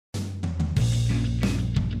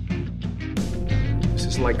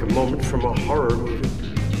is like a moment from a horror movie.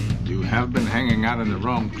 You have been hanging out in the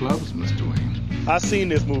wrong clubs, Mr. Wayne. I've seen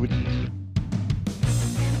this movie.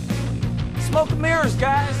 Smoke and mirrors,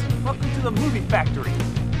 guys. Welcome to the movie factory.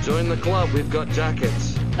 Join the club. We've got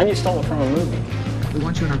jackets. And you stole it from a movie. We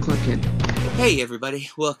want you in our club, kid. Hey, everybody.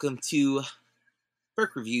 Welcome to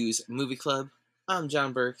Burke Reviews Movie Club. I'm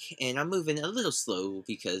John Burke, and I'm moving a little slow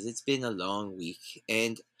because it's been a long week.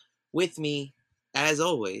 And with me, as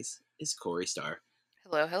always, is Corey Starr.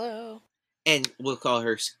 Hello, hello. And we'll call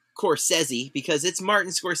her Scorsese because it's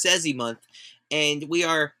Martin Scorsese month. And we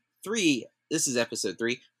are this is episode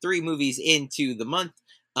 3 movies into the month.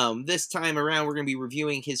 This time around, we're going to be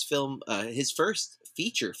reviewing his film, his first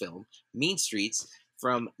feature film, Mean Streets,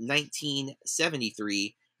 from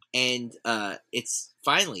 1973. And it's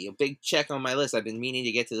finally a big check on my list. I've been meaning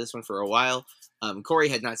to get to this one for a while. Corey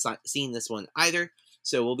had not seen this one either,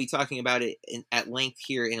 so we'll be talking about it at length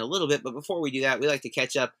here in a little bit. But before we do that, we like to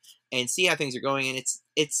catch up and see how things are going. And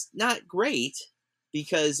it's not great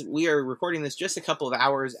because we are recording this just a couple of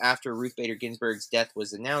hours after Ruth Bader Ginsburg's death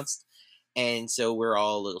was announced. And so we're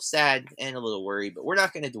all a little sad and a little worried, but we're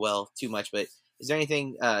not going to dwell too much. But is there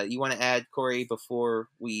anything you want to add, Corey, before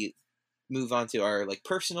we move on to our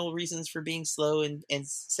personal reasons for being slow and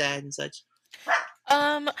sad and such?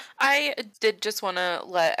 I did just want to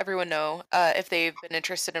let everyone know, if they've been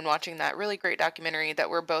interested in watching that really great documentary that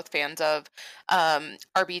we're both fans of,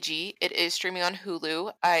 RBG. It is streaming on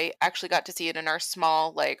Hulu. I actually got to see it in our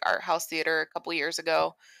small art house theater a couple years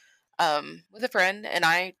ago, with a friend, and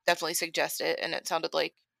I definitely suggest it, and it sounded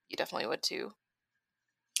like you definitely would too.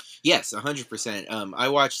 Yes, 100%. I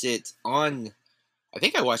watched it on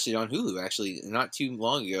Hulu actually not too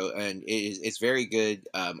long ago, and it's very good.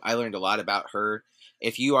 I learned a lot about her.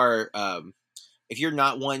 If you're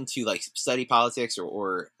not one to study politics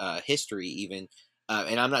or history even,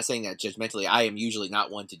 and I'm not saying that judgmentally, I am usually not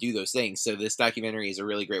one to do those things. So this documentary is a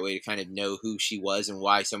really great way to kind of know who she was and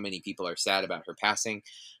why so many people are sad about her passing.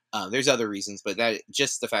 There's other reasons, but that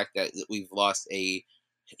just the fact that we've lost a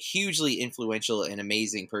hugely influential and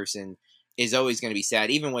amazing person is always going to be sad,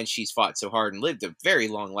 even when she's fought so hard and lived a very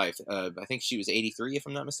long life. I think she was 83, if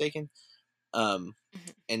I'm not mistaken.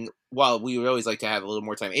 And while we would always like to have a little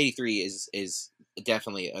more time, 83 is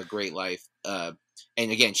definitely a great life. And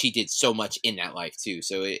again, she did so much in that life too.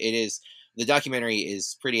 So it is, the documentary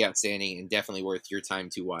is pretty outstanding and definitely worth your time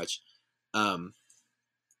to watch.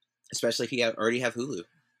 Especially if you already have Hulu.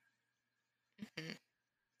 Mm-hmm.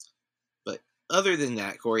 But other than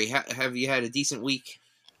that, Corey, have you had a decent week?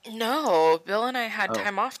 No, Bill and I had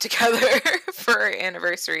time off together for our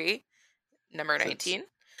anniversary, number 19.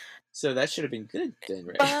 So that should have been good then,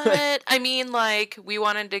 right? But, I mean, we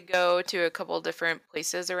wanted to go to a couple different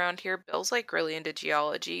places around here. Bill's, really into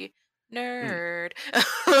geology. Nerd.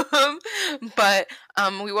 But,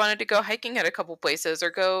 we wanted to go hiking at a couple places or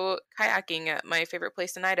go kayaking at my favorite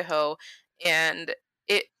place in Idaho. And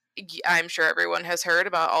I'm sure everyone has heard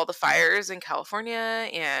about all the fires in California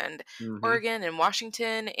and Oregon and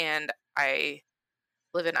Washington, and I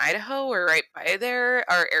live in Idaho. We're right by there.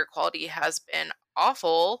 Our air quality has been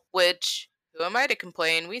awful, which, who am I to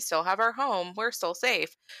complain? We still have our home. We're still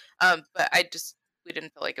safe. But we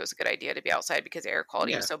didn't feel like it was a good idea to be outside because air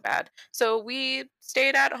quality was so bad. So we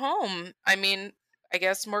stayed at home. I mean, I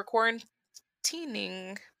guess more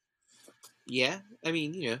quarantining. Yeah, I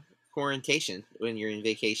mean, quarantation when you're in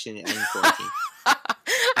vacation and in quarantine.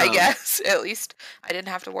 I guess at least I didn't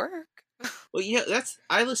have to work. Well,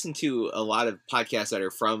 I listen to a lot of podcasts that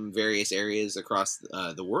are from various areas across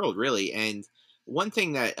the world, really. And one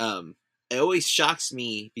thing that it always shocks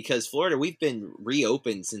me, because Florida, we've been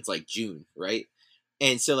reopened since June, right?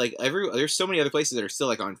 And so there's so many other places that are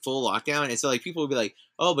still on full lockdown, and so people will be like,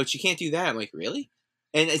 "Oh, but you can't do that." I'm like, really?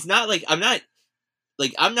 And it's not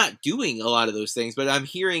I'm not doing a lot of those things, but I'm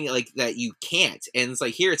hearing that you can't. And it's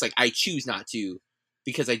here, it's I choose not to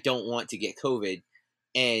because I don't want to get COVID.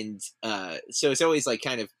 And so it's always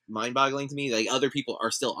kind of mind boggling to me. Other people are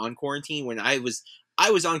still on quarantine when I was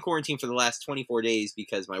on quarantine for the last 24 days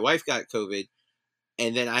because my wife got COVID.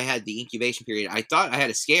 And then I had the incubation period. I thought I had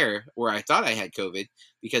a scare where I thought I had COVID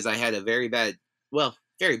because I had a very bad I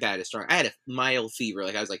had a mild fever.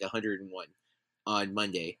 I was 101 on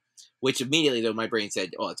Monday. Which immediately, though, my brain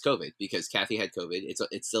said, "Oh, it's COVID," because Kathy had COVID.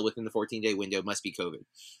 It's still within the 14-day window. Must be COVID.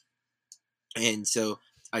 And so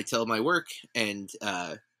I tell my work, and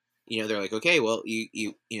they're like, "Okay, well,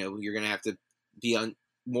 you're gonna have to be on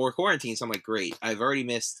more quarantine." So I'm like, "Great! I've already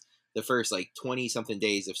missed the first 20 something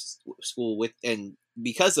days of school and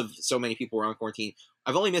because of so many people were on quarantine,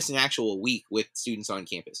 I've only missed an actual week with students on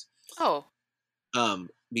campus." Oh.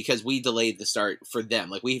 because we delayed the start for them.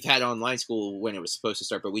 Like, we've had online school when it was supposed to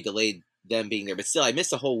start, but we delayed them being there. But still, I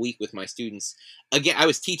missed a whole week with my students. Again, I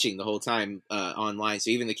was teaching the whole time online, so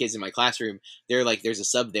even the kids in my classroom, they're like, there's a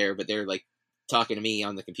sub there, but they're like talking to me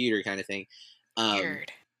on the computer kind of thing.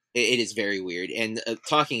 Weird. It is very weird, and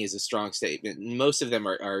talking is a strong statement. Most of them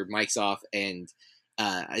are mics off, and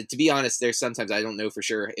to be honest, there's sometimes I don't know for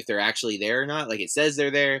sure if they're actually there or not. Like, it says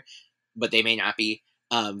they're there, but they may not be.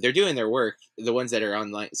 They're doing their work, the ones that are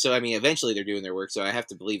online. So, I mean, eventually they're doing their work, so I have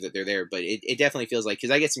to believe that they're there. But it definitely feels like,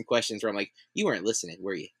 because I get some questions where I'm like, you weren't listening,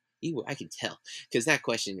 were you? I can tell, because that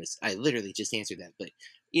question was, I literally just answered that. But,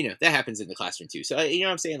 that happens in the classroom too. So, you know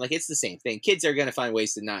what I'm saying? Like, it's the same thing. Kids are going to find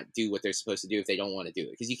ways to not do what they're supposed to do if they don't want to do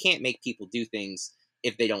it, because you can't make people do things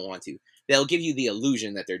if they don't want to. They'll give you the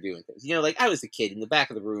illusion that they're doing things. Like, I was the kid in the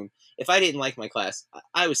back of the room. If I didn't like my class,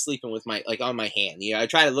 I was sleeping with my, like, on my hand. I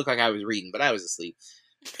try to look like I was reading, but I was asleep.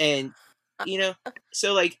 And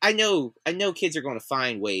so, like, I know kids are going to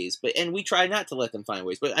find ways, and we try not to let them find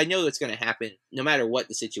ways, but I know it's going to happen no matter what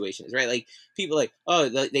the situation is, right? Like, people are like, oh,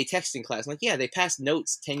 they text in class. I'm like, yeah, they passed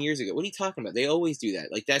notes 10 years ago. What are you talking about? They always do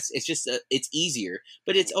that. Like, it's just it's easier,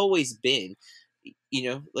 but it's always been,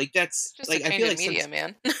 like, that's Just like, a I change feel in like media,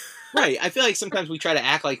 man. right. I feel like sometimes we try to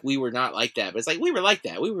act like we were not like that, but it's like, we were like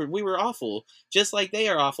that. We were awful, just like they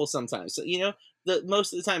are awful sometimes. So,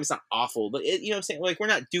 most of the time it's not awful, but you know what I'm saying? Like, we're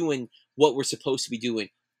not doing what we're supposed to be doing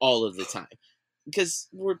all of the time, because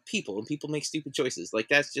we're people and people make stupid choices. Like,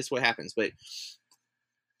 that's just what happens. But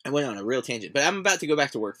I went on a real tangent, but I'm about to go back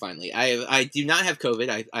to work finally. I do not have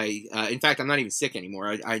COVID. In fact, I'm not even sick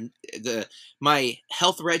anymore. My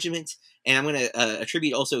health regiment, and I'm going to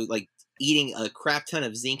attribute also, like, eating a crap ton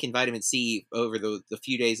of zinc and vitamin C over the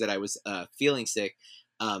few days that I was feeling sick.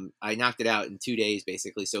 I knocked it out in 2 days,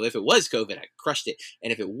 basically. So if it was COVID, I crushed it.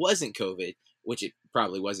 And if it wasn't COVID, which it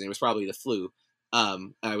probably wasn't, it was probably the flu,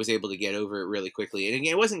 I was able to get over it really quickly. And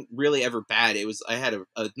again, it wasn't really ever bad. I had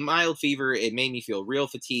a mild fever. It made me feel real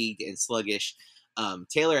fatigued and sluggish.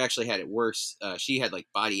 Taylor actually had it worse. She had, like,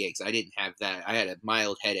 body aches. I didn't have that. I had a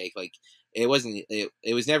mild headache. Like, it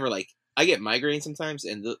was never like, I get migraines sometimes,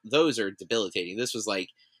 and those are debilitating. This was like,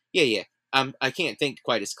 yeah. I can't think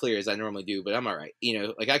quite as clear as I normally do, but I'm all right.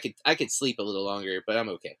 Like, I could sleep a little longer, but I'm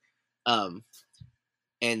okay.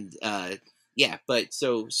 Yeah, but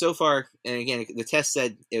so far, and again, the test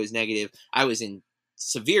said it was negative. I was in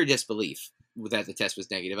severe disbelief that the test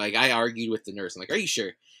was negative. Like, I argued with the nurse. I'm like, are you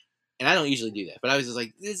sure? And I don't usually do that, but I was just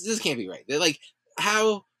like, this can't be right. They're like,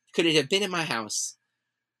 how could it have been in my house?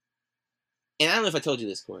 And I don't know if I told you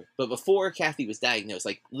this, Corey, but before Kathy was diagnosed,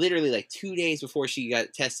 like, literally, like, 2 days before she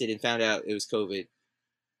got tested and found out it was COVID,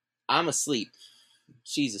 I'm asleep.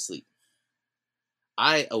 She's asleep.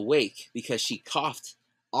 I awake because she coughed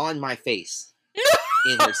on my face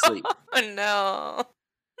in her sleep. Oh, no.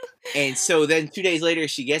 And so then 2 days later,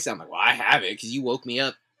 she gets it. I'm like, well, I have it because you woke me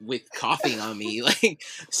up with coughing on me. Like,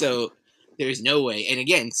 so there's no way. And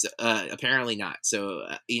again, apparently not. So,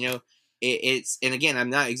 it's, and again,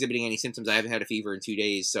 I'm not exhibiting any symptoms. I haven't had a fever in 2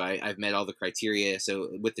 days, so I've met all the criteria. So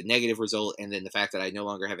with the negative result, and then the fact that I no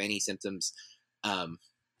longer have any symptoms, I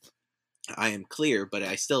am clear. But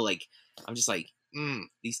I still, like, I'm just like,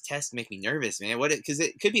 these tests make me nervous, man. Because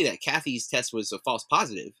it could be that Kathy's test was a false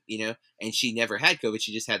positive, and she never had COVID.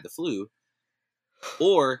 She just had the flu.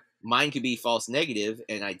 Or mine could be false negative,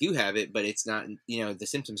 and I do have it, but it's not, the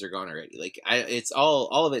symptoms are gone already. Like, it's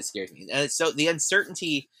all of it scares me. And so the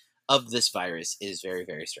uncertainty of this virus is very,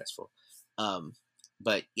 very stressful.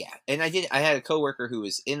 But yeah, and I had a coworker who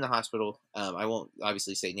was in the hospital. I won't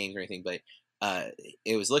obviously say names or anything, but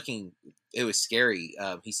it was scary.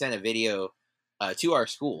 He sent a video to our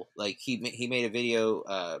school. Like, he made a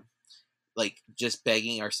video, like, just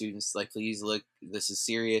begging our students, like, please look, this is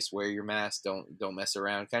serious. Wear your mask. Don't mess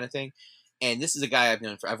around, kind of thing. And this is a guy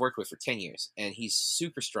I've worked with for 10 years, and he's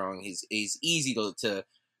super strong. He's easy to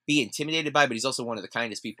be intimidated by, but he's also one of the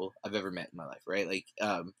kindest people I've ever met in my life, right? Like,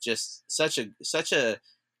 just such a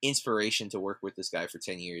inspiration to work with this guy for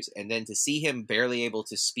 10 years. And then to see him barely able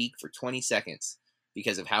to speak for 20 seconds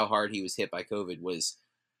because of how hard he was hit by COVID was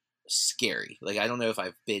scary. Like, I don't know if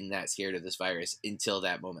I've been that scared of this virus until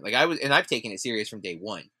that moment. Like, I've taken it serious from day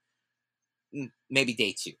one, maybe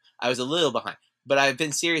day two. I was a little behind, but I've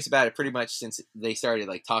been serious about it pretty much since they started,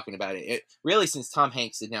 like, talking about it. Really since Tom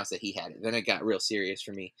Hanks announced that he had it. Then it got real serious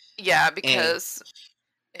for me. Yeah, because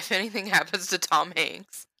if anything happens to Tom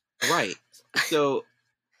Hanks. Right. So,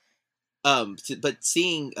 but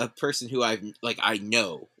seeing a person who I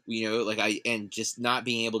know, and just not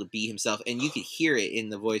being able to be himself, and you could hear it in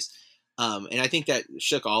the voice. And I think that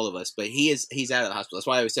shook all of us. But he's out of the hospital. That's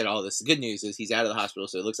why I always said all this. The good news is he's out of the hospital,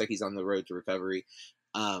 so it looks like he's on the road to recovery,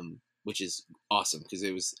 which is awesome because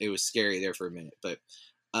it was scary there for a minute.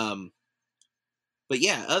 Um, but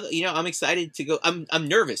yeah, I'm excited to go. I'm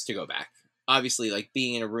nervous to go back. Obviously, like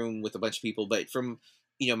being in a room with a bunch of people, but from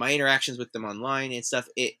my interactions with them online and stuff,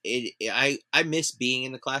 I miss being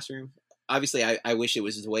in the classroom. Obviously, I wish it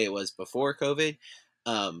was the way it was before COVID,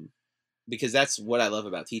 because that's what I love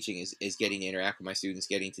about teaching is getting to interact with my students,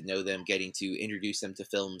 getting to know them, getting to introduce them to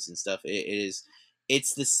films and stuff.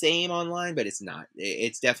 It's the same online, but it's not.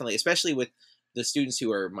 It's definitely, especially with the students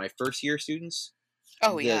who are my first year students.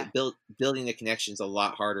 Oh yeah. Building the connections a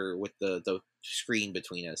lot harder with the screen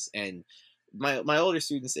between us. And my older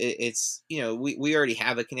students, it's we already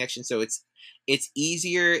have a connection, so it's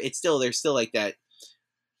easier. There's still like that.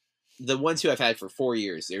 The ones who I've had for 4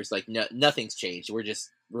 years, there's like nothing's changed. We're just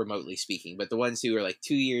remotely speaking. But the ones who are like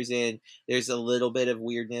 2 years in, there's a little bit of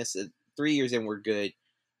weirdness. 3 years in, we're good.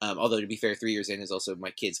 Although to be fair, 3 years in is also my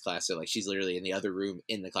kid's class, so like she's literally in the other room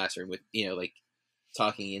in the classroom with like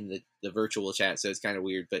talking in the virtual chat, so it's kind of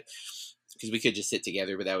weird, but because we could just sit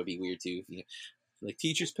together, but that would be weird too, like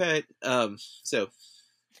teacher's pet. But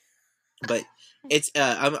it's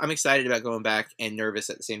I'm excited about going back and nervous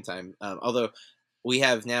at the same time. Although we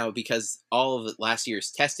have now, because all of last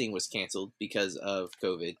year's testing was canceled because of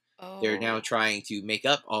COVID. They're now trying to make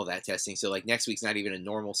up all that testing, so like next week's not even a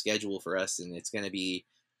normal schedule for us, and it's going to be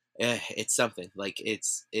it's something. Like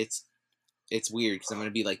it's weird because I'm going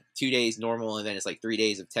to be like 2 days normal, and then it's like 3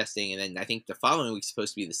 days of testing, and then I think the following week's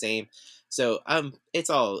supposed to be the same. So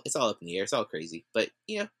it's all up in the air. It's all crazy. But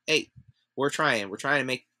hey, we're trying to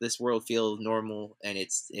make this world feel normal, and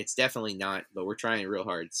it's definitely not, but we're trying real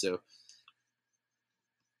hard. So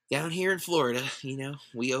down here in Florida,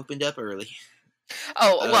 we opened up early.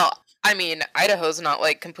 Oh, well, I mean, Idaho's not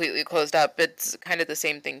like completely closed up. It's kind of the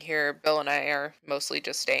same thing here. Bill and I are mostly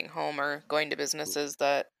just staying home or going to businesses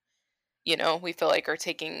that we feel like are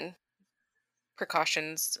taking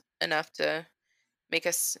precautions enough to make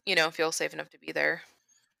us, feel safe enough to be there.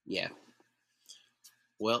 Yeah.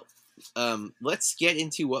 Well, let's get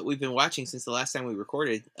into what we've been watching since the last time we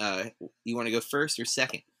recorded. You want to go first or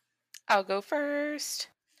second? I'll go first.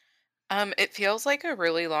 It feels like a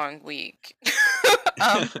really long week.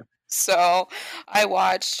 So I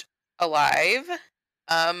watched Alive.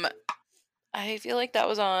 I feel like that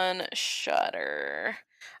was on Shudder.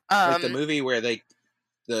 Like the movie where they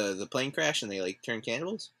the plane crash and they like turn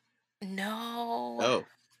cannibals? No. Oh.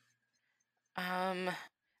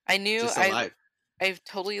 I knew Just Alive. I've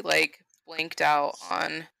totally like blanked out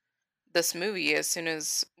on this movie as soon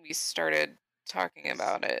as we started talking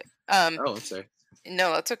about it. Oh, I'm sorry.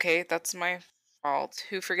 No, that's okay. That's my fault.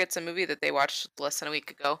 Who forgets a movie that they watched less than a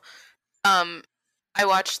week ago? I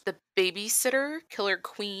watched The Babysitter, Killer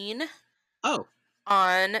Queen. Oh.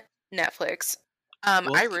 On Netflix.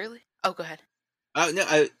 Well, Oh, go ahead.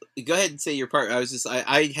 No, go ahead and say your part.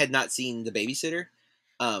 I had not seen The Babysitter,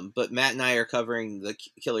 but Matt and I are covering The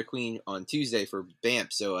Killer Queen on Tuesday for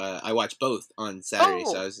BAMP, so I watched both on Saturday.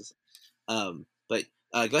 Oh. So I was just, but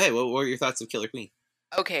go ahead. What were your thoughts of Killer Queen?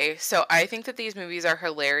 Okay, so I think that these movies are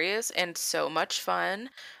hilarious and so much fun.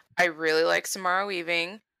 I really like Samara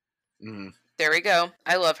Weaving. Mm-hmm. There we go.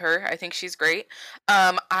 I love her. I think she's great.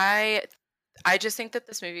 I just think that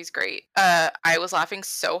this movie's great. I was laughing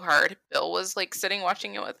so hard. Bill was like sitting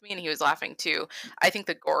watching it with me, and he was laughing too. I think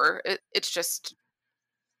the gore, it's just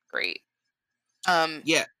great.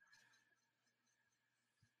 Yeah.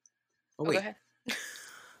 Oh go wait. ahead.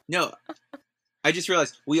 No, I just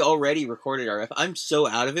realized we already recorded our episode. I'm so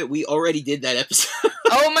out of it. We already did that episode.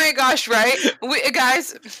 Oh my gosh! Right,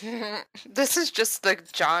 guys. This is just the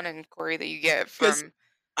John and Corey that you get from.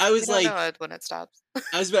 I was like, know when it stops.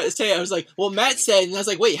 I was about to say, I was like, well, Matt said, and I was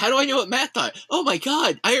like, wait, how do I know what Matt thought? Oh my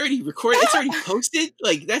god, I already recorded. It's already posted.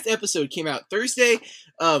 Like that episode came out Thursday.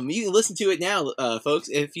 You can listen to it now, folks,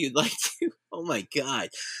 if you'd like to. Oh my god.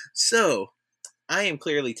 So, I am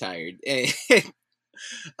clearly tired,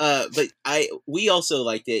 but we also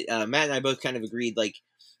liked it. Matt and I both kind of agreed. Like,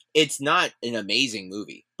 it's not an amazing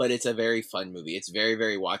movie, but it's a very fun movie. It's very,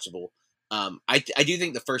 very watchable. I do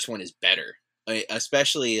think the first one is better.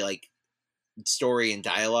 Especially like story and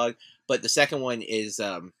dialogue, but the second one is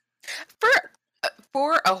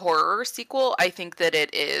for a horror sequel, I think that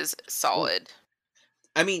it is solid.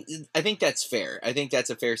 I mean, I think that's fair. I think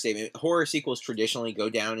that's a fair statement. Horror sequels traditionally go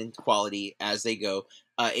down in quality as they go.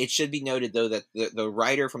 It should be noted, though, that the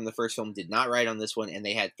writer from the first film did not write on this one, and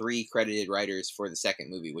they had 3 credited writers for the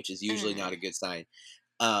second movie, which is usually not a good sign.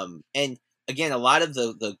 And again, a lot of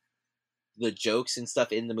the the jokes and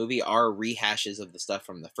stuff in the movie are rehashes of the stuff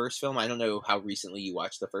from the first film. I don't know how recently you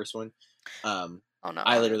watched the first one. Oh no,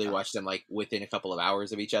 I don't literally know. watched them like within a couple of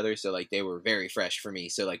hours of each other, so like they were very fresh for me.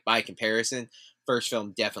 So like by comparison, first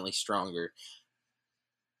film definitely stronger.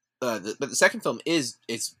 But the second film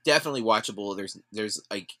it's definitely watchable. There's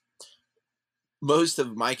like most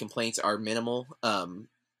of my complaints are minimal,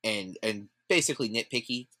 and basically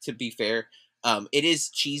nitpicky. To be fair, it is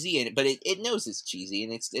cheesy, but it knows it's cheesy,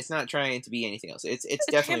 and it's not trying to be anything else. It's It's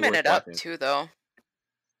definitely hamming worth it up watching. too, though.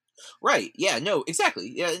 Right? Yeah. No.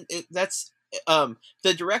 Exactly. Yeah. That's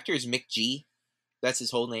the director is Mick G. That's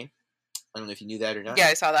his whole name. I don't know if you knew that or not. Yeah,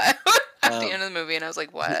 I saw that at the Um, end of the movie, and I was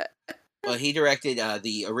like, "What?" Well, he directed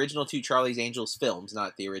the original two Charlie's Angels films,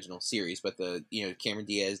 not the original series, but the Cameron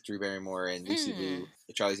Diaz, Drew Barrymore, and Lucy Liu,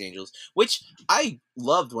 the Charlie's Angels, which I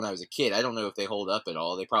loved when I was a kid. I don't know if they hold up at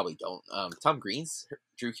all. They probably don't. Tom Green's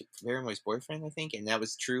Drew Barrymore's boyfriend, I think, and that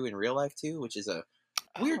was true in real life too, which is a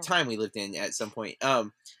weird Oh. time we lived in at some point.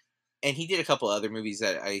 And he did a couple other movies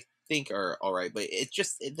that I think are all right, but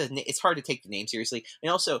it's hard to take the name seriously. And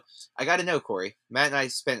also, I got to know, Corey. Matt and I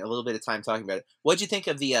spent a little bit of time talking about it. What'd you think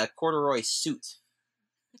of the corduroy suit?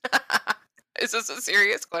 Is this a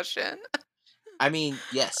serious question? I mean,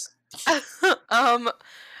 yes. um,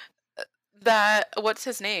 what's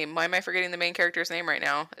his name? Why am I forgetting the main character's name right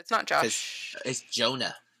now? It's not Josh. It's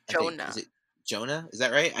Jonah. I think. Jonah. Is it Jonah? Is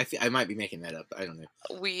that right? I might be making that up. I don't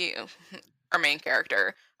know. Our main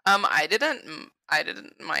character. I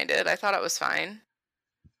didn't mind it. I thought it was fine.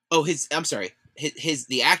 Oh, I'm sorry.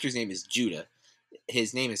 The actor's name is Judah.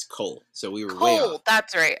 His name is Cole. So we were way off. Cole,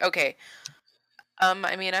 that's right. Okay.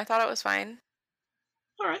 I mean, I thought it was fine.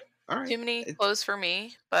 All right. Too many clothes for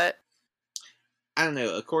me, but I don't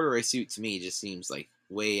know. A corduroy suit to me just seems like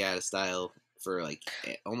way out of style for like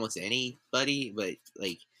almost anybody, but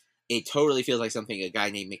like it totally feels like something a guy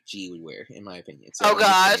named Mick G would wear, in my opinion. So oh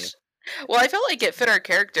gosh. Well, I felt like it fit our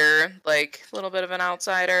character, like a little bit of an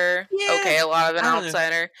outsider. Yeah, okay, a lot of an I don't know.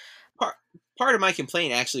 outsider. Part of my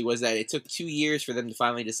complaint actually was that it took 2 years for them to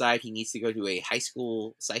finally decide he needs to go to a high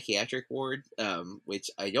school psychiatric ward, which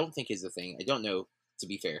I don't think is a thing. I don't know, to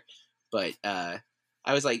be fair, but I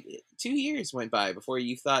was like, 2 years went by before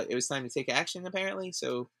you thought it was time to take action, apparently.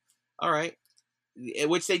 So, all right,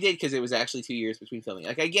 which they did because it was actually 2 years between filming.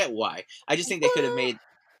 Like, I get why. I just think they could have made.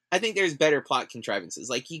 I think there's better plot contrivances.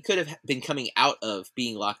 Like, he could have been coming out of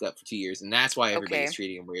being locked up for 2 years, and that's why everybody's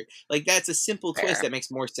treating him weird. Like, that's a simple twist that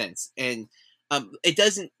makes more sense. And it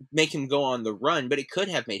doesn't make him go on the run, but it could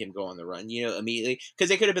have made him go on the run, immediately. Because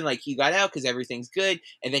they could have been like, he got out because everything's good,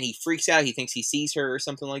 and then he freaks out, he thinks he sees her or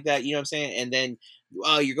something like that, you know what I'm saying? And then,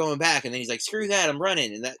 oh, you're going back, and then he's like, screw that, I'm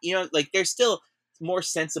running. And that, like, there's still more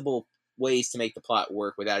sensible ways to make the plot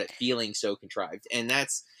work without it feeling so contrived. And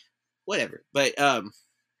that's, whatever. But,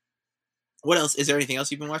 what else? Is there anything else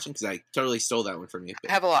you've been watching? Because I totally stole that one from you.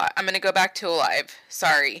 I have a lot. I'm going to go back to Alive.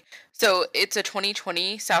 Sorry. So it's a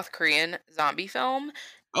 2020 South Korean zombie film.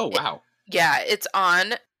 Oh, wow. It's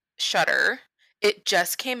on Shudder. It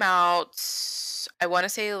just came out, I want to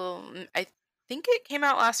say, I think it came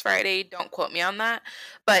out last Friday. Don't quote me on that.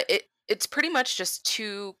 But it's pretty much just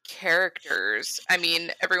two characters. I mean,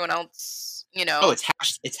 everyone else, Oh, it's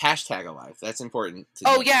hashtag Alive. That's important.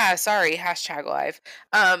 Yeah. Sorry. Hashtag Alive.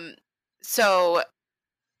 So,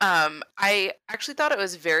 I actually thought it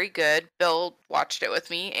was very good. Bill watched it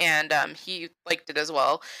with me, and he liked it as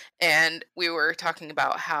well. And we were talking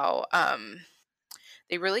about how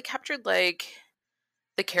they really captured like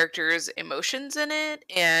the characters' emotions in it,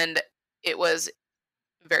 and it was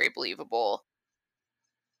very believable.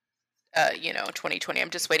 2020.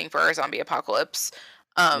 I'm just waiting for our zombie apocalypse.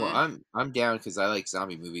 Well, I'm down because I like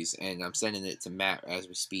zombie movies, and I'm sending it to Matt as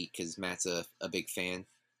we speak because Matt's a big fan.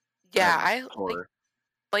 Yeah, I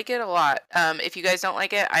like it a lot. If you guys don't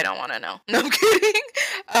like it, I don't want to know. No, I'm kidding.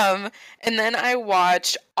 And then I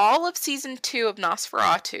watched all of season 2 of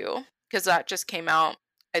Nosferatu because that just came out,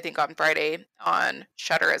 I think, on Friday on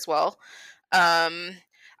Shudder as well. I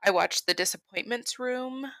watched The Disappointments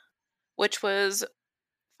Room, which was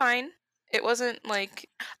fine. It wasn't like,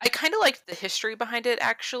 I kind of liked the history behind it,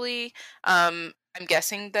 actually. I'm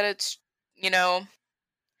guessing that it's,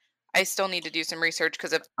 I still need to do some research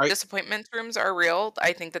because if disappointment rooms are real,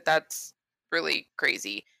 I think that's really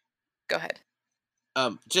crazy. Go ahead.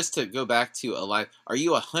 Just to go back to Alive, are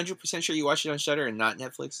you 100% sure you watched it on Shudder and not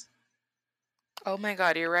Netflix? Oh my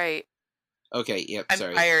god, you're right. Okay, yep, I'm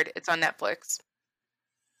sorry. tired. It's on Netflix.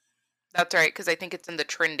 That's right, because I think it's in the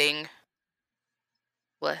trending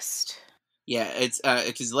list. Yeah, it's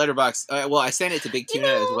because Letterboxd. Well, I sent it to Big Tuna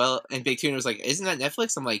as well, and Big Tuna was like, "Isn't that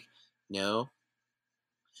Netflix?" I'm like, "No."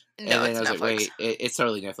 No, and then it's I was Netflix. like, "Wait, it's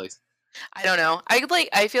totally Netflix." I don't know.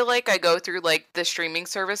 I feel like I go through like the streaming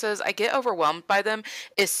services. I get overwhelmed by them,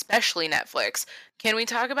 especially Netflix. Can we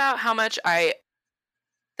talk about how much I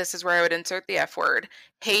this is where I would insert the F word,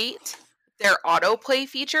 hate their autoplay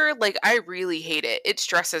feature? Like I really hate it. It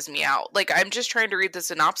stresses me out. Like I'm just trying to read the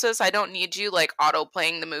synopsis. I don't need you like auto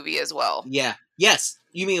playing the movie as well. Yeah. Yes.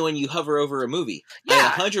 You mean when you hover over a movie?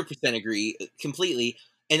 Yeah. I 100% agree completely.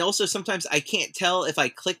 And also sometimes I can't tell if I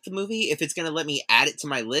click the movie if it's going to let me add it to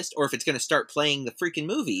my list or if it's going to start playing the freaking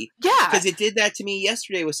movie. Yeah. Because it did that to me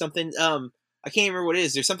yesterday with something. I can't remember what it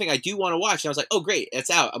is. There's something I do want to watch, and I was like, "Oh, great,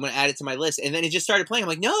 it's out. I'm going to add it to my list." And then it just started playing. I'm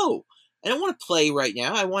like, "No, I don't want to play right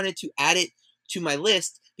now. I wanted to add it to my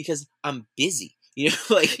list because I'm busy." You know,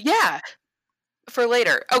 like Yeah. For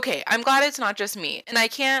later. Okay, I'm glad it's not just me. And I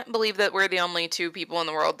can't believe that we're the only two people in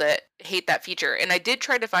the world that hate that feature. And I did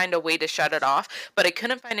try to find a way to shut it off, but I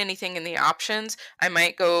couldn't find anything in the options. I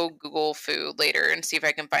might go Google food later and see if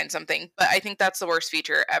I can find something. But I think that's the worst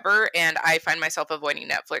feature ever, and I find myself avoiding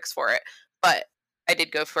Netflix for it. But I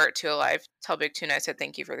did go for it to Alive. Tell Big Tuna I said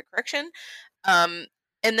thank you for the correction. Um,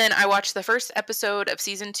 and then I watched the first episode of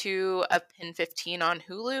season 2 of Pin 15 on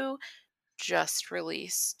Hulu, just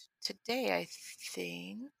released today, I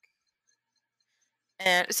think.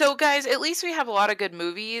 And so, guys, at least we have a lot of good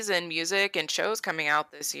movies and music and shows coming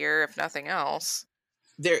out this year, if nothing else.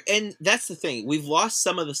 and that's the thing. We've lost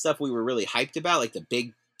some of the stuff we were really hyped about, like the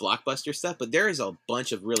big blockbuster stuff, but there is a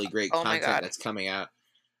bunch of really great Oh my content God. that's coming out.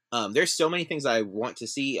 There's so many things I want to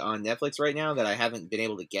see on Netflix right now that I haven't been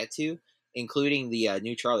able to get to, including the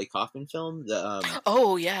new Charlie Kaufman film,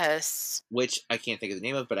 Oh, yes. which I can't think of the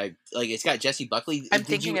name of, but it's got Jesse Buckley. I'm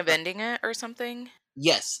thinking of ending it or something.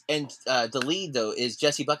 Yes, and the lead though is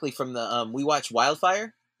Jesse Buckley from the we watched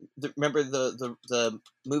Wildfire. Remember the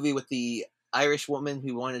movie with the Irish woman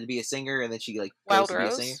who wanted to be a singer and then she like Wild goes to be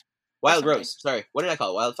a singer. Rose? Wild something? Rose. Sorry, what did I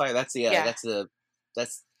call it? Wildfire. That's the Yeah.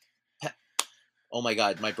 that's. Oh my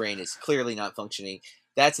God, my brain is clearly not functioning.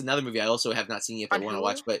 That's another movie I also have not seen yet, but On I want to Hulu?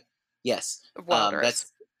 watch. But yes, Wild Rose.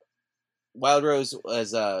 that's Wild Rose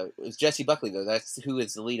was Jesse Buckley though. That's who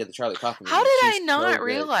is the lead of the Charlie Kaufman How movie. did I She's not so good.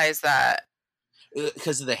 realize that?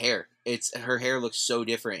 Because of the hair. It's her hair looks so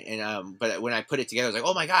different, and but when I put it together, I was like,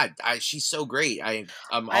 "Oh my God, she's so great!" I'm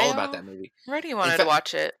all about that movie. Already wanted to fact-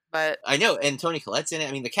 watch it, but I know, and Toni Collette's in it.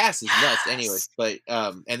 I mean, the cast is nuts, anyway. Yes. But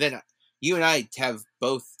and then you and I have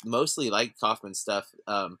both mostly liked Kaufman stuff.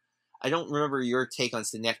 I don't remember your take on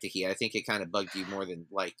Synecdoche. I think it kind of bugged you more than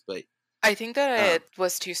liked, but I think that it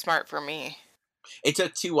was too smart for me. it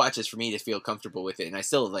took 2 watches for me to feel comfortable with it, and I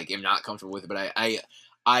still like am not comfortable with it. But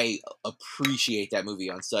I appreciate that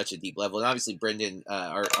movie on such a deep level, and obviously Brendan,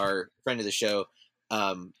 our friend of the show,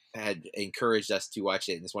 had encouraged us to watch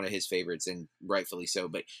it, and it's one of his favorites, and rightfully so.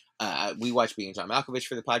 But we watched Being John Malkovich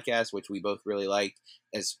for the podcast, which we both really liked.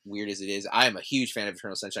 As weird as it is, I am a huge fan of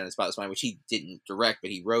Eternal Sunshine of the Spotless Mind, which he didn't direct,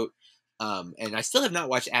 but he wrote. And I still have not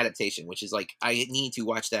watched Adaptation, which is like I need to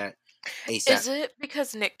watch that ASAP. Is it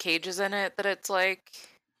because Nick Cage is in it that it's like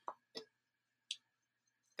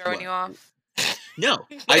throwing What? you off? No,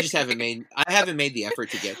 I just haven't made the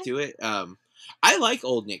effort to get to it. I like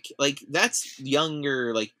old Nick. Like that's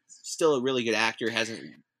younger, like still a really good actor, hasn't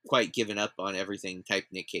quite given up on everything type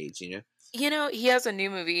Nick Cage, you know? You know, he has a new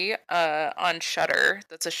movie on Shudder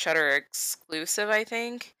that's a Shudder exclusive, I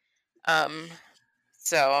think.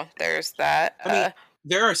 So there's that. I mean,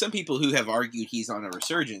 there are some people who have argued he's on a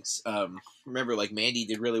resurgence. Remember, like Mandy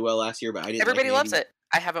did really well last year, but I didn't. Everybody like loves Mandy. it.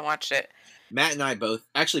 I haven't watched it. Matt and I both,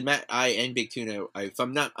 actually, I and Big Tuna.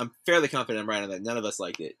 I'm fairly confident I'm right on that. None of us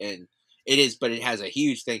liked it, and it is, but it has a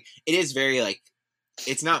huge thing. It is very like,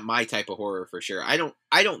 it's not my type of horror for sure. I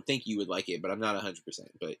don't think you would like it, but I'm not 100%.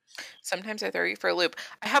 But Sometimes I throw you for a loop.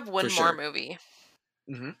 I have one For more sure. movie.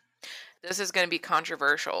 Mhm. This is going to be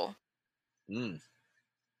controversial, mm.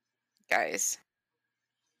 guys.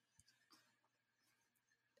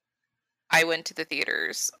 I went to the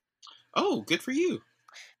theaters Oh, good for you.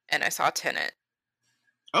 and I saw Tenet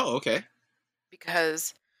Oh, okay.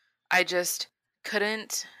 because I just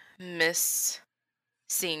couldn't miss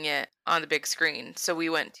seeing it on the big screen. So we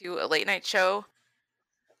went to a late night show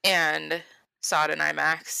and saw it in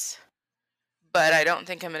IMAX. But I don't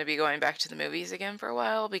think I'm going to be going back to the movies again for a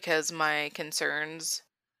while because my concerns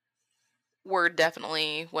were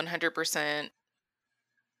definitely 100%,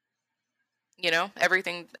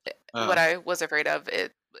 everything what I was afraid of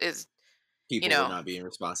it is People know. are not being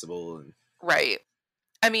responsible, and right.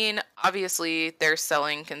 I mean, obviously they're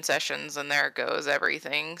selling concessions and there goes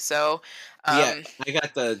everything. So, yeah, I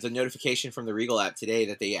got the notification from the Regal app today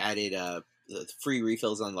that they added the free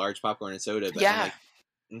refills on large popcorn and soda. But yeah.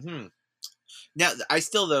 I'm like, Now I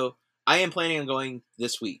still though I am planning on going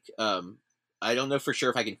this week. I don't know for sure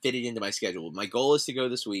if I can fit it into my schedule. My goal is to go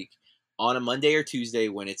this week on a Monday or Tuesday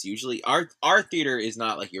when it's usually our theater is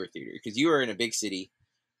not like your theater because you are in a big city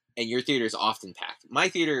and your theater is often packed. My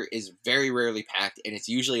theater is very rarely packed and it's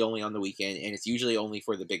usually only on the weekend and it's usually only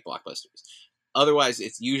for the big blockbusters. Otherwise,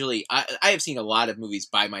 it's usually I have seen a lot of movies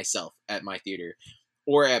by myself at my theater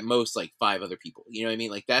or at most like 5 other people. You know what I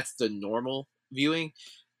mean? Like that's the normal viewing.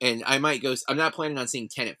 And I might go. I'm not planning on seeing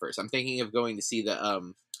Tenet first. I'm thinking of going to see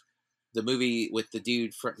the movie with the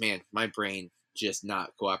dude from, man, my brain just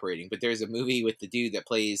not cooperating. But there's a movie with the dude that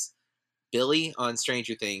plays Billy on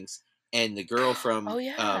Stranger Things and the girl from Oh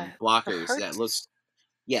yeah, the Blockers that Hurts. looks,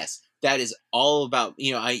 yes, that is all about,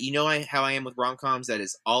 how I am with rom-coms. That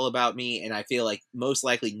is all about me. And I feel like most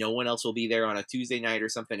likely no one else will be there on a Tuesday night or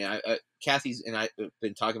something. And Kathy's and I have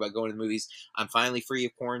been talking about going to the movies. I'm finally free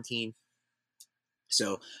of quarantine.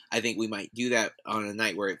 So I think we might do that on a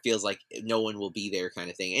night where it feels like no one will be there, kind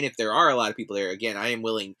of thing. And if there are a lot of people there, again, I am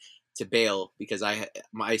willing to bail because I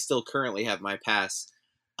still currently have my pass.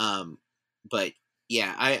 But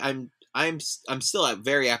yeah, I'm still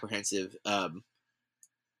very apprehensive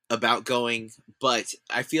about going, but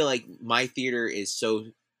I feel like my theater is so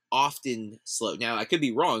often slow. Now I could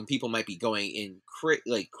be wrong; people might be going in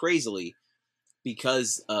crazily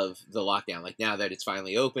because of the lockdown. Like now that it's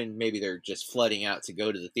finally open, maybe they're just flooding out to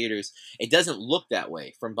go to the theaters. It doesn't look that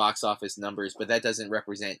way from box office numbers, but that doesn't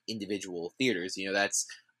represent individual theaters. That's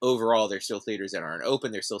overall, there's still theaters that aren't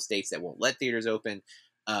open. There's still states that won't let theaters open.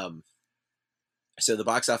 So the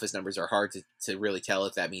box office numbers are hard to really tell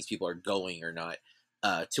if that means people are going or not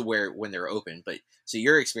to where when they're open. But so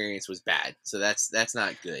your experience was bad. So that's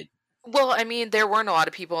not good. Well, I mean, there weren't a lot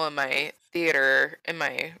of people in my theater.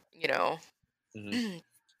 Mm-hmm.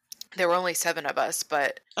 There were only 7 of us,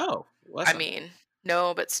 but Oh, well, I mean,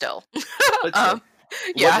 no, but still. but still. What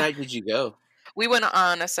Yeah, night did you go? we went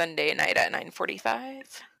on a Sunday night at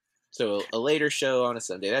 9:45. So a later show on a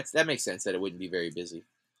Sunday. That makes sense that it wouldn't be very busy.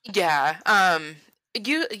 Yeah.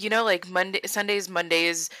 Like Sundays,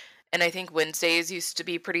 Mondays, and I think Wednesdays used to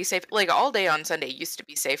be pretty safe. Like all day on Sunday used to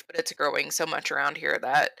be safe, but it's growing so much around here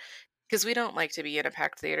that because we don't like to be in a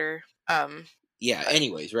packed theater. Yeah. But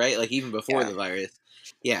Anyways, right? Like even before yeah. the virus.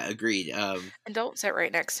 Yeah. Agreed. And don't sit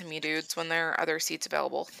right next to me, dudes, when there are other seats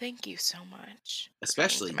available. Thank you so much for coming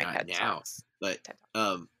Especially to my not TED now. Talks. But TED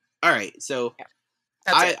Talks. all right. So Yeah,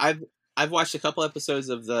 that's it. I've watched a couple episodes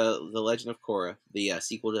of the Legend of Korra, the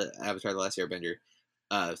sequel to Avatar: The Last Airbender.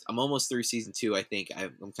 I'm almost through season 2. I think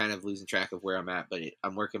I'm kind of losing track of where I'm at, but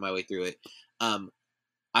I'm working my way through it.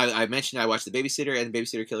 I mentioned I watched The Babysitter and The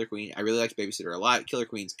Babysitter Killer Queen. I really liked Babysitter a lot. Killer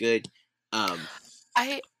Queen's good.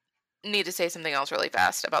 I need to say something else really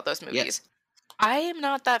fast about those Yes. movies. I am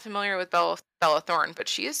not that familiar with Bella Thorne, but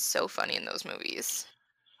she is so funny in those movies.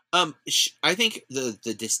 I think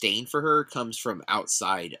the disdain for her comes from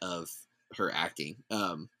outside of her acting.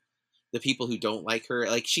 The people who don't like her,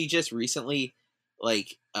 like she just recently,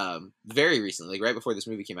 like very recently, like right before this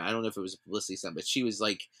movie came out. I don't know if it was a publicity stunt, but she was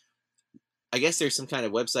like, I guess there's some kind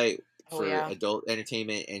of website Oh for yeah. adult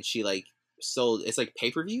entertainment, and she like sold. It's like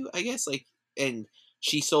pay-per-view, I guess. Like, and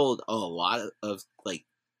she sold a lot of like,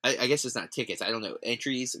 I guess it's not tickets. I don't know,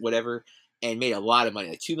 entries, whatever, and made a lot of money,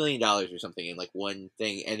 like $2 million or something in like one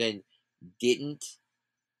thing, and then didn't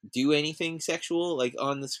do anything sexual like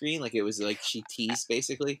on the screen. Like it was like she teased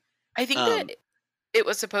basically. I think Um, that it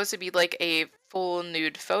was supposed to be like a full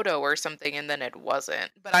nude photo or something, and then it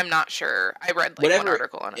wasn't. But I'm not sure. I read like one whatever.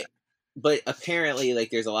 article on it. But apparently, like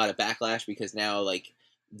there's a lot of backlash because now like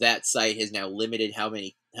that site has now limited how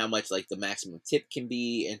much like the maximum tip can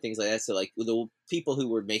be and things like that. So like the people who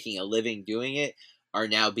were making a living doing it are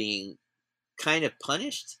now being kind of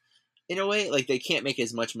punished in a way. Like they can't make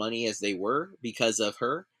as much money as they were because of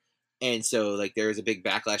her, and so like there was a big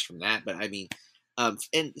backlash from that. But I mean,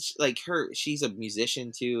 and like she's a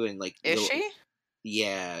musician too, and like Is she?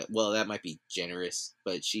 yeah, well that might be generous,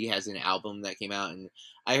 but she has an album that came out, and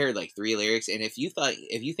I heard like 3 lyrics. And if you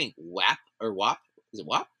think WAP or WAP, is it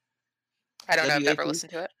WAP? I don't know. I've never WAP?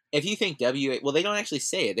 listened to it. If you think WA, well, they don't actually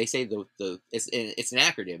say it. They say it's an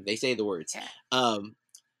acronym. They say the words.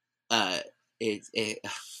 Yeah. It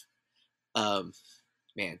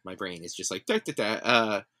man, my brain is just like da, da,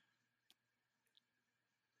 da.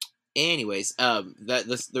 Anyways,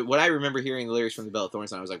 what I remember hearing the lyrics from the Bella Thorne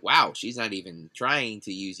song, I was like, wow, she's not even trying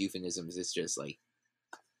to use euphemisms. It's just like,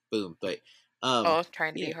 boom. But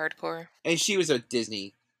Trying to be hardcore. and she was a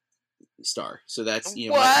Disney star, so that's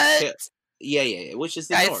What? yeah, which is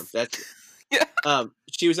the Guys. norm. That's Yeah.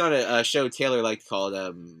 she was on a show Taylor liked called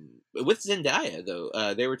with Zendaya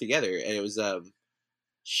though. They were together, and it was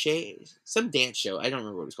some dance show. I don't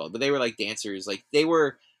remember what it was called, but they were like dancers. Like they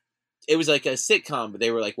were, it was like a sitcom, but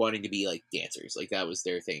they were like wanting to be like dancers. Like that was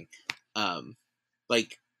their thing.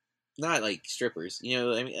 Like not like strippers. You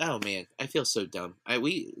know, I mean, oh man, I feel so dumb.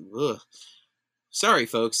 Sorry,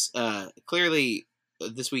 folks. Clearly,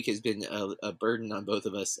 this week has been a burden on both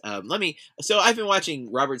of us. So I've been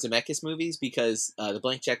watching Robert Zemeckis movies because the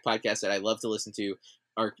Blank Check podcast that I love to listen to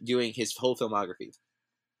are doing his whole filmography.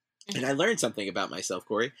 And I learned something about myself,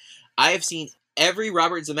 Corey. I have seen every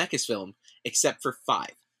Robert Zemeckis film except for 5.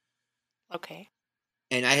 Okay.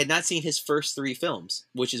 And I had not seen his first 3 films,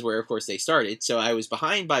 which is where, of course, they started. So I was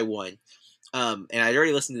behind by 1. And I'd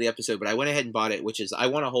already listened to the episode, but I went ahead and bought it, which is I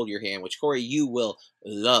Want to Hold Your Hand, which, Corey, you will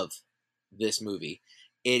love this movie.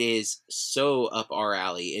 It is so up our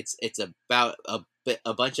alley. It's about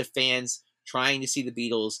a bunch of fans trying to see the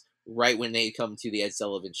Beatles right when they come to the Ed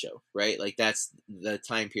Sullivan Show, right? Like, that's the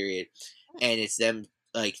time period. And it's them,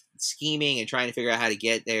 like, scheming and trying to figure out how to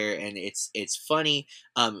get there, and it's funny.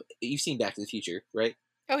 You've seen Back to the Future, right?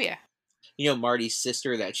 Oh, yeah. You know Marty's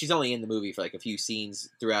sister, that she's only in the movie for like a few scenes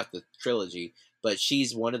throughout the trilogy, but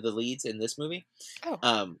she's one of the leads in this movie.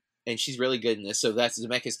 Oh. And she's really good in this. So that's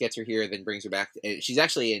Zemeckis gets her here, then brings her back. She's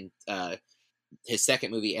actually in his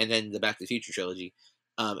second movie, and then the Back to the Future trilogy.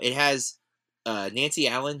 It has Nancy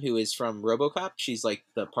Allen, who is from RoboCop. She's like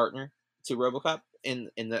the partner to RoboCop in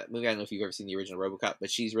that movie. I don't know if you've ever seen the original RoboCop,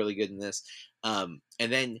 but she's really good in this. And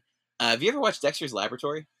then, have you ever watched Dexter's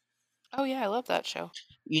Laboratory? Oh, yeah, I love that show.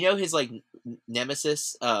 You know his like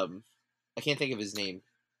nemesis. I can't think of his name,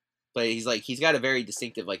 but he's got a very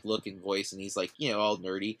distinctive like look and voice, and he's like, you know, all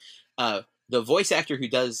nerdy. The voice actor who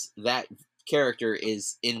does that character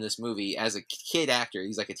is in this movie as a kid actor.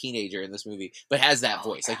 He's like a teenager in this movie, but has that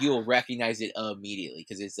voice. Like, you will recognize it immediately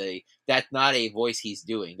because that's not a voice he's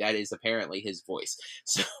doing. That is apparently his voice.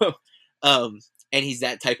 So, and he's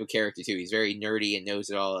that type of character too. He's very nerdy and knows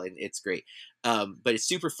it all, and it's great. But it's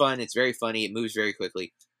super fun. It's very funny. It moves very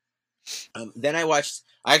quickly. Then I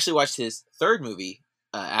actually watched his third movie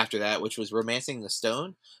after that, which was Romancing the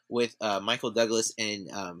Stone with Michael Douglas and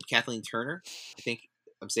Kathleen Turner. I think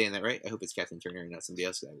I'm saying that right. I hope it's Kathleen Turner and not somebody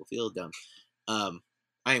else. I will feel dumb.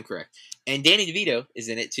 I am correct. And Danny DeVito is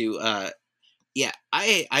in it too. Yeah,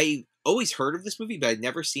 I always heard of this movie, but I'd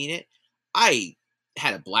never seen it. I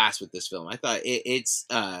had a blast with this film. I thought it's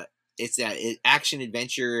that action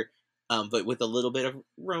adventure, but with a little bit of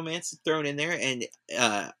romance thrown in there. And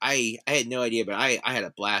I had no idea, but I had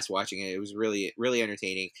a blast watching it. It was really, really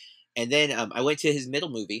entertaining. And then I went to his middle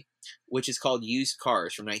movie, which is called Used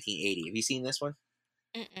Cars from 1980. Have you seen this one?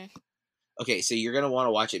 Mm-mm. Okay, so you're going to want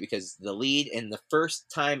to watch it because the lead and the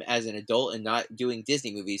first time as an adult and not doing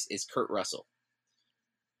Disney movies is Kurt Russell.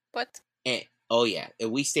 What? And, oh, yeah.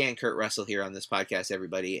 We stand Kurt Russell here on this podcast,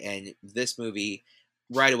 everybody. And this movie,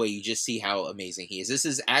 right away, you just see how amazing he is. This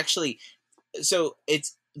is actually... So,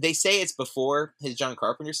 they say it's before his John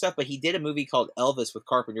Carpenter stuff, but he did a movie called Elvis with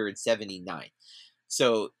Carpenter in 1979.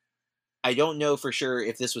 So, I don't know for sure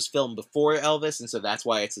if this was filmed before Elvis, and so that's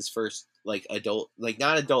why it's his first, like, adult... Like,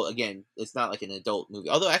 not adult, again, it's not like an adult movie.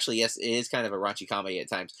 Although, actually, yes, it is kind of a raunchy comedy at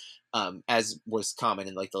times. As was common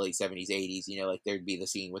in like the late 70s, 80s, you know, like there'd be the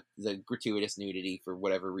scene with the gratuitous nudity for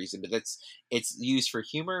whatever reason, but it's used for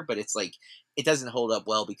humor, but it's like, it doesn't hold up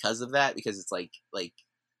well because of that, because it's like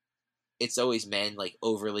it's always men like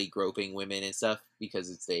overly groping women and stuff because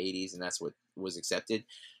it's the 80s and that's what was accepted.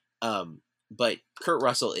 But Kurt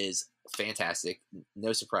Russell is fantastic.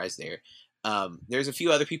 No surprise there. There's a few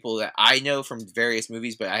other people that I know from various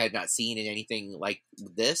movies, but I had not seen in anything like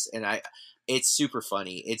this, and it's super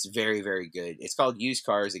funny. It's very, very good. It's called Used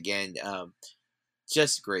Cars again.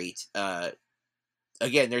 Just great.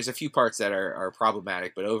 Again, there's a few parts that are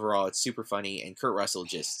problematic, but overall it's super funny, and Kurt Russell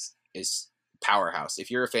just is powerhouse.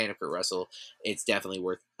 If you're a fan of Kurt Russell, it's definitely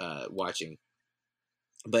worth watching.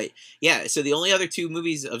 But yeah, so the only other 2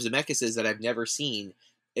 movies of Zemeckis' that I've never seen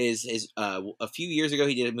is a few years ago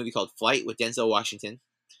he did a movie called Flight with Denzel Washington.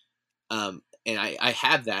 And I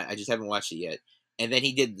have that. I just haven't watched it yet. And then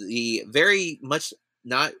he did the very much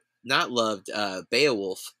not loved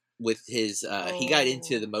Beowulf with his he got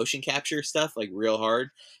into the motion capture stuff like real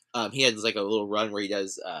hard. He has like a little run where he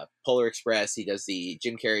does Polar Express, he does the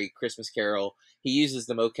Jim Carrey Christmas Carol, he uses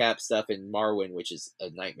the mocap stuff in Marwen, which is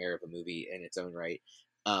a nightmare of a movie in its own right.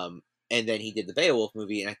 And then he did the Beowulf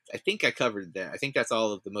movie, and I think I covered that. I think that's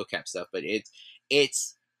all of the mocap stuff, but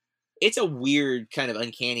it's a weird kind of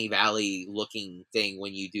uncanny valley looking thing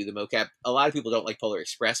when you do the mocap. A lot of people don't like Polar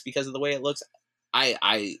Express because of the way it looks.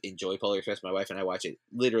 I enjoy Polar Express. My wife and I watch it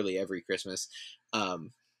literally every Christmas,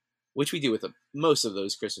 which we do with most of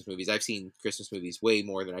those Christmas movies. I've seen Christmas movies way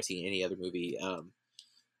more than I've seen any other movie.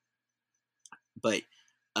 But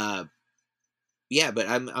uh, yeah, but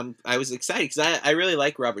I was excited because I really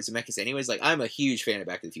like Robert Zemeckis. Anyways, like I'm a huge fan of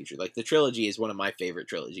Back to the Future. Like the trilogy is one of my favorite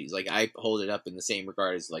trilogies. Like I hold it up in the same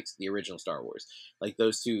regard as like the original Star Wars. Like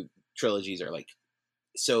those two trilogies are like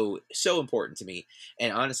so important to me.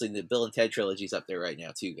 And honestly, the Bill and Ted trilogy is up there right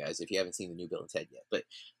now too, guys. If you haven't seen the new Bill and Ted yet, but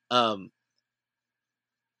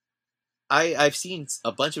I've seen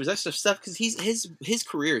a bunch of his other stuff because his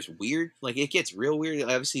career is weird. Like it gets real weird.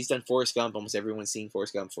 Obviously, he's done Forrest Gump. Almost everyone's seen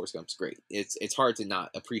Forrest Gump. Forrest Gump's great. It's hard to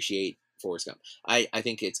not appreciate Forrest Gump. I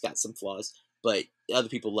think it's got some flaws, but other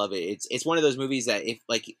people love it. It's one of those movies that if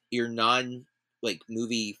like you're non like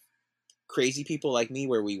movie crazy people like me,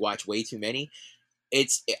 where we watch way too many.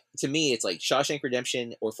 To me, it's like Shawshank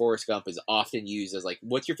Redemption or Forrest Gump is often used as like,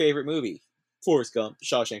 what's your favorite movie? Forrest Gump,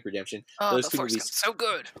 Shawshank Redemption. Oh, Those the two Forrest movies, Gump's so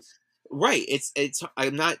good. right? It's.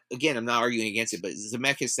 I'm not arguing against it, but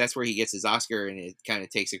Zemeckis, that's where he gets his Oscar, and it kind of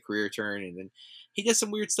takes a career turn, and then he does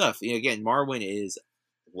some weird stuff. You know, again, Marwen is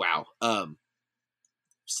wow,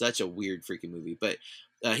 such a weird freaking movie. But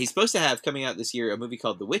he's supposed to have coming out this year a movie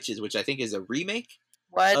called The Witches, which I think is a remake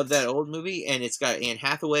What? of that old movie, and it's got Anne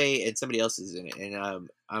Hathaway and somebody else is in it, and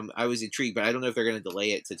I was intrigued, but I don't know if they're going to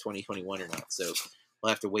delay it to 2021 or not. So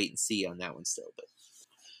we'll have to wait and see on that one still.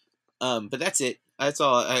 But that's it. That's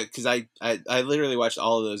all. Because I literally watched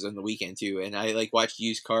all of those on the weekend too, and I like watched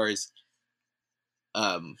Used Cars.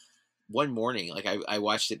 One morning, like I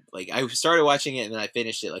watched it, like I started watching it and then I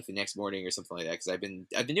finished it like the next morning or something like that. Because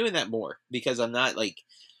I've been doing that more because I'm not like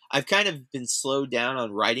I've kind of been slowed down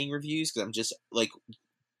on writing reviews because I'm just like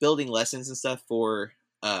building lessons and stuff for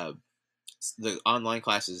the online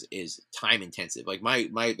classes is time intensive. Like my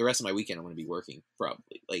the rest of my weekend I'm going to be working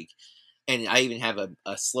probably like, and I even have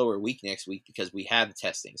a slower week next week because we have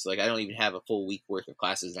testing. So like I don't even have a full week worth of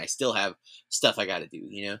classes and I still have stuff I got to do,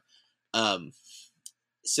 you know?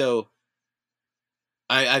 So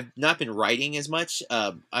I've not been writing as much.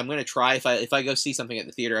 I'm gonna try if I go see something at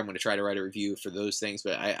the theater, I'm gonna try to write a review for those things.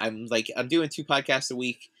 But I'm doing 2 podcasts a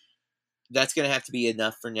week. That's gonna have to be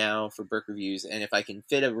enough for now for Burke Reviews. And if I can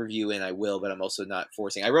fit a review in, I will. But I'm also not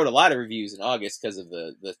forcing. I wrote a lot of reviews in August because of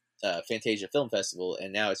the Fantasia Film Festival,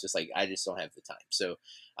 and now it's just like I just don't have the time. So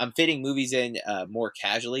I'm fitting movies in more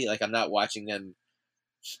casually. Like I'm not watching them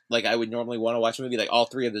like I would normally want to watch a movie. Like all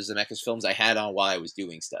 3 of the Zemeckis films I had on while I was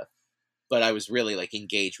doing stuff. But I was really like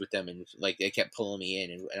engaged with them and like they kept pulling me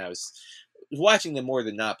in and I was watching them more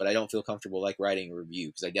than not, but I don't feel comfortable like writing a review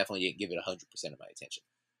because I definitely didn't give it 100% of my attention.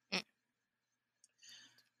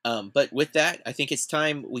 But with that, I think it's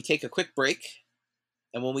time we take a quick break.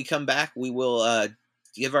 And when we come back, we will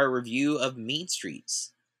give our review of Mean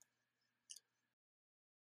Streets.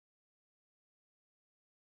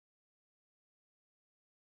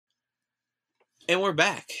 And we're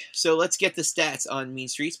back. So let's get the stats on Mean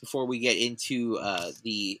Streets before we get into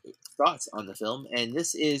the thoughts on the film. And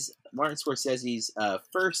this is Martin Scorsese's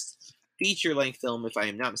first feature-length film, if I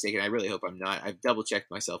am not mistaken. I really hope I'm not. I've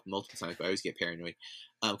double-checked myself multiple times, but I always get paranoid.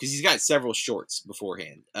 Because he's got several shorts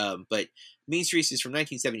beforehand. But Mean Streets is from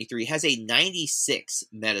 1973. Has a 96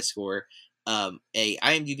 Metascore. A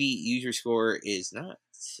IMDb user score is not...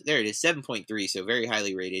 There it is, 7.3, so very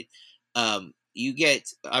highly rated. You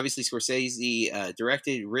get, obviously, Scorsese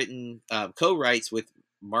directed, written, co-writes with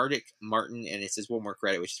Mardik Martin, and it says one more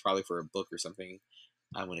credit, which is probably for a book or something.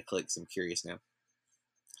 I'm going to click, because I'm curious now.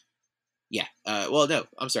 Yeah, well, no,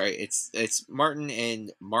 I'm sorry. It's Martin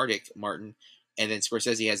and Mardik Martin, and then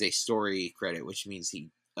Scorsese has a story credit, which means he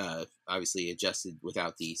obviously adjusted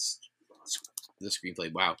without the screenplay.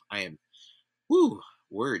 Wow, I am,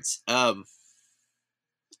 words.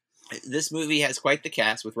 This movie has quite the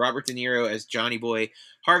cast with Robert De Niro as Johnny Boy,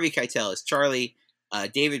 Harvey Keitel as Charlie,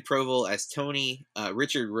 David Proval as Tony,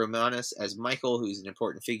 Richard Romanus as Michael, who's an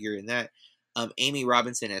important figure in that, Amy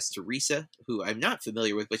Robinson as Teresa, who I'm not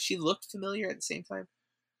familiar with, but she looked familiar at the same time.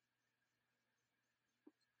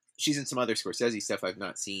 She's in some other Scorsese stuff I've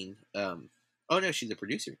not seen. Oh no, she's a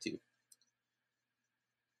producer too.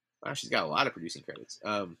 Wow, she's got a lot of producing credits.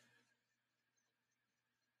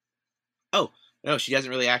 Oh, no, she doesn't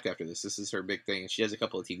really act after this. This is her big thing. She has a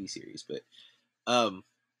couple of TV series, but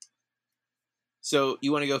so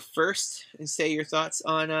you want to go first and say your thoughts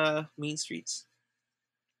on Mean Streets?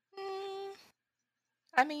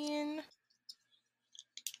 I mean,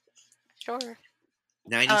 sure.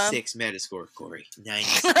 96 Metascore, Corey.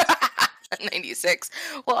 96. 96.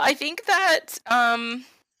 Well, I think that I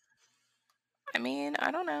mean, I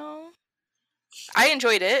don't know. I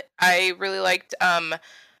enjoyed it. I really liked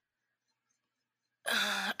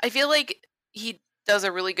I feel like he does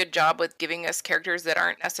a really good job with giving us characters that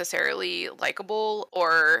aren't necessarily likable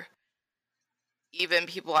or even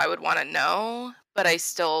people I would want to know, but I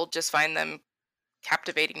still just find them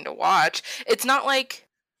captivating to watch. It's not like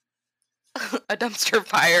a dumpster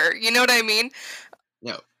fire, you know what I mean?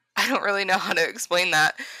 No. I don't really know how to explain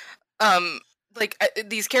that. Like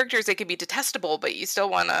these characters, they could be detestable, but you still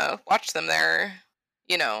want to watch them. They're,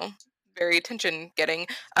 you know, very attention getting.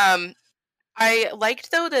 I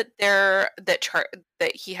liked though that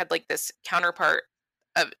that he had like this counterpart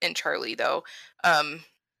of in Charlie though. Um,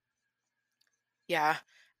 yeah,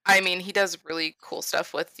 I mean he does really cool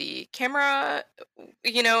stuff with the camera.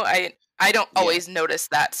 I don't Yeah. always notice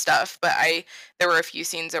that stuff, but there were a few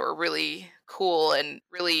scenes that were really cool and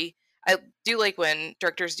really. I do like when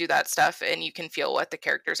directors do that stuff and you can feel what the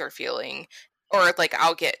characters are feeling, or like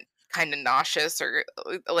I'll get kind of nauseous or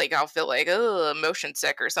like I'll feel like oh motion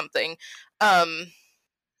sick or something. Um,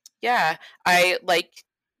 yeah, I like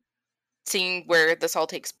seeing where this all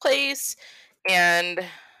takes place, and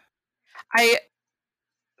I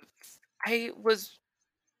I was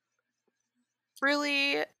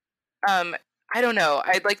really um I don't know.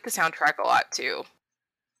 I like the soundtrack a lot too.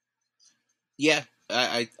 Yeah,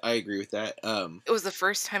 I agree with that. It was the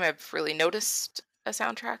first time I've really noticed a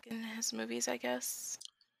soundtrack in his movies, I guess,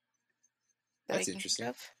 that I That's can think interesting.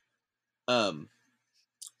 of. Um,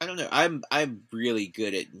 I don't know. I'm really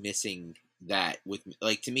good at missing that with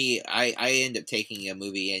like to me. I end up taking a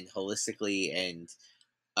movie in holistically, and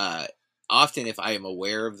uh, often if I am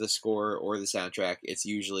aware of the score or the soundtrack, it's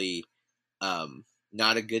usually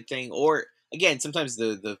not a good thing. Or again, sometimes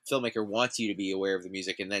the filmmaker wants you to be aware of the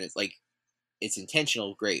music, and then it's like it's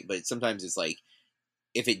intentional, great. But sometimes it's like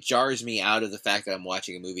if it jars me out of the fact that I'm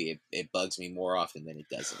watching a movie, it bugs me more often than it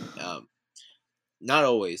doesn't. Not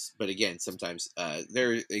always, but again, sometimes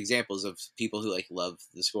there are examples of people who like love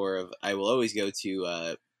the score of I Will Always Go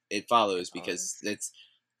to It Follows because it's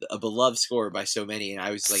a beloved score by so many, and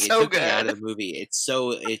I was like, it So took me out good. of the movie. It's so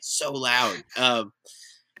loud.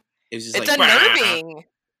 It was just It's like, "Bah!" unnerving.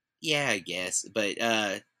 Yeah, I guess, but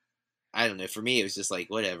I don't know. For me, it was just like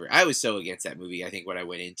whatever. I was so against that movie. I think when I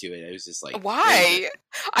went into it, I was just like, there's no. Why?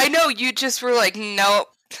 I know you just were like, nope.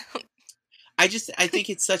 I think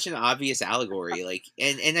it's such an obvious allegory, like,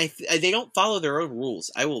 they don't follow their own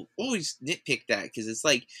rules. I will always nitpick that because it's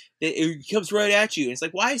like it comes right at you, and it's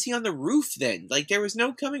like, why is he on the roof then? Like, there was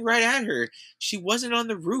no coming right at her. She wasn't on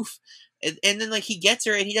the roof, and then like he gets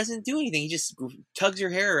her and he doesn't do anything. He just tugs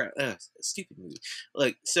her hair. Around. Stupid movie.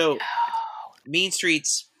 Like so, Mean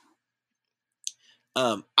Streets.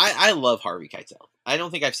 I love Harvey Keitel. I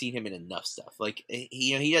don't think I've seen him in enough stuff. Like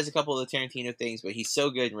he does a couple of the Tarantino things, but he's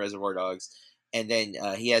so good in Reservoir Dogs. And then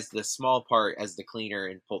he has the small part as the cleaner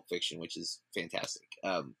in Pulp Fiction, which is fantastic.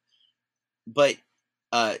 But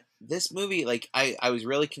this movie, like I was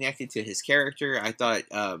really connected to his character. I thought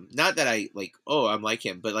not that I like I'm like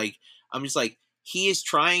him, but like I'm just like he is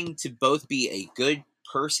trying to both be a good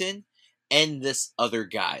person and this other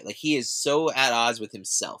guy. Like he is so at odds with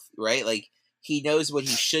himself, right? Like he knows what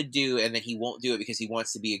he should do and then he won't do it because he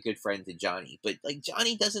wants to be a good friend to Johnny. But like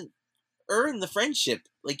Johnny doesn't earn the friendship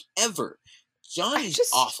like ever. I Johnny's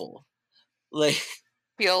just awful. Like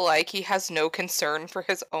feel like he has no concern for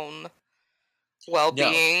his own no.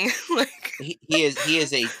 well-being. Like He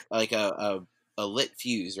is a like a lit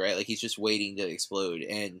fuse, right? Like he's just waiting to explode.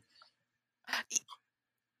 And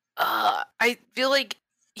I feel like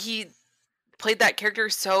he played that character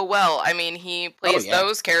so well. I mean, he oh plays yeah,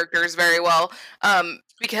 those characters very well.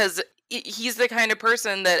 Because he's the kind of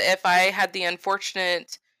person that if I had the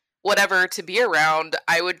unfortunate whatever to be around,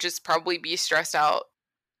 I would just probably be stressed out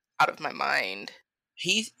of my mind.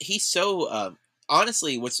 he's so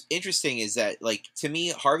honestly. What's interesting is that like to me,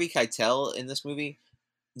 Harvey Keitel in this movie,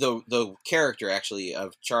 the character actually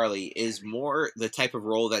of Charlie is more the type of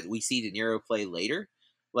role that we see De Niro play later,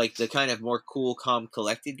 like the kind of more cool, calm,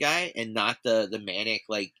 collected guy, and not the manic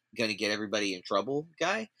like gonna get everybody in trouble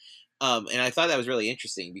guy. And I thought that was really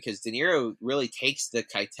interesting because De Niro really takes the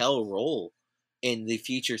Keitel role in the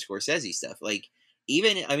future Scorsese stuff. Like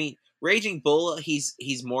even I mean, Raging Bull, he's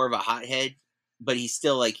more of a hothead, but he's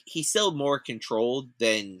still more controlled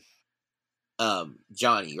than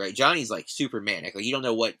Johnny, right? Johnny's like super manic. Like you don't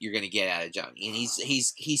know what you're gonna get out of Johnny, and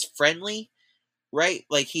he's friendly, right?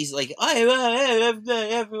 Like he's like and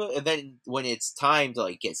then when it's time to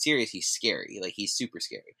like get serious, he's scary. Like he's super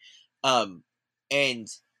scary. And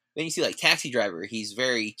then you see like Taxi Driver, he's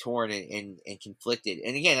very torn and conflicted.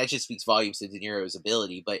 And again, that just speaks volumes to De Niro's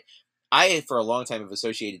ability. But I for a long time have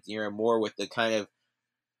associated De Niro more with the kind of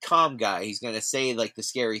calm guy. He's gonna say like the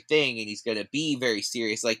scary thing, and he's gonna be very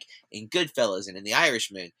serious, like in Goodfellas and in The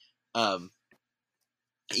Irishman. Um,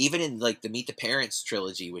 Even in like the Meet the Parents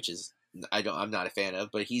trilogy, which is I'm not a fan of,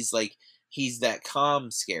 but he's like he's that calm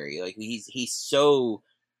scary. Like he's so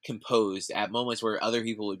composed at moments where other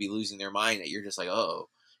people would be losing their mind that you're just like, oh,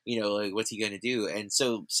 like what's he gonna do? And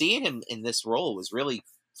so seeing him in this role was really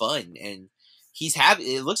fun, and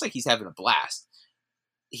it looks like he's having a blast.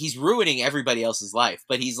 He's ruining everybody else's life,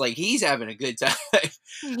 but he's having a good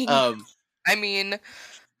time. I mean,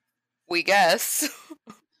 we guess.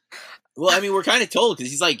 Well, I mean, we're kind of told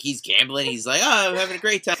because he's gambling. He's like, oh, I'm having a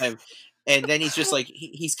great time. And then he's just like,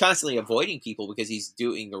 he's constantly avoiding people because he's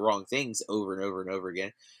doing the wrong things over and over and over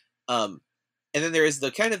again. And then there is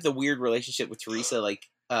the kind of the weird relationship with Teresa,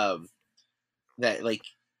 that like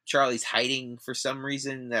Charlie's hiding for some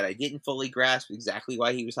reason that I didn't fully grasp exactly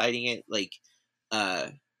why he was hiding it.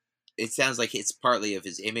 It sounds like it's partly of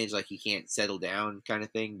his image, like he can't settle down kind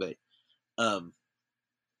of thing. But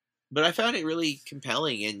I found it really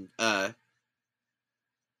compelling, and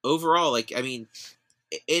overall, I mean,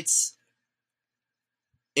 it's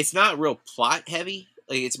not real plot heavy.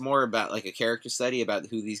 Like it's more about like a character study about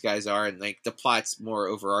who these guys are, and like the plot's more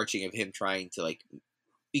overarching of him trying to like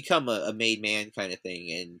become a made man kind of thing,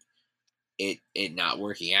 and it not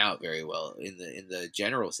working out very well in the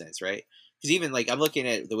general sense, right? Because even like I'm looking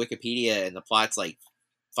at the Wikipedia, and the plot's like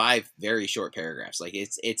 5 very short paragraphs. Like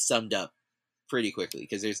it's summed up pretty quickly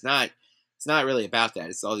because it's not really about that.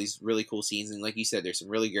 It's all these really cool scenes, and like you said, there's some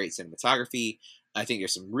really great cinematography. I think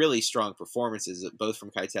there's some really strong performances, both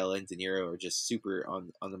from Keitel and De Niro are just super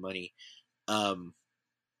on the money.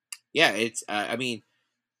 Yeah, it's I mean,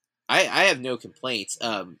 I have no complaints.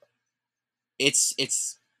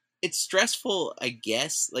 It's stressful, I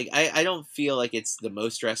guess. Like I don't feel like it's the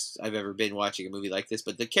most stressed I've ever been watching a movie like this,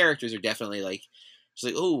 but the characters are definitely like,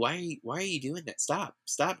 she's like, oh, why are you doing that? Stop,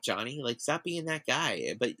 Johnny! Like, stop being that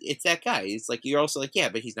guy. But it's that guy. It's like you're also like, yeah,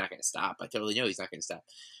 but he's not gonna stop. I totally know he's not gonna stop.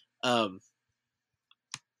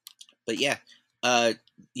 But yeah, do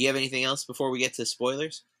you have anything else before we get to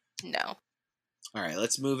spoilers? No. All right,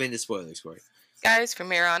 let's move into spoilers, Corey. Guys, from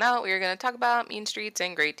here on out, we are going to talk about Mean Streets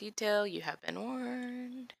in great detail. You have been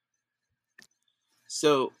warned.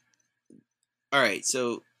 So, all right,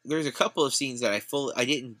 so there's a couple of scenes that I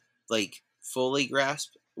didn't like fully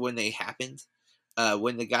grasp when they happened.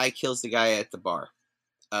 When the guy kills the guy at the bar,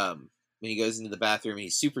 when he goes into the bathroom and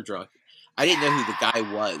he's super drunk, I didn't know who the guy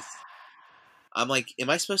was. I'm like, am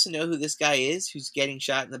I supposed to know who this guy is who's getting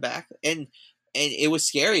shot in the back? And it was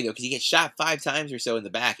scary though because he gets shot 5 times or so in the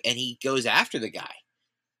back, and he goes after the guy,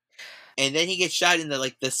 and then he gets shot in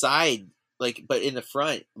the side, like, but in the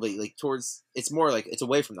front, like towards, it's more like it's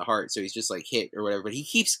away from the heart, so he's just like hit or whatever. But he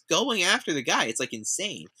keeps going after the guy. It's like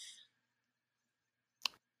insane.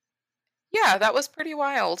 Yeah, that was pretty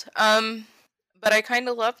wild. But I kind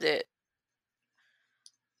of loved it.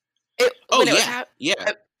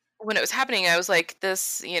 When it was happening, I was like,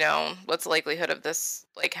 this, what's the likelihood of this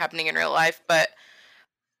like happening in real life? But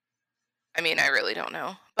I mean, I really don't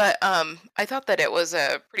know. But I thought that it was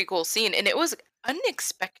a pretty cool scene, and it was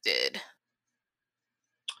unexpected.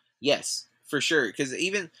 Yes, for sure. Because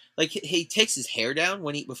even like he takes his hair down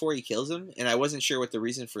before he kills him, and I wasn't sure what the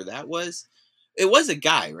reason for that was. It was a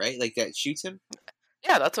guy, right? Like that shoots him.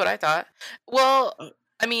 Yeah, that's what I thought. Well,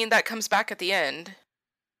 I mean, that comes back at the end.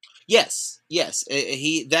 Yes.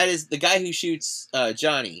 That is the guy who shoots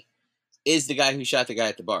Johnny. Is the guy who shot the guy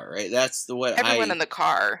at the bar, right? That's everyone in the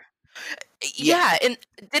car. Yeah, and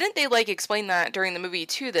didn't they like explain that during the movie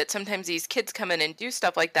too? That sometimes these kids come in and do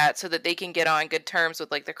stuff like that so that they can get on good terms with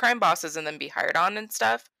like the crime bosses and then be hired on and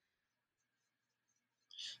stuff.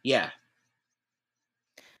 Yeah.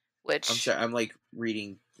 Which I'm sorry, I'm like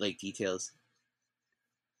reading like details.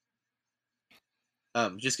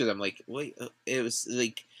 Just because I'm like, wait, it was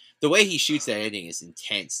like the way he shoots that ending is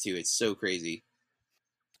intense too. It's so crazy.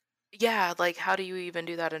 Yeah, like how do you even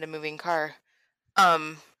do that in a moving car?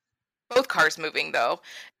 Both cars moving though,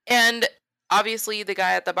 and obviously the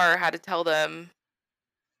guy at the bar had to tell them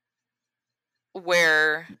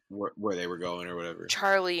where they were going or whatever.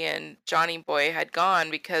 Charlie and Johnny Boy had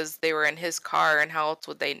gone because they were in his car, and how else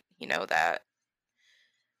would they know that?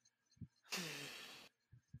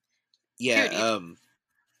 Yeah. Dude,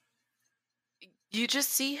 you just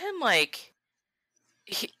see him like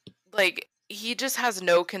he just has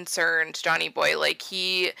no concerns, Johnny Boy. Like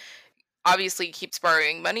he obviously keeps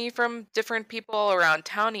borrowing money from different people around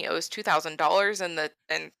town. He owes $2,000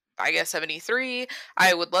 in I guess 73.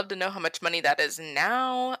 I would love to know how much money that is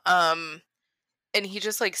now. And he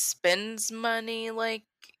just like spends money, like,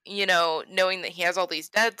 knowing that he has all these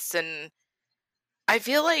debts, and I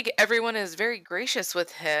feel like everyone is very gracious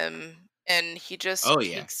with him, and he just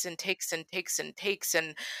takes and takes and takes and takes,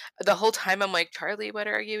 and the whole time I'm like, Charlie, what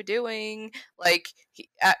are you doing? Like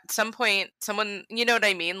at some point someone, you know what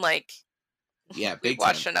I mean? Like Yeah, We've big time.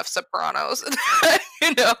 watched enough Sopranos.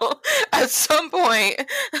 At some point,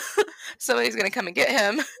 somebody's gonna come and get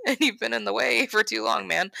him, and you've been in the way for too long,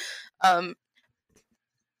 man. Um,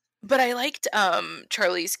 but I liked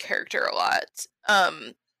Charlie's character a lot.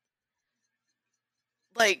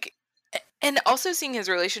 Like, and also seeing his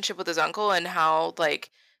relationship with his uncle and how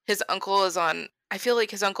like his uncle is on. I feel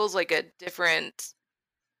like his uncle's like a different.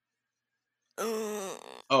 Uh,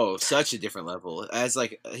 Oh, such a different level. As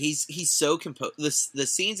like he's so composed. The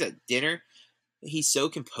scenes at dinner, he's so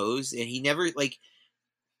composed, and he never like.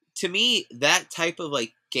 To me, that type of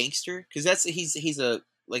like gangster, because he's a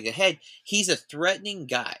like a head. He's a threatening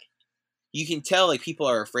guy. You can tell like people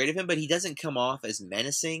are afraid of him, but he doesn't come off as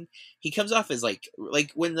menacing. He comes off as like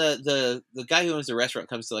when the guy who owns the restaurant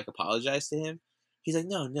comes to like apologize to him, he's like,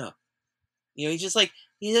 no, no. He's just like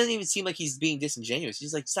he doesn't even seem like he's being disingenuous.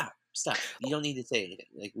 He's like, stop, stop. You don't need to say anything.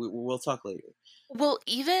 Like we'll talk later. well,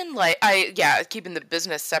 even like keeping the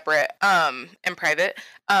business separate and private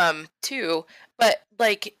too, but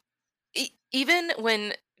like even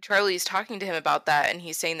when Charlie's talking to him about that and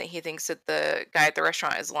he's saying that he thinks that the guy at the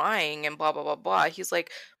restaurant is lying and blah blah blah blah, he's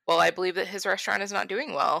like, well, I believe that his restaurant is not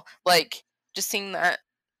doing well. Like, just seeing that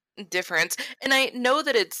difference. And I know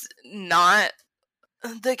that it's not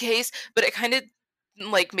the case, but it kind of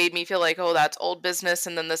like made me feel like, oh, that's old business.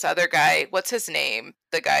 And then this other guy, what's his name,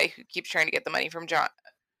 the guy who keeps trying to get the money from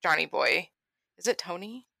Johnny Boy, is it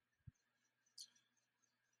Tony?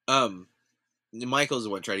 Michael's the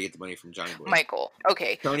one trying to get the money from Johnny Boy. Michael.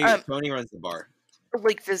 Okay. Tony runs the bar.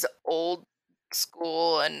 Like this old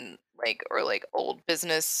school and like, or like old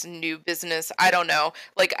business, new business, I don't know.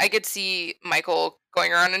 Like, I could see Michael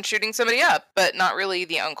going around and shooting somebody up, but not really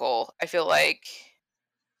the uncle. I feel like,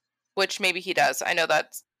 which maybe he does. I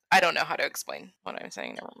don't know how to explain what I'm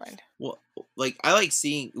saying. Never mind. Well, like I like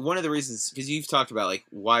seeing one of the reasons, because you've talked about like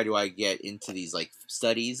why do I get into these like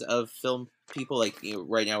studies of film people, like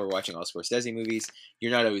right now we're watching all Scorsese movies.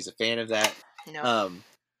 You're not always a fan of that. No.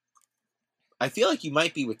 I feel like you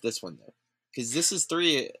might be with this one though, because this is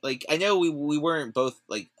three. Like I know we weren't both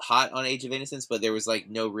like hot on Age of Innocence, but there was like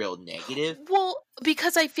no real negative. Well,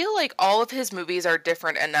 because I feel like all of his movies are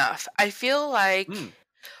different enough. I feel like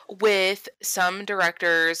with some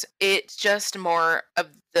directors, it's just more of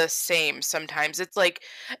the same sometimes. It's like,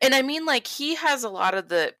 and I mean, like, he has a lot of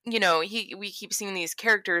the, we keep seeing these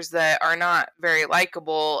characters that are not very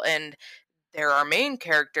likable, and they're our main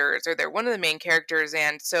characters, or they're one of the main characters,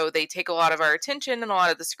 and so they take a lot of our attention and a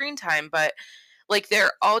lot of the screen time, but like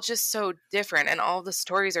they're all just so different, and all the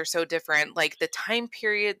stories are so different. Like the time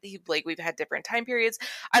period, we've had different time periods.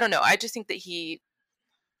 I don't know. I just think that he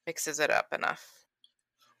mixes it up enough.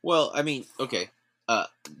 Well, I mean, okay.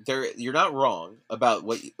 You're not wrong about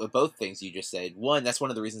both things you just said. One, that's one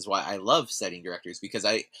of the reasons why I love studying directors, because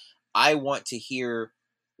I want to hear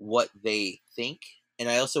what they think, and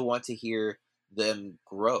I also want to hear them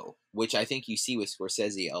grow, which I think you see with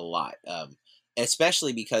Scorsese a lot.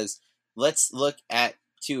 Especially because let's look at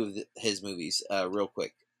two of his movies real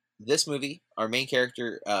quick. This movie, our main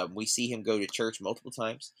character, we see him go to church multiple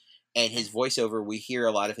times. And his voiceover, we hear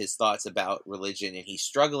a lot of his thoughts about religion, and he's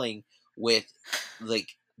struggling with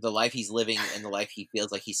like the life he's living and the life he feels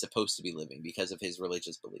like he's supposed to be living because of his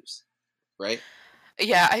religious beliefs, right?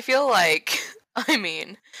 Yeah, I feel like, I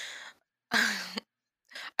mean,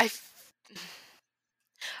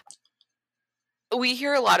 we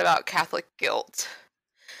hear a lot about Catholic guilt.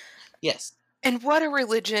 Yes. And what a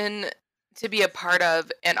religion to be a part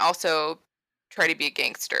of and also try to be a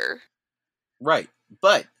gangster. Right.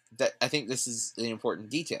 But I think this is an important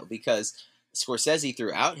detail, because Scorsese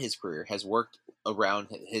throughout his career has worked around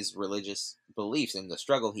his religious beliefs and the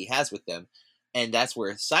struggle he has with them, and that's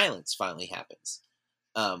where Silence finally happens,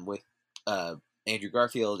 with Andrew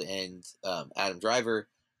Garfield and Adam Driver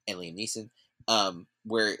and Liam Neeson,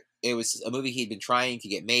 where it was a movie he'd been trying to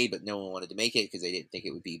get made, but no one wanted to make it because they didn't think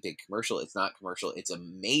it would be a big commercial. It's not commercial. It's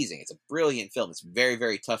amazing. It's a brilliant film. It's very,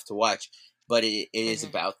 very tough to watch, but it is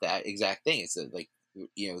about that exact thing. It's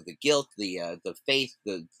the guilt, the faith,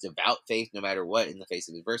 the devout faith, no matter what, in the face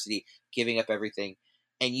of adversity, giving up everything.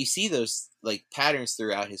 And you see those like patterns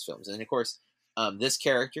throughout his films. And of course, this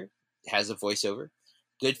character has a voiceover.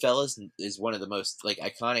 Goodfellas is one of the most like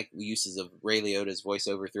iconic uses of Ray Liotta's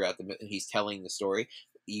voiceover throughout he's telling the story.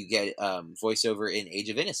 You get voiceover in Age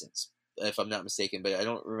of Innocence, if I'm not mistaken, but I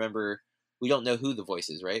don't remember. We don't know who the voice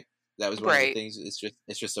is, right? That was one of the things.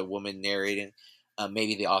 It's just a woman narrating.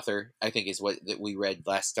 Maybe the author, I think, is what that we read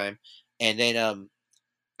last time. And then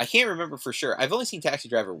I can't remember for sure. I've only seen Taxi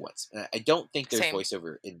Driver once. I don't think there's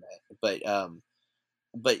voiceover in that,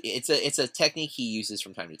 but it's a technique he uses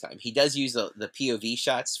from time to time. He does use the POV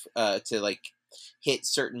shots to like hit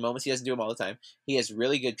certain moments. He doesn't do them all the time. He has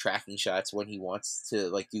really good tracking shots when he wants to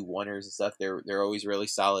like do oneers and stuff. They're always really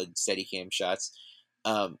solid steady cam shots.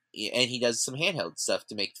 And he does some handheld stuff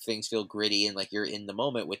to make things feel gritty and like you're in the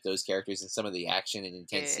moment with those characters and some of the action and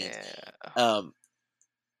intense scenes. And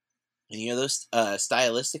those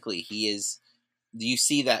stylistically, you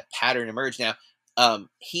see that pattern emerge. Now,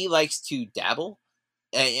 he likes to dabble.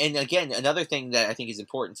 And again, another thing that I think is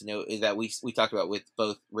important to note is that we talked about with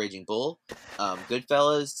both Raging Bull,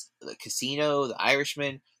 Goodfellas, the Casino, The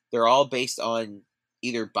Irishman. They're all based on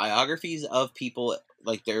either biographies of people,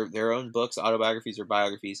 like their own books, autobiographies or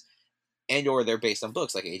biographies, and or they're based on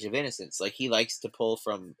books like Age of Innocence. Like he likes to pull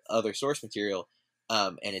from other source material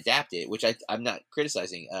and adapt it, which I'm not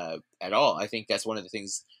criticizing at all. I think that's one of the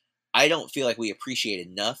things I don't feel like we appreciate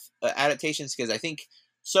enough adaptations, because I think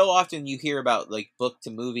so often you hear about like book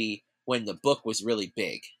to movie when the book was really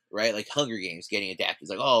big, right? Like Hunger Games getting adapted.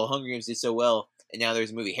 It's like, oh, Hunger Games did so well, and now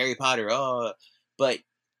there's a movie. Harry Potter, but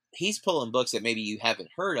he's pulling books that maybe you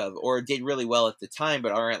haven't heard of or did really well at the time,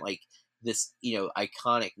 but aren't like this,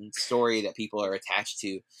 iconic story that people are attached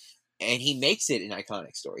to. And he makes it an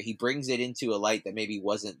iconic story. He brings it into a light that maybe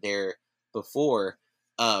wasn't there before.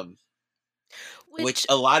 Which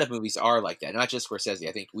a lot of movies are like that, not just Scorsese.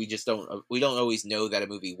 I think we don't always know that a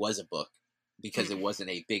movie was a book because it wasn't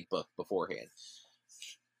a big book beforehand.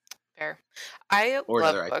 Fair. I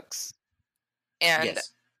love books, and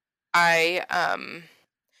yes. I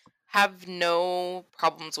have no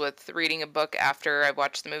problems with reading a book after I've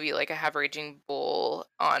watched the movie. Like I have Raging Bull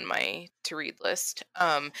on my to read list.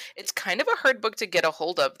 It's kind of a hard book to get a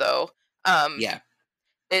hold of, though. Yeah.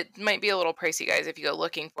 It might be a little pricey, guys, if you go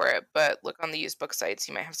looking for it, but look on the used book sites.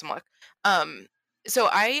 You might have some luck. So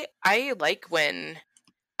I like when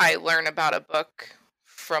I learn about a book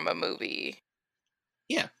from a movie.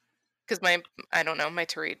 Yeah. Because my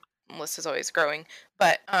to read list is always growing.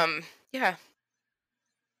 But yeah.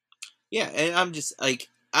 Yeah, and I'm just like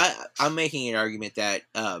I'm making an argument that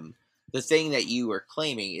the thing that you are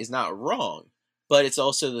claiming is not wrong, but it's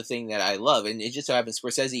also the thing that I love, and it just so happens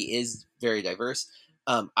Scorsese is very diverse.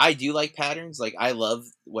 I do like patterns. Like I love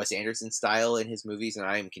Wes Anderson's style in his movies, and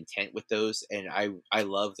I am content with those. And I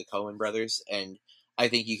love the Coen brothers, and I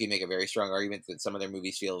think you can make a very strong argument that some of their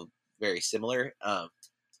movies feel very similar,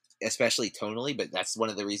 especially tonally. But that's one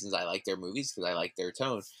of the reasons I like their movies, because I like their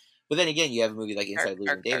tone. But then again, you have a movie like Inside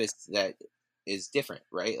Llewyn Davis that is different,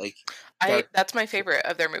 right? Like that's my favorite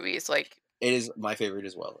of their movies. Like it is my favorite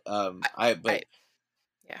as well.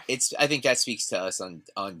 Yeah. I think that speaks to us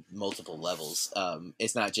on multiple levels.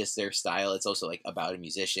 It's not just their style; it's also like about a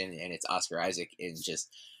musician, and it's Oscar Isaac in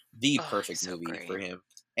just the perfect movie for him.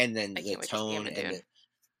 And then the tone and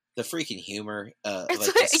the freaking humor.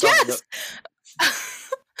 Yes.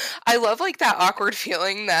 I love like that awkward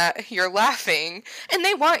feeling that you're laughing, and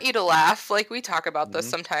they want you to laugh. Like we talk about this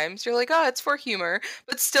sometimes. You're like, oh, it's for humor,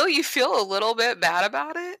 but still you feel a little bit bad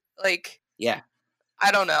about it. Like, yeah.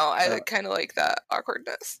 I don't know. I kind of like that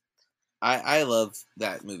awkwardness. I love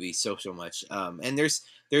that movie so much. And there's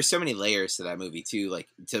so many layers to that movie too, like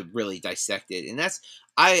to really dissect it. And that's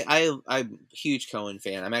I'm a huge Coen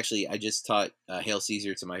fan. I just taught Hail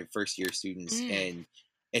Caesar to my first year students, and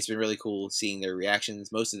it's been really cool seeing their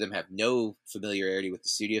reactions. Most of them have no familiarity with the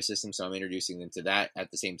studio system, so I'm introducing them to that at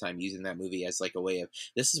the same time, using that movie as like a way of,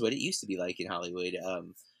 this is what it used to be like in Hollywood.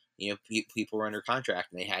 People were under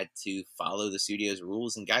contract and they had to follow the studio's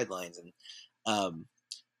rules and guidelines. And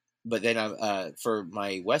but then for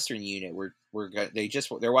my Western unit,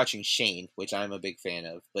 they're watching Shane, which I'm a big fan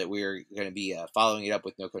of, but we're going to be following it up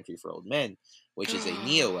with No Country for Old Men, which is a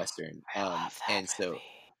neo-Western. And so movie.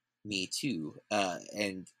 Me too.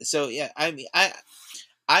 And so yeah, I mean,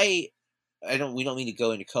 we don't mean to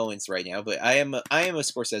go into Coen's right now, but I am a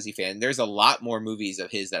Scorsese fan. There's a lot more movies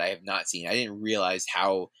of his that I have not seen. I didn't realize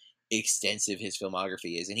how extensive his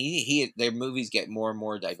filmography is, and their movies get more and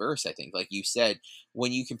more diverse. I think, like you said,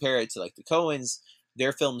 when you compare it to like the Coens,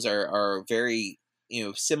 their films are very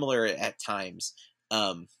similar at times.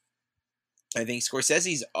 I think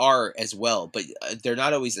Scorsese's are as well, but they're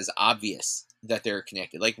not always as obvious that they're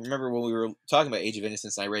connected. Like, remember when we were talking about Age of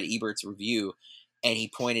Innocence, and I read Ebert's review, and he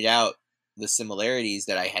pointed out the similarities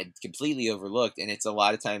that I had completely overlooked. And it's a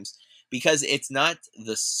lot of times because it's not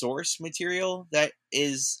the source material that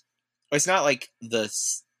is, or it's not like the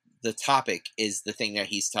topic is the thing that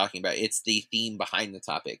he's talking about. It's the theme behind the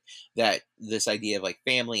topic, that this idea of like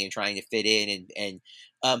family and trying to fit in, and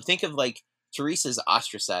think of like Teresa's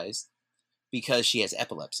ostracized because she has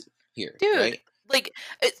epilepsy here, dude. Right? Like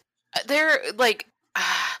they're like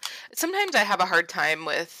sometimes I have a hard time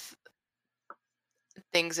with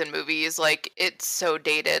things in movies. Like, it's so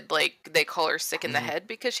dated. Like, they call her sick in the Mhm. head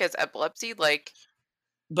because she has epilepsy. Like,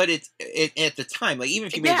 But it at the time, like, even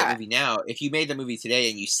if you made that yeah, movie now, if you made the movie today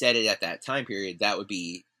and you said it at that time period, that would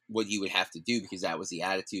be what you would have to do because that was the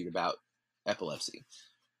attitude about epilepsy.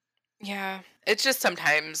 yeah. It's just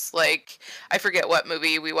sometimes, like, I forget what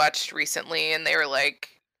movie we watched recently, and they were like,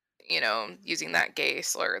 using that gay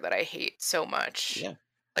slur that I hate so much, Yeah.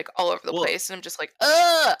 like all over the Well, place. And I'm just like,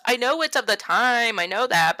 ugh, I know it's of the time. I know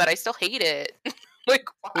that, but I still hate it. Like,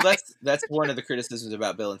 well, why? that's one of the criticisms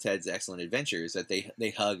about Bill and Ted's Excellent Adventure is that they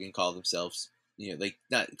hug and call themselves, they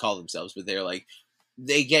not call themselves, but they're like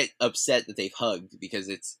they get upset that they've hugged because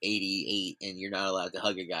it's 88 and you're not allowed to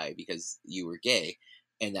hug a guy because you were gay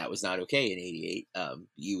and that was not okay in 88.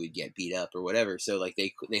 You would get beat up or whatever. So like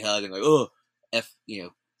they hug and like, oh, f,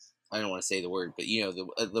 I don't want to say the word, but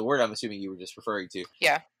the word I'm assuming you were just referring to.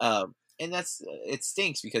 Yeah. And that's it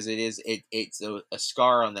stinks because it's a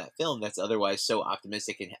scar on that film that's otherwise so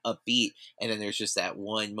optimistic and upbeat, and then there's just that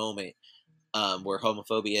one moment where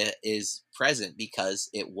homophobia is present because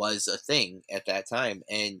it was a thing at that time,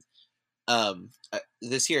 and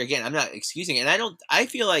this here again, I'm not excusing it, and I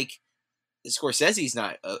feel like Scorsese's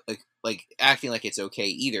not like acting like it's okay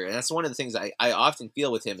either, and that's one of the things I often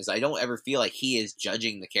feel with him is I don't ever feel like he is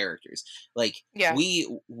judging the characters. Like Yeah.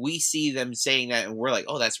 we see them saying that, and we're like,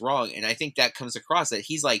 oh, that's wrong, and I think that comes across that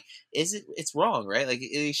he's like, it's wrong, right? Like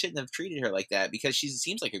he shouldn't have treated her like that because she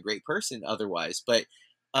seems like a great person otherwise, but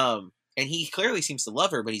and he clearly seems to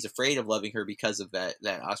love her, but he's afraid of loving her because of that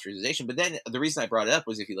ostracization. But then the reason I brought it up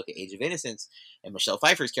was if you look at Age of Innocence, and Michelle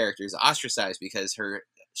Pfeiffer's character is ostracized because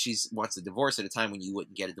she's wants a divorce at a time when you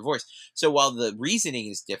wouldn't get a divorce. So while the reasoning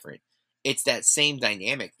is different, it's that same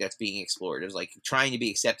dynamic that's being explored. It was like trying to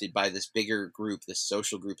be accepted by this bigger group, this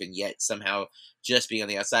social group, and yet somehow just being on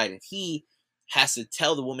the outside. And he has to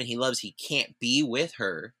tell the woman he loves he can't be with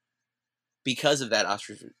her because of that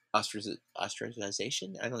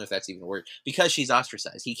ostracization. I don't know if that's even a word. Because she's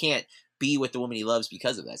ostracized, he can't be with the woman he loves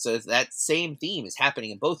because of that. So that same theme is happening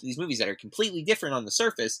in both of these movies that are completely different on the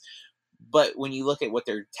surface, but when you look at what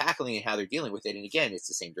they're tackling and how they're dealing with it, and again, it's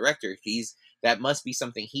the same director. That must be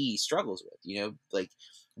something he struggles with, like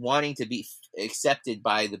wanting to be accepted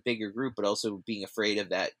by the bigger group, but also being afraid of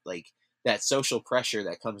that, like that social pressure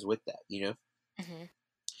that comes with that. Hmm.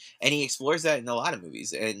 And he explores that in a lot of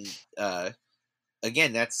movies. And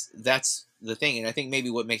again, that's the thing. And I think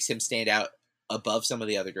maybe what makes him stand out above some of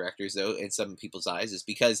the other directors, though, in some people's eyes, is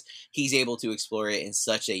because he's able to explore it in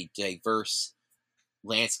such a diverse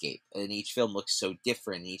landscape, and each film looks so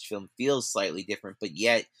different, and each film feels slightly different, but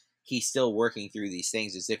yet he's still working through these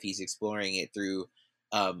things as if he's exploring it through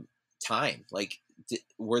um time. Like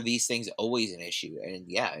were these things always an issue? And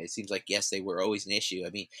yeah, it seems like yes, they were always an issue. I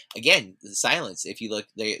mean, again, the silence, if you look,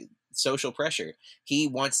 the social pressure, he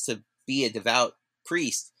wants to be a devout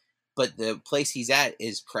priest, but the place he's at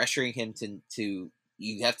is pressuring him to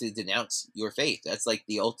you have to denounce your faith. That's like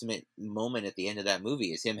the ultimate moment at the end of that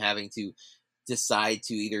movie, is him having to decide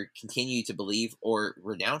to either continue to believe or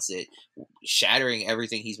renounce it, shattering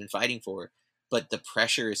everything he's been fighting for. But the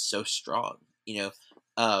pressure is so strong. And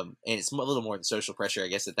it's a little more than social pressure, I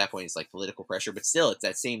guess. At that point, it's like political pressure, but still, it's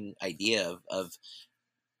that same idea of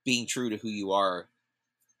being true to who you are,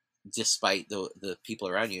 despite the people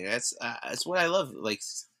around you. And that's what I love. Like,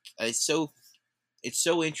 it's so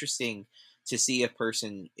interesting to see a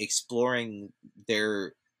person exploring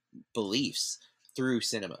their beliefs through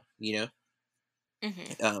cinema.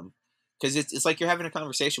 Hmm. Because it's like you're having a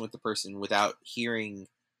conversation with the person without hearing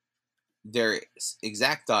their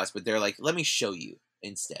exact thoughts, but they're like, let me show you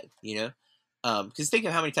instead. Because think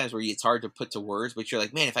of how many times where it's hard to put to words, but you're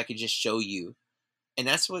like, man, if I could just show you. And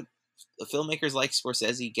that's what the filmmakers like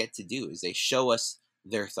Scorsese get to do, is they show us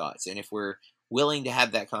their thoughts. And if we're willing to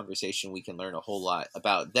have that conversation, we can learn a whole lot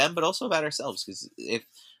about them, but also about ourselves. Because if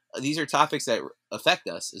these are topics that affect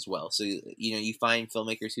us as well, so you find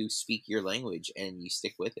filmmakers who speak your language and you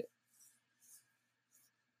stick with it.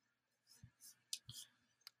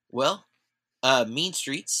 Well, Mean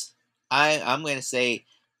Streets, I'm going to say,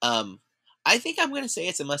 um, I think I'm going to say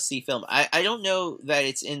it's a must see film. I don't know that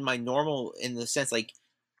it's in my normal, in the sense, like,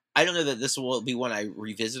 I don't know that this will be one I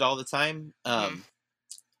revisit all the time. Hmm.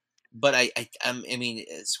 But I mean,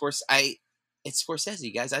 it's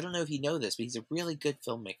Scorsese, guys. I don't know if you know this, but he's a really good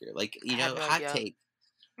filmmaker. Like, I had no hot idea. take,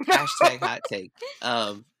 hashtag hot take.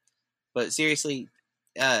 But seriously,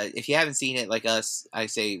 if you haven't seen it, like us, I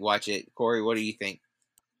say watch it. Corey, what do you think?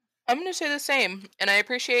 I'm gonna say the same, and I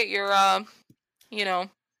appreciate your, you know,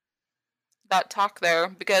 that talk there,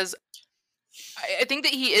 because I think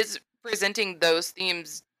that he is presenting those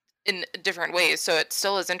themes in different ways, so it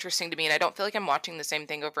still is interesting to me, and I don't feel like I'm watching the same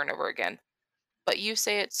thing over and over again. But you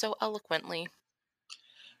say it so eloquently.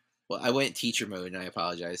 Well, I went teacher mode, and I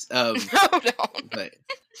apologize. No, no. But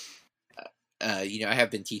I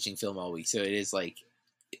have been teaching film all week, so it is like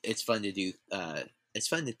it's fun to do. It's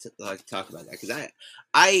fun to like talk about that because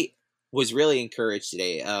I was really encouraged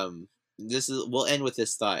today. We'll end with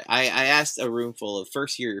this thought. I asked a room full of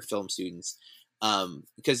first year film students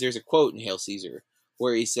because there's a quote in Hail Caesar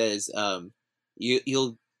where he says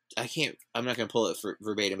you'll I'm not gonna pull it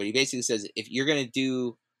verbatim, but he basically says if you're gonna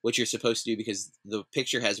do what you're supposed to do because the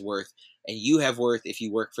picture has worth and you have worth if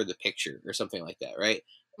you work for the picture or something like that, right?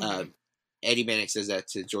 Mhm. Eddie Mannix says that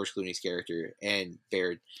to George Clooney's character and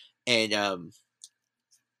Baird, and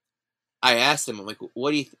I asked them, I'm like,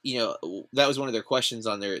 what do that was one of their questions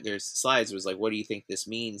on their slides was like, what do you think this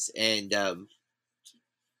means? And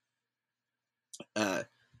uh,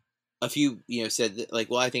 a few, said that, like,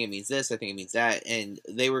 well, I think it means this, I think it means that, and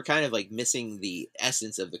they were kind of like missing the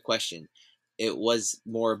essence of the question. It was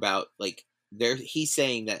more about like he's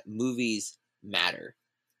saying that movies matter,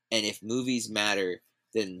 and if movies matter,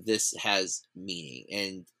 then this has meaning.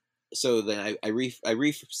 And so then I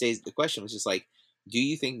rephrased the question was just like, do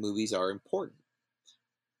you think movies are important?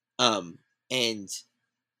 And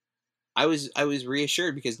I was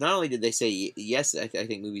reassured because not only did they say yes, I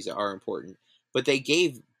think movies are important, but they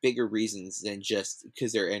gave bigger reasons than just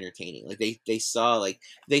because they're entertaining. Like they saw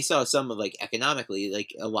some of like economically,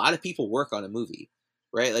 like a lot of people work on a movie,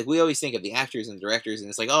 right? Like we always think of the actors and directors, and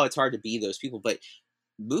it's like, oh, it's hard to be those people, but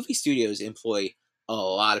movie studios employ a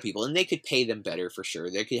lot of people, and they could pay them better for sure.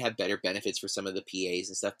 They could have better benefits for some of the PAs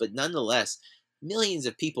and stuff, but nonetheless, millions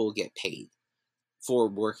of people get paid for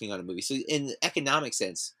working on a movie. So in the economic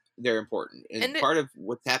sense, they're important. And And part of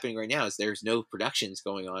what's happening right now is there's no productions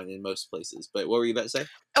going on in most places. But what were you about to say?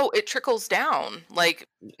 it trickles down, like,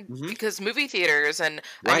 Hmm. because movie theaters and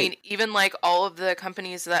I Right. mean, even like all of the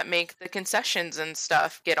companies that make the concessions and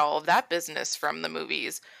stuff get all of that business from the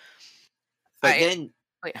movies. But I then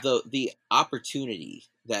oh yeah. the opportunity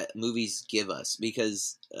that movies give us,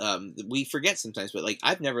 because we forget sometimes, but like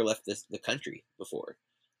I've never left the country before,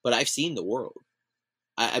 but I've seen the world.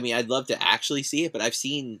 I mean, I'd love to actually see it, but I've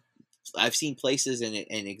seen places and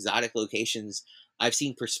exotic locations. I've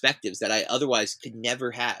seen perspectives that I otherwise could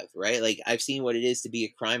never have, right? Like I've seen what it is to be a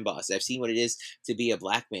crime boss. I've seen what it is to be a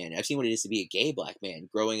black man. I've seen what it is to be a gay black man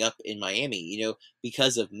growing up in Miami,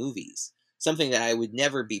 because of movies. Something that I would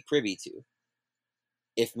never be privy to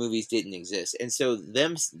if movies didn't exist. And so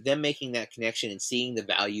them making that connection and seeing the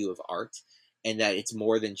value of art and that it's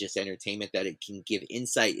more than just entertainment, that it can give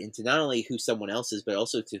insight into not only who someone else is, but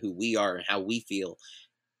also to who we are and how we feel.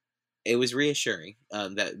 It was reassuring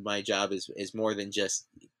that my job is more than just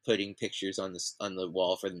putting pictures on the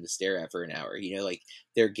wall for them to stare at for an hour. Like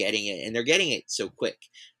they're getting it, and they're getting it so quick.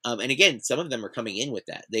 And again, some of them are coming in with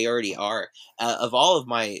that. They already are. Of all of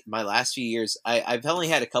my last few years, I've only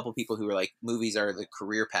had a couple people who are like, movies are the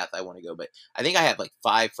career path I want to go. But I think I have like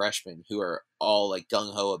 5 freshmen who are all like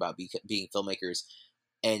gung ho about being filmmakers,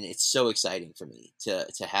 and it's so exciting for me to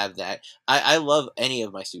have that. I love any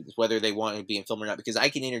of my students, whether they want to be in film or not, because I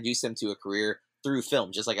can introduce them to a career through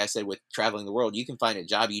film. Just like I said with traveling the world, you can find a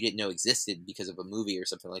job you didn't know existed because of a movie or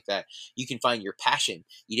something like that. You can find your passion.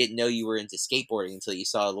 You didn't know you were into skateboarding until you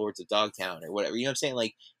saw Lords of Dogtown or whatever. You know what I'm saying?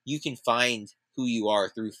 Like you can find who you are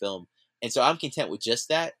through film. And so I'm content with just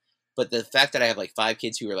that. But the fact that I have like 5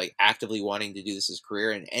 kids who are like actively wanting to do this as a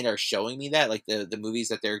career and are showing me that, like the movies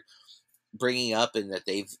that they're bringing up, and that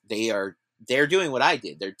they're doing what I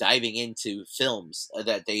did. They're diving into films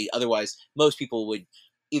that they otherwise most people would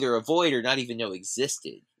either avoid or not even know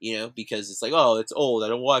existed. Because it's like, oh, it's old. I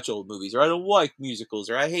don't watch old movies, or I don't like musicals,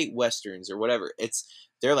 or I hate westerns, or whatever.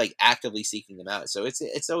 They're like actively seeking them out. So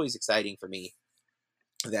it's always exciting for me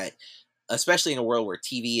that, especially in a world where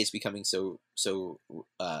TV is becoming so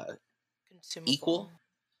Consumable. equal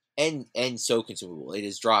and so consumable. It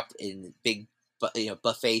is dropped in big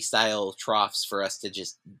buffet style troughs for us to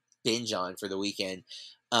just binge on for the weekend.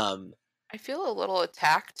 Um, I feel a little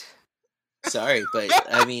attacked. Sorry, but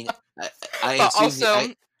I mean, I But assume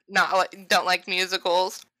also not like don't like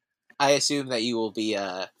musicals. I assume that you will be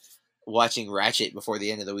watching Ratchet before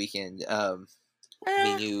the end of the weekend. I mean,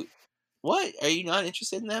 Eh, what are you not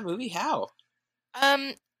interested in that movie? How?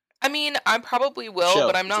 um, I mean, I probably will,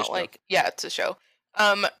 but Show. I'm It's a not show. like, yeah, it's a show.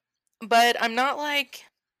 Um, but I'm not like,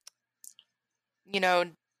 you know,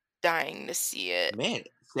 dying to see it. Man,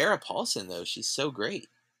 Sarah Paulson though, she's so great.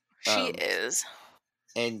 She Um, is.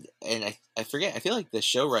 and I forget. I feel like the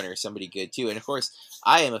showrunner is somebody good too. And of course,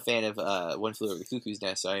 I am a fan of One Flew Over the Cuckoo's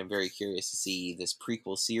Nest. So I am very curious to see this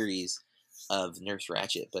prequel series of Nurse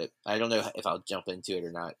Ratched, but I don't know if I'll jump into it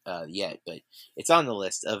or not yet. But it's on the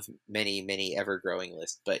list of many ever growing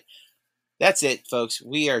list. But that's it, folks.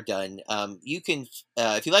 We are done. You can,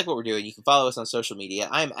 if you like what we're doing, you can follow us on social media.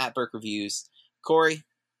 I'm at Burke Reviews. Corey.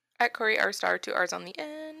 At Corey R Star, 2 R's on the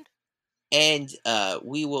end. And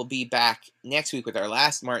we will be back next week with our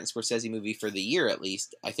last Martin Scorsese movie for the year, at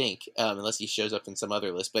least, I think, unless he shows up in some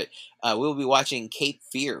other list. But we'll be watching Cape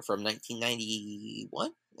Fear from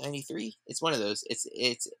 1991, 93. It's one of those.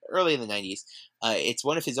 It's early in the 90s. It's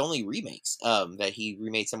one of his only remakes that he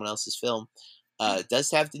remade someone else's film. It does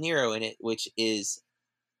have De Niro in it, which is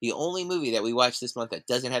the only movie that we watched this month that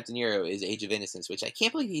doesn't have De Niro is Age of Innocence, which I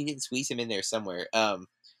can't believe he didn't squeeze him in there somewhere.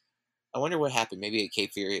 I wonder what happened. Maybe at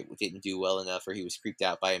Cape Fear it didn't do well enough, or he was creeped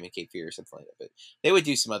out by him in Cape Fear or something like that. But they would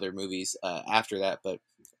do some other movies after that, but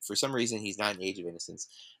for some reason he's not in Age of Innocence.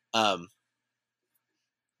 But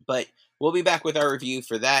we'll be back with our review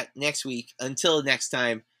for that next week. Until next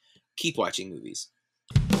time, keep watching movies.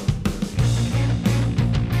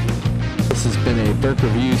 This has been a Burke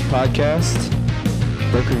Reviews podcast.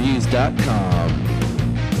 BurkeReviews.com.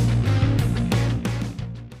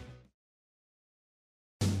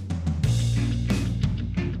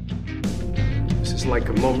 This is like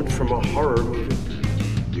a moment from a horror movie.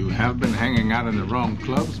 You have been hanging out in the wrong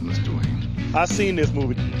clubs, Mr. Wayne. I seen this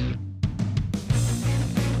movie.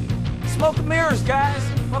 Smoke and mirrors, guys.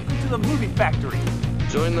 Welcome to the movie factory.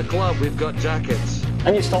 Join the club, we've got jackets.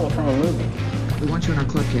 And you stole it from a movie. We want you in our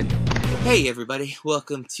club, kid. Hey everybody,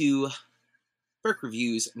 welcome to Burke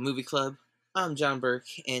Reviews Movie Club. I'm John Burke,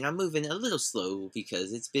 and I'm moving a little slow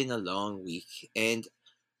because it's been a long week. And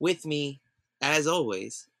with me, as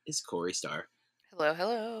always, is Corey Starr. Hello,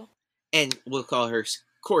 hello. And we'll call her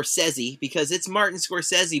Scorsese because it's Martin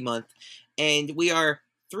Scorsese month, and we are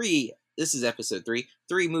this is episode 3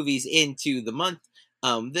 movies into the month.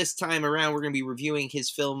 This time around, we're going to be reviewing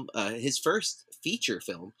his film, his first feature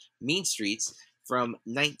film, Mean Streets, from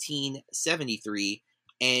 1973,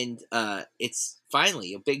 and it's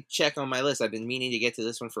finally a big check on my list. I've been meaning to get to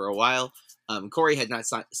this one for a while. Corey had not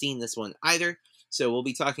seen this one either, so we'll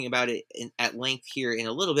be talking about it at length here in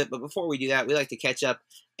a little bit. But before we do that, we like to catch up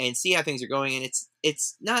and see how things are going, and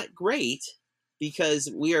it's not great because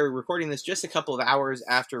we are recording this just a couple of hours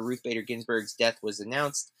after Ruth Bader Ginsburg's death was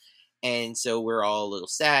announced, and so we're all a little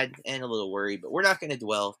sad and a little worried, but we're not going to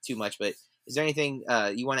dwell too much. But is there anything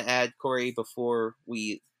you want to add, Corey, before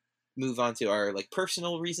we move on to our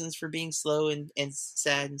personal reasons for being slow and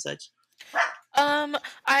sad and such?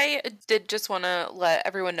 I did just want to let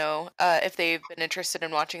everyone know, if they've been interested in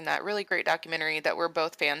watching that really great documentary that we're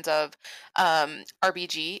both fans of,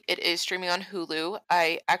 RBG. It is streaming on Hulu.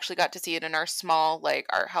 I actually got to see it in our small,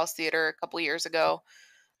 art house theater a couple years ago,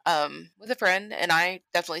 with a friend, and I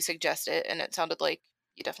definitely suggest it, and it sounded like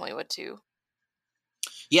you definitely would too.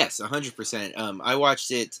 Yes, 100%. I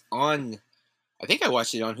watched it on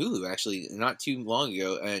Hulu actually not too long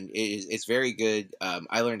ago, and it's very good.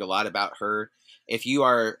 I learned a lot about her. If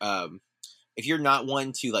you're not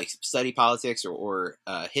one to study politics or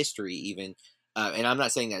history even, and I'm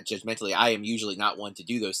not saying that judgmentally, I am usually not one to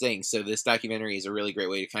do those things. So this documentary is a really great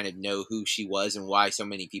way to kind of know who she was and why so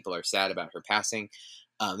many people are sad about her passing.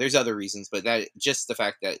 There's other reasons, but that just the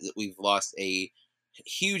fact that we've lost a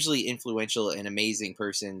hugely influential and amazing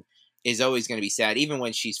person is always going to be sad, even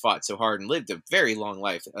when she's fought so hard and lived a very long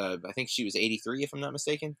life. I think she was 83, if I'm not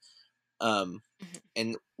mistaken.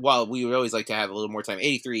 And while we would always like to have a little more time,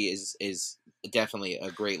 83 is definitely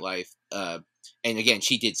a great life. And again,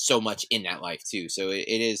 she did so much in that life too. So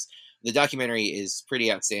the documentary is pretty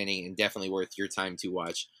outstanding and definitely worth your time to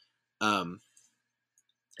watch.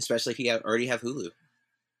 Especially if you already have Hulu.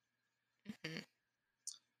 Mm-hmm.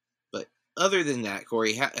 But other than that,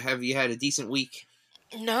 Corey, have you had a decent week?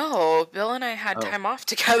 No, Bill and I had time off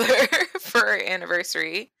together for our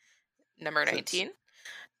anniversary, number 19.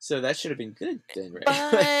 So that should have been good then, right?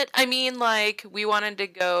 But, I mean, we wanted to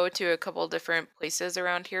go to a couple different places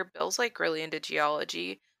around here. Bill's, really into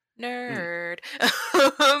geology. Nerd.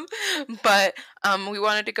 But, we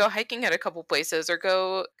wanted to go hiking at a couple places or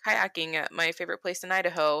go kayaking at my favorite place in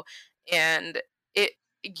Idaho. And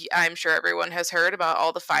I'm sure everyone has heard about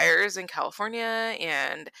all the fires in California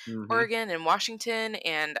and Oregon and Washington,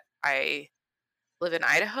 and I live in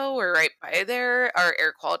Idaho. We're right by there. Our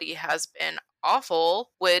air quality has been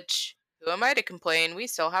awful, which, who am I to complain? We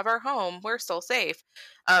still have our home. We're still safe.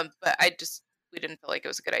 But we didn't feel like it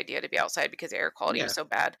was a good idea to be outside because the air quality was so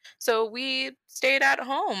bad. So we stayed at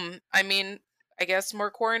home. I mean, I guess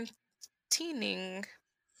more quarantining.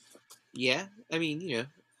 Yeah, I mean,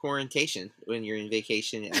 quarantation when you're in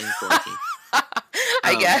vacation and in quarantine.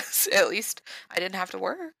 I guess. At least I didn't have to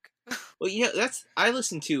work. Well, I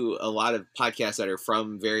listen to a lot of podcasts that are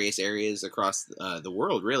from various areas across the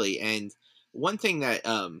world, really. And one thing that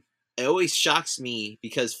it always shocks me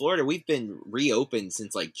because Florida, we've been reopened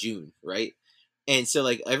since like June, right? And so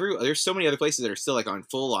like there's so many other places that are still like on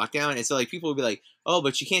full lockdown, and so like people will be like, "Oh,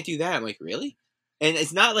 but you can't do that." I'm like, "Really?" And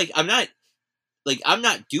it's not like I'm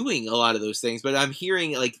not doing a lot of those things, but I'm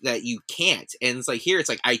hearing like that you can't, and it's like here it's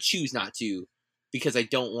like I choose not to because I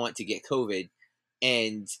don't want to get COVID.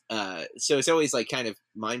 And so it's always like kind of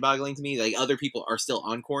mind-boggling to me. Like other people are still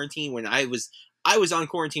on quarantine when I was on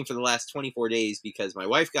quarantine for the last 24 days because my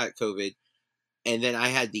wife got COVID, and then I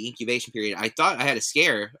had the incubation period. I thought I had a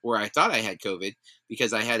scare where I thought I had COVID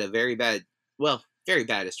because I had a very bad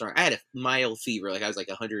is strong. I had a mild fever, like I was like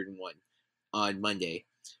 101 on Monday,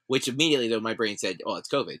 which immediately though my brain said, "Oh, it's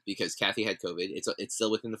COVID," because Kathy had COVID. It's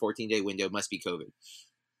still within the 14-day window. Must be COVID.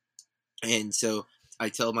 And so I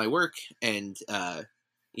tell my work, and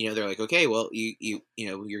they're like, "Okay, well,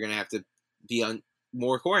 you're gonna have to be on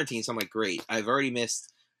more quarantine." So I'm like, "Great! I've already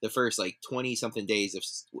missed the first like 20 something days of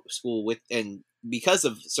school and because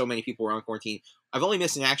of so many people were on quarantine, I've only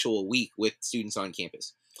missed an actual week with students on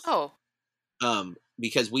campus." Oh.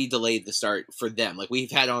 Because we delayed the start for them. Like we've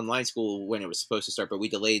had online school when it was supposed to start, but we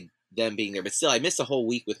delayed them being there. But still, I missed a whole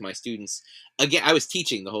week with my students. Again, I was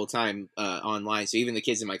teaching the whole time online, so even the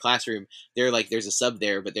kids in my classroom, they're like, there's a sub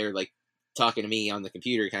there, but they're like talking to me on the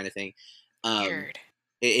computer, kind of thing. Weird.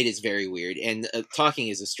 It is very weird, and talking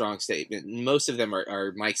is a strong statement. Most of them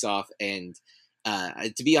are mics off, and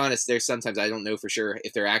to be honest, there's sometimes I don't know for sure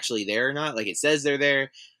if they're actually there or not. Like it says they're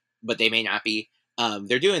there, but they may not be.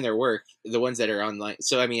 They're doing their work, the ones that are online.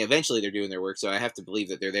 So, I mean, eventually they're doing their work. So I have to believe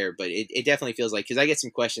that they're there. But it definitely feels like, because I get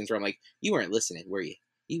some questions where I'm like, "You weren't listening, were you?"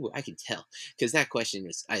 I can tell. Because that question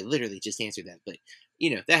I literally just answered that. But,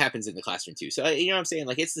 that happens in the classroom too. So, you know what I'm saying?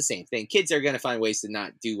 Like, it's the same thing. Kids are going to find ways to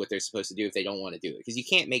not do what they're supposed to do if they don't want to do it. Because you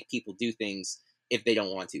can't make people do things if they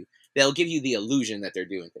don't want to. They'll give you the illusion that they're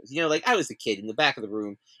doing things. Like I was the kid in the back of the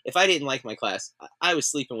room. If I didn't like my class, I was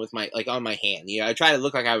sleeping with on my hand. I try to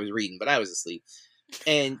look like I was reading, but I was asleep.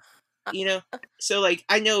 And so like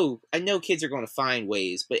I know kids are going to find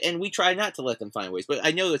ways, and we try not to let them find ways, but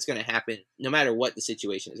I know it's going to happen no matter what the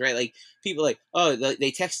situation is, right? Like people like, "Oh,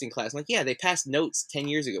 they text in class." I'm like, "Yeah, they passed notes 10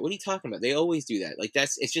 years ago. What are you talking about? They always do that." Like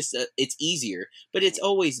it's just it's easier, but it's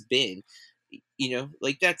always been,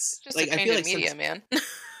 like that's Just like a I change feel in like media, man.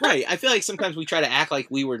 right. I feel like sometimes we try to act like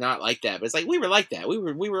we were not like that, but it's like we were like that. We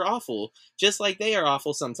were awful, just like they are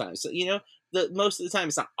awful sometimes. So most of the time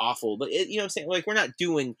it's not awful, but you know what I'm saying? Like we're not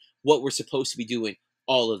doing what we're supposed to be doing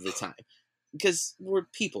all of the time because we're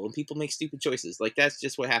people and people make stupid choices. Like that's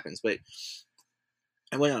just what happens. But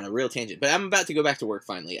I went on a real tangent, but I'm about to go back to work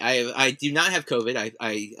finally. I do not have COVID.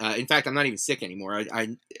 I in fact, I'm not even sick anymore.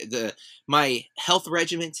 My health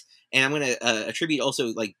regiment, and I'm going to attribute also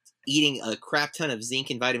like eating a crap ton of zinc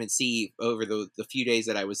and vitamin C over the few days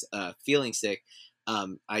that I was feeling sick.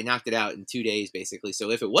 I knocked it out in 2 days, basically.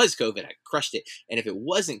 So if it was COVID, I crushed it. And if it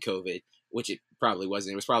wasn't COVID, which it probably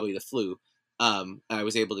wasn't, it was probably the flu, I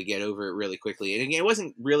was able to get over it really quickly. And again, it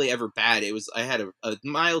wasn't really ever bad. I had a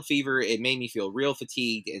mild fever. It made me feel real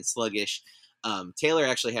fatigued and sluggish. Taylor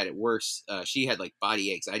actually had it worse. She had like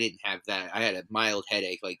body aches. I didn't have that. I had a mild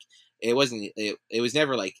headache. Like it was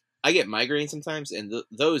never like, I get migraines sometimes, and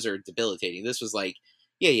those are debilitating. This was like,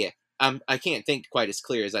 yeah. I can't think quite as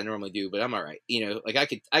clear as I normally do, but I'm all right. Like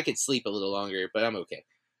I could sleep a little longer, but I'm okay.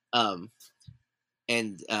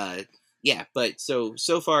 Yeah, but so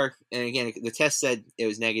far, and again, the test said it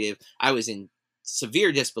was negative. I was in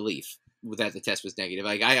severe disbelief that the test was negative.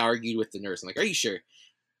 Like I argued with the nurse. I'm like, "Are you sure?"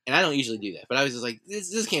 And I don't usually do that, but I was just like,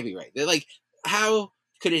 "This can't be right." They're like, "How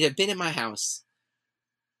could it have been in my house?"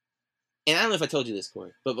 And I don't know if I told you this,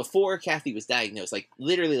 Corey, but before Kathy was diagnosed, like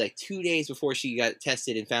literally like 2 days before she got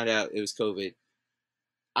tested and found out it was COVID,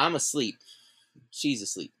 I'm asleep. She's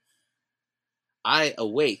asleep. I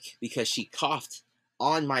awake because she coughed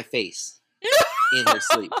on my face in her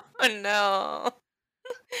sleep. Oh, no.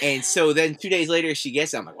 And so then 2 days later, she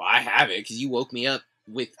gets it. I'm like, "Well, I have it because you woke me up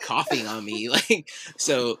with coughing on me." Like,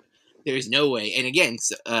 so there's no way. And again,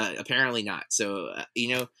 apparently not. So,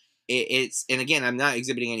 it's, and again, I'm not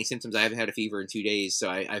exhibiting any symptoms. I haven't had a fever in 2 days, so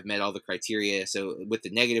I've met all the criteria. So with the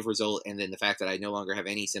negative result, and then the fact that I no longer have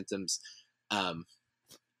any symptoms, I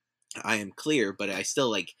am clear. But I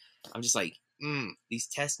still I'm just like, these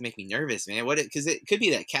tests make me nervous, man. Because it could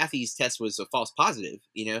be that Kathy's test was a false positive,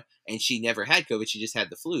 and she never had COVID. She just had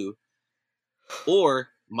the flu,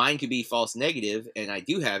 or mine could be false negative, and I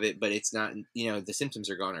do have it, but it's not. The symptoms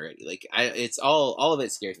are gone already. Like it's all of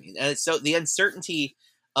it scares me. And so the uncertainty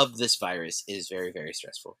of this virus is very, very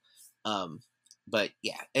stressful. But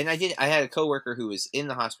yeah, and I had a coworker who was in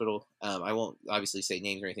the hospital. I won't obviously say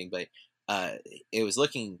names or anything, but it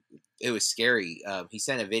was scary. He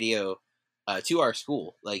sent a video to our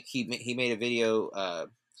school. Like he made a video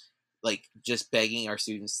like just begging our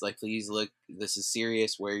students, like, please look, this is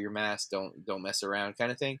serious, wear your mask, don't mess around,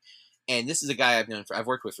 kind of thing. And this is a guy I've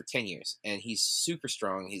worked with for 10 years, and he's super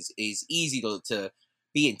strong. He's easy to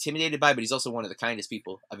be intimidated by, but he's also one of the kindest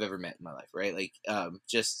people I've ever met in my life, right? Like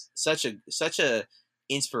just such a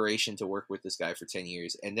inspiration to work with this guy for 10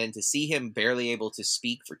 years, and then to see him barely able to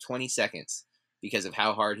speak for 20 seconds because of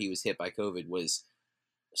how hard he was hit by COVID was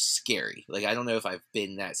scary. Like, I don't know if I've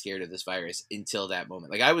been that scared of this virus until that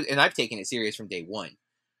moment. Like, I've taken it serious from day one,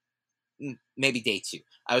 maybe day two.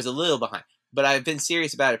 I was a little behind, but I've been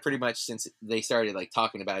serious about it pretty much since they started like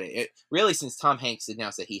talking about it. Really since Tom Hanks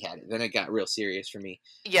announced that he had it. Then it got real serious for me.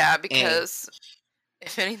 Yeah, because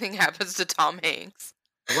if anything happens to Tom Hanks,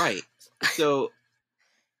 right? So,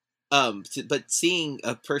 but seeing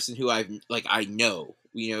a person who I know,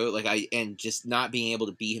 and just not being able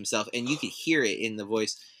to be himself, and you could hear it in the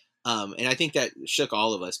voice. And I think that shook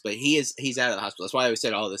all of us, but he's out of the hospital. That's why I always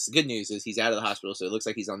said all this. The good news is he's out of the hospital, so it looks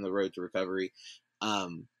like he's on the road to recovery,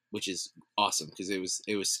 which is awesome because it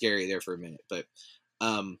was scary there for a minute. But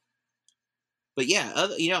yeah,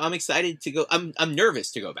 I'm excited to go. I'm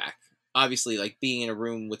nervous to go back. Obviously, like being in a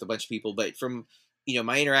room with a bunch of people, but from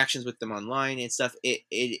my interactions with them online and stuff,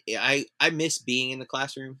 I miss being in the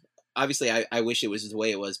classroom. Obviously, I wish it was the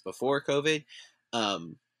way it was before COVID.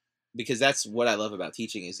 Because that's what I love about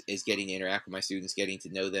teaching is getting to interact with my students, getting to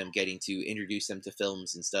know them, getting to introduce them to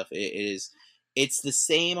films and stuff. It's the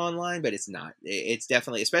same online, but it's not. It's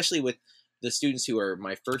definitely, especially with the students who are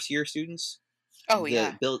my first year students. Oh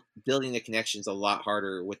yeah, building the connections a lot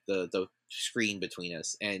harder with the screen between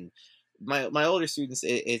us. And my older students,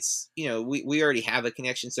 it's we already have a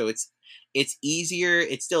connection, so it's easier.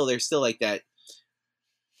 There's still like that.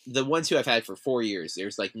 The ones who I've had for 4 years,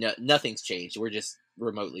 there's like nothing's changed. We're just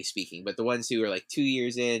remotely speaking. But the ones who are like 2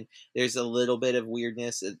 years in, there's a little bit of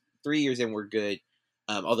weirdness. 3 years in, we're good.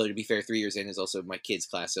 Although to be fair, 3 years in is also my kid's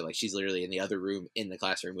class, so like she's literally in the other room in the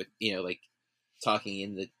classroom with like talking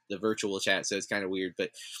in the virtual chat. So it's kind of weird, but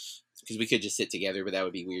because we could just sit together, but that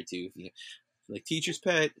would be weird too. Like teacher's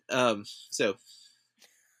pet. But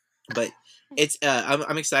it's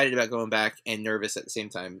I'm excited about going back and nervous at the same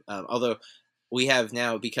time. Although we have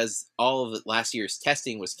now, because all of last year's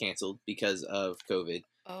testing was canceled because of COVID.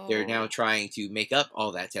 oh. They're now trying to make up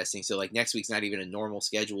all that testing. So like next week's not even a normal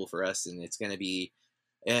schedule for us, and it's going to be,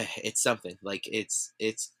 it's something. Like it's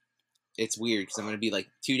weird because I'm going to be like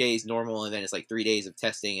 2 days normal, and then it's like 3 days of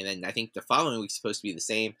testing, and then I think the following week's supposed to be the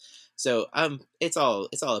same. So it's all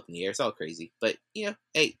up in the air. It's all crazy. But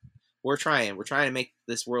hey, we're trying to make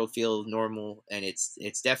this world feel normal, and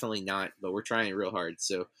it's definitely not, but we're trying real hard.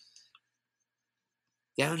 So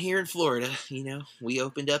down here in Florida, we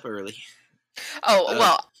opened up early. Oh,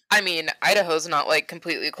 well, I mean, Idaho's not like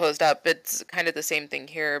completely closed up. It's kind of the same thing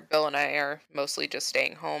here. Bill and I are mostly just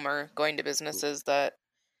staying home or going to businesses that,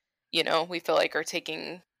 we feel like are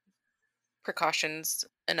taking precautions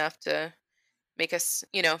enough to make us,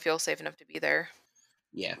 feel safe enough to be there.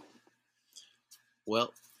 Yeah.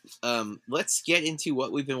 Well, let's get into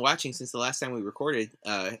what we've been watching since the last time we recorded.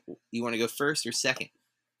 You want to go first or second?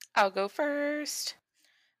 I'll go first.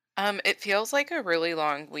 It feels like a really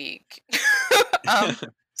long week.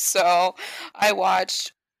 So I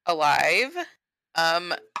watched Alive.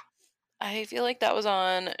 I feel like that was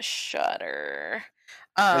on Shudder.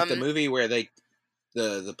 Like the movie where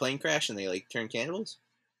the plane crash and they like turn cannibals?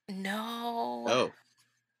 No. Oh.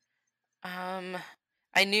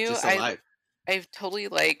 I knew Just Alive. I've totally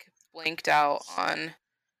like blanked out on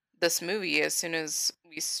this movie as soon as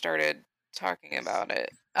we started talking about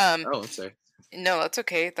it. Oh, I'm sorry. No, that's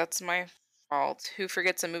okay. That's my fault. Who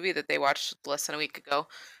forgets a movie that they watched less than a week ago?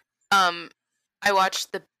 I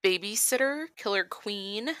watched The Babysitter, Killer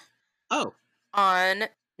Queen. Oh. On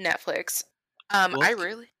Netflix.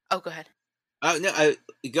 Well, Oh, go ahead. No,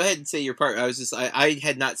 go ahead and say your part. I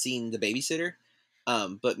had not seen The Babysitter,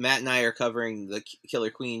 but Matt and I are covering The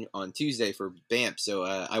Killer Queen on Tuesday for BAMP, so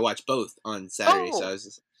I watched both on Saturday. Oh. So I was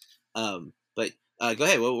just, but go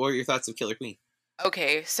ahead. What were your thoughts of Killer Queen?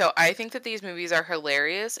 Okay, so I think that these movies are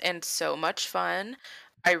hilarious and so much fun.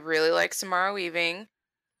 I really like Samara Weaving.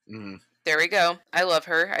 Mm-hmm. There we go. I love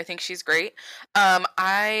her. I think she's great.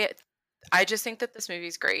 I just think that this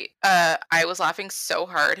movie's great. I was laughing so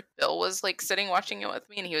hard. Bill was like sitting watching it with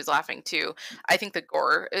me, and he was laughing too. I think the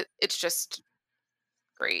gore, it's just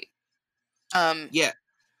great. Yeah.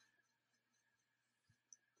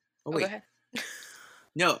 Oh, go wait. ahead.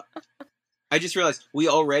 No. I just realized we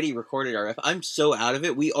already recorded our episode. I'm so out of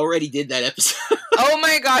it. We already did that episode. Oh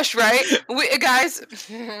my gosh, right? Guys,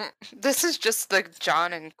 this is just the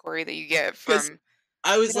John and Corey that you get from...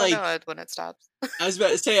 I was We don't like, know when it stops. I was about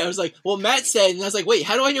to say, I was like, well, Matt said, and I was like, wait,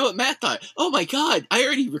 how do I know what Matt thought? Oh my god, I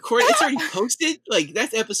already recorded. It's already posted. Like,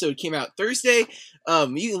 that episode came out Thursday.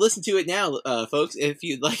 You can listen to it now, folks, if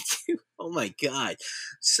you'd like to. Oh my god.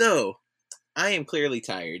 So, I am clearly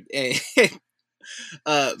tired.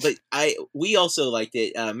 But we also liked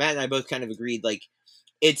it. Matt and I both kind of agreed, like,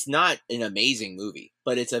 it's not an amazing movie,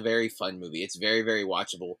 but it's a very fun movie. It's very, very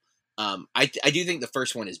watchable. I do think the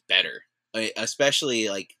first one is better, especially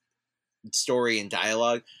like story and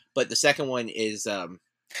dialogue. But the second one is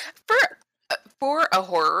for a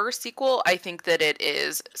horror sequel, I think that it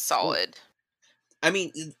is solid. I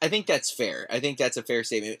mean, I think that's fair. I think that's a fair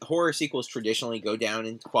statement. Horror sequels traditionally go down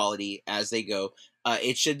in quality as they go.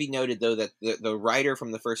 It should be noted, though, that the writer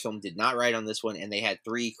from the first film did not write on this one, and they had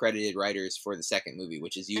 3 credited writers for the second movie,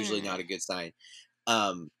 which is usually not a good sign.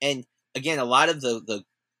 And again, a lot of the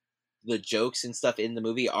jokes and stuff in the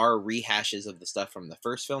movie are rehashes of the stuff from the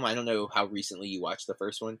first film. I don't know how recently you watched the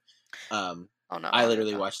first one. Oh no! I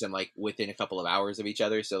literally watched them like within a couple of hours of each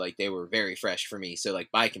other, so like they were very fresh for me. So like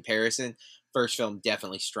by comparison, first film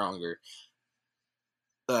definitely stronger.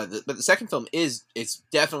 But the second film it's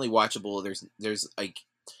definitely watchable. There's like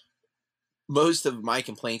most of my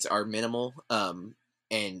complaints are minimal, and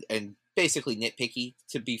basically nitpicky,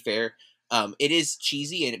 to be fair. It is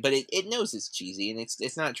cheesy, but it knows it's cheesy, and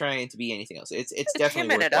it's not trying to be anything else. It's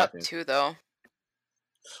definitely worth it up watching. too, though.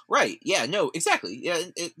 Right? Yeah. No. Exactly. Yeah.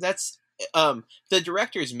 That's the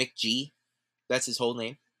director is Mick G. That's his whole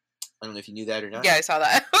name. I don't know if you knew that or not. Yeah, I saw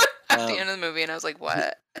that at the end of the movie, and I was like,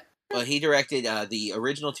 "What?" Well, he directed the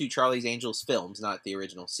original 2 Charlie's Angels films, not the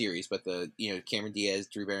original series, but the Cameron Diaz,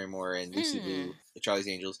 Drew Barrymore, and Lucy Liu, the Charlie's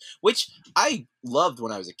Angels, which I loved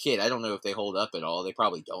when I was a kid. I don't know if they hold up at all. They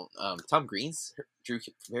probably don't. Tom Green's Drew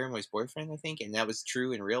Barrymore's boyfriend, I think, and that was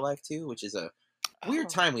true in real life too, which is a weird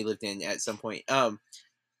time we lived in at some point. And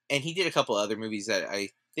he did a couple other movies that I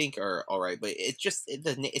think are all right, but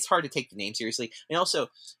it's hard to take the name seriously. And also,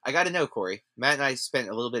 I got to know, Corey. Matt and I spent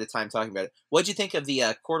a little bit of time talking about it. What'd you think of the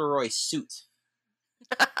corduroy suit?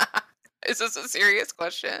 Is this a serious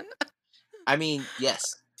question? I mean,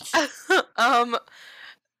 yes.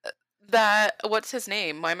 What's his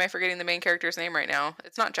name? Why am I forgetting the main character's name right now?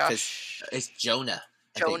 It's not Josh. It's Jonah.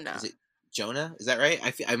 Jonah. Is it Jonah? Is that right?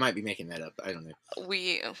 I might be making that up. I don't know.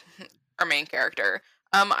 Our main character.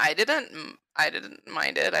 I didn't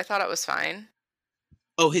mind it. I thought it was fine.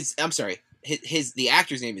 Oh, I'm sorry. The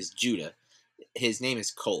actor's name is Judah. His name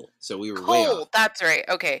is Cole. So we were Cole, way off. That's right.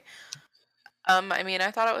 Okay. I mean,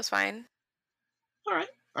 I thought it was fine. All right.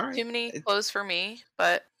 Too many clothes for me,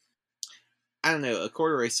 but I don't know. A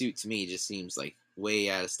corduroy suit to me just seems like way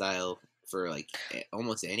out of style for like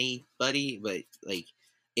almost anybody, but like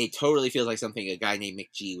it totally feels like something a guy named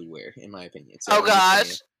Mick G would wear, in my opinion. So oh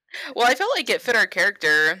gosh. Well, I felt like it fit our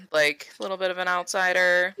character, like a little bit of an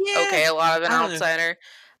outsider. Yeah, okay, a lot of an outsider.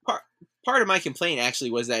 Part of my complaint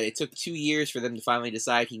actually was that it took 2 years for them to finally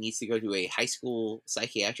decide he needs to go to a high school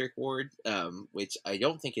psychiatric ward, which I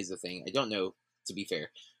don't think is a thing. I don't know, to be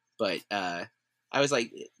fair, but I was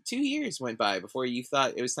like, 2 years went by before you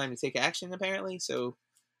thought it was time to take action, apparently. So,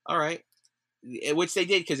 all right, which they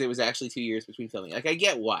did because it was actually 2 years between filming. Like, I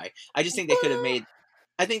get why. I just think they could have made.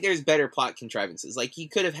 I think there's better plot contrivances. Like, he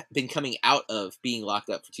could have been coming out of being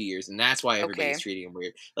locked up for 2 years, and that's why everybody's treating him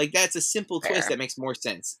weird. Like, that's a simple twist that makes more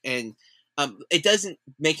sense. And it doesn't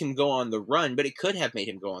make him go on the run, but it could have made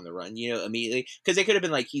him go on the run, immediately. Because they could have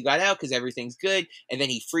been like, he got out because everything's good, and then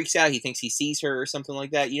he freaks out. He thinks he sees her or something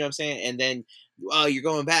like that. You know what I'm saying? And then, oh, you're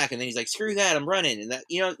going back. And then he's like, screw that, I'm running. And that,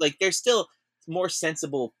 like, there's still more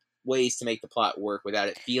sensible ways to make the plot work without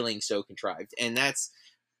it feeling so contrived. And that's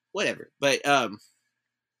whatever. But,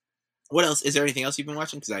 what else? Is there anything else you've been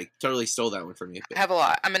watching? Because I totally stole that one from you. I have a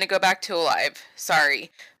lot. I'm going to go back to Alive.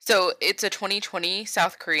 Sorry. So it's a 2020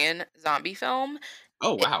 South Korean zombie film.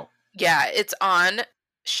 Oh, wow. It's on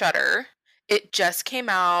Shudder. It just came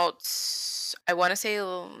out, I want to say,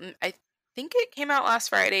 I think it came out last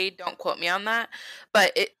Friday. Don't quote me on that.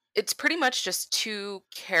 But it's pretty much just 2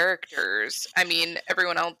 characters. I mean,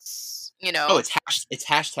 everyone else, Oh, it's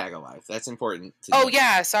hashtag Alive. That's important.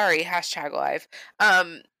 Yeah. Sorry. Hashtag Alive.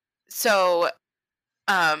 So,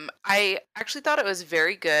 I actually thought it was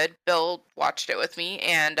very good. Bill watched it with me,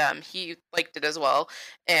 and he liked it as well.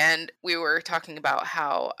 And we were talking about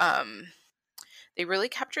how they really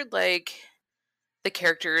captured like the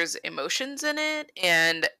characters' emotions in it,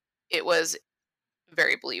 and it was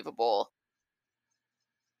very believable.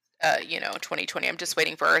 2020. I'm just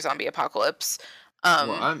waiting for our zombie apocalypse.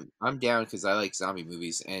 Well, I'm down because I like zombie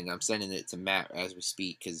movies, and I'm sending it to Matt as we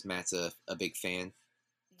speak because Matt's a big fan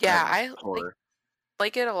Yeah, of I horror.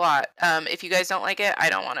 like it a lot. If you guys don't like it, I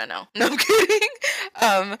don't want to know. No, I'm kidding.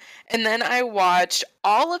 And then I watched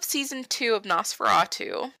all of season 2 of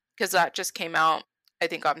Nosferatu because that just came out, I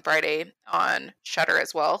think, on Friday on Shudder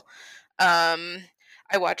as well.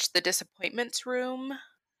 I watched The Disappointments Room,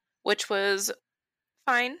 which was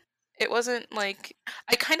fine. It wasn't like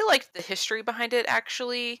I kind of liked the history behind it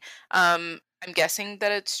actually. I'm guessing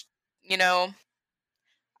that it's you know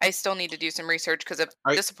I still need to do some research because if All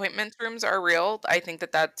right, disappointment rooms are real, I think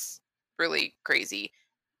that that's really crazy.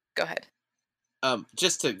 Go ahead.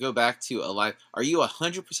 just to go back to Alive, are you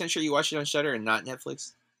 100% sure you watched it on Shudder and not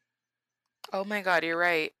Netflix? Oh my god, you're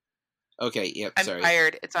right. Okay, yep, I'm sorry.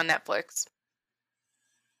 tired. It's on Netflix.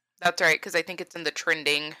 That's right, because I think it's in the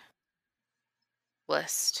trending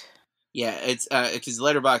list. Yeah, it's because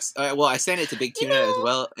Letterbox. Well, I sent it to Big Tuna as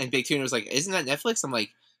well, and Big Tuna was like, "Isn't that Netflix?" I'm like,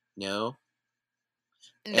 "No,"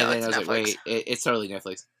 and No, then it's I was like, Netflix. "Wait, it's totally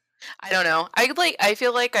Netflix." I don't know. I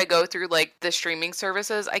feel like I go through like the streaming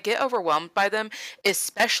services. I get overwhelmed by them,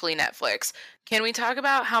 especially Netflix. Can we talk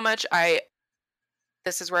about how much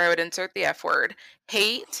this is where I would insert the F word,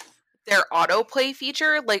 hate their autoplay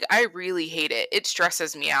feature? Like I really hate it. It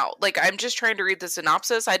stresses me out. Like I'm just trying to read the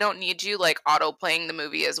synopsis. I don't need you like autoplaying the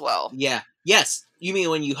movie as well. Yeah, yes, you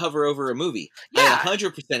mean when you hover over a movie? I Yeah.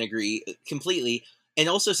 100% agree completely. And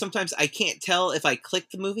also, sometimes I can't tell if I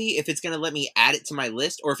click the movie if it's going to let me add it to my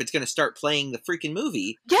list or if it's going to start playing the freaking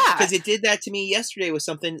movie. Yeah. Because it did that to me yesterday with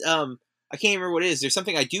something. I can't remember what it is. There's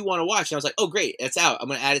something I do want to watch, and I was like, "Oh, great, it's out. I'm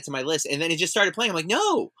going to add it to my list." And then it just started playing. I'm like,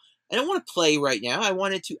 "No, I don't want to play right now. I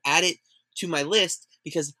wanted to add it to my list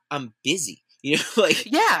because I'm busy." You know, like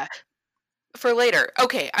Yeah. For later.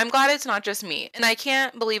 Okay, I'm glad it's not just me. And I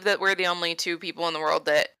can't believe that we're the only two people in the world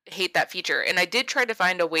that hate that feature. And I did try to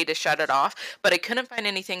find a way to shut it off, but I couldn't find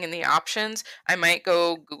anything in the options. I might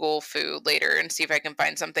go Google food later and see if I can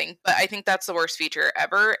find something. But I think that's the worst feature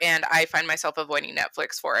ever, and I find myself avoiding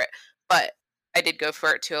Netflix for it. But I did go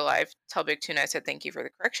for it to Alive. Tell Big Tuna I said thank you for the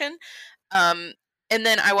correction. Um, and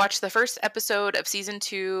then I watched the first episode of season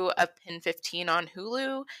 2 of Pin 15 on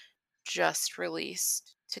Hulu, just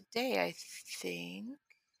released today, I think.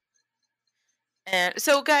 And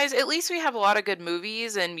so, guys, at least we have a lot of good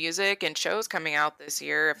movies and music and shows coming out this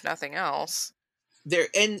year, if nothing else.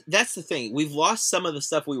 and that's the thing. We've lost some of the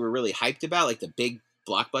stuff we were really hyped about, like the big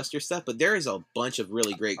blockbuster stuff. But there is a bunch of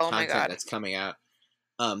really great Oh my content god. that's coming out.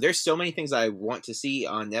 There's so many things I want to see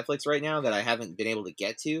on Netflix right now that I haven't been able to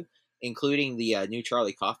get to, including the new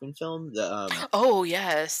Charlie Kaufman film, Oh,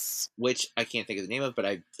 yes. which I can't think of the name of, but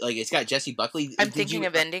I like. It's got Jesse Buckley. I'm Did thinking you?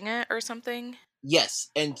 of ending it or something. Yes,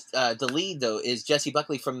 and the lead though is Jesse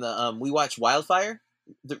Buckley from the We Watched Wildfire.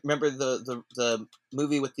 Remember the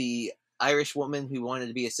movie with the Irish woman who wanted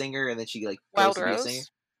to be a singer and then she like goes Wild to be a singer.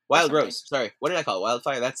 Rose? Wild something? Rose. Sorry, what did I call it?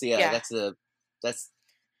 Wildfire. That's the Yeah. that's.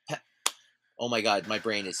 Oh my god, my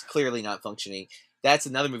brain is clearly not functioning. That's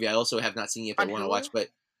another movie I also have not seen yet, but On want to Hulu? watch. But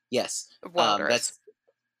yes, Wild Rose. that's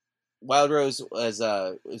Wild Rose was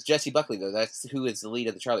Jesse Buckley though. That's who is the lead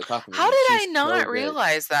of the Charlie Kaufman How movie. did I She's so not good.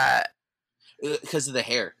 realize that? Because of the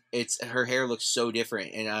hair. It's her hair looks so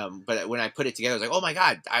different, and but when I put it together, I was like, "Oh my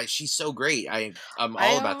god, she's so great!" I'm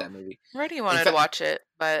all about that movie. I already wanted to fact- watch it,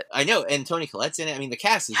 but I know, and Toni Collette's in it. I mean, the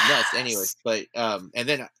cast is nuts, anyways. But and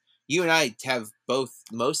then you and I have both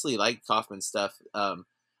mostly liked Kaufman stuff. I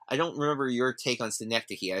don't remember your take on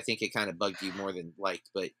Synecdoche. I think it kind of bugged you more than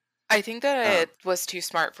liked, but I think that it was too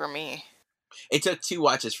smart for me. it took 2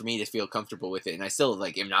 watches for me to feel comfortable with it, and I still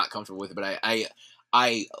like am not comfortable with it. But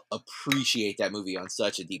I appreciate that movie on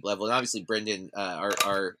such a deep level, and obviously Brendan,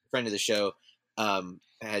 our friend of the show,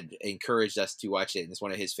 had encouraged us to watch it, and it's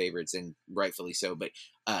one of his favorites, and rightfully so. But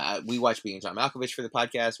we watched Being John Malkovich for the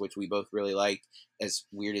podcast, which we both really liked. As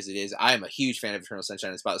weird as it is, I am a huge fan of Eternal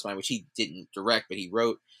Sunshine of the Spotless Mind, which he didn't direct, but he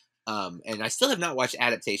wrote. And I still have not watched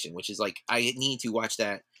Adaptation, which is like I need to watch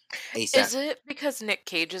that ASAP. Is it because Nick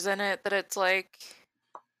Cage is in it that it's like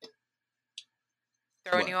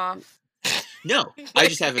throwing What? you off? No, I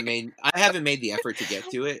just haven't made the effort to get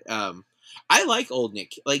to it. I like old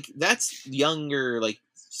Nick. Like that's younger, like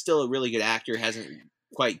still a really good actor, hasn't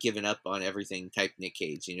quite given up on everything type Nick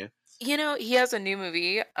Cage, you know? You know, he has a new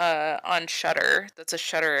movie on Shudder that's a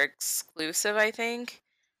Shudder exclusive, I think.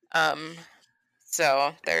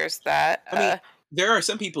 So there's that. I mean, there are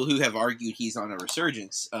some people who have argued he's on a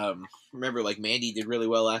resurgence. Remember, like Mandy did really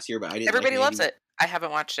well last year, but I didn't. Everybody like loves Mandy. it. I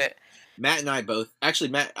haven't watched it. Matt and I both, actually,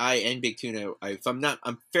 Matt, I and Big Tuna.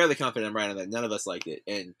 I'm fairly confident I'm right on that. None of us liked it,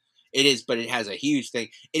 and It is, but it has a huge thing.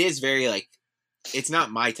 It is very like, it's not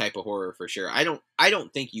my type of horror for sure. I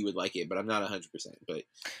don't think you would like it, but I'm not 100%. But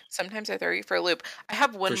Sometimes I throw you for a loop. I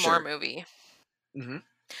have one For more sure. movie. mm-hmm.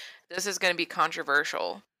 This is going to be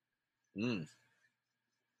controversial, Mm.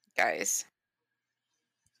 guys.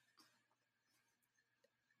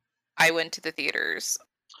 I went to the theaters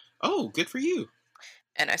Oh, good for you.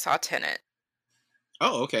 and I saw Tenet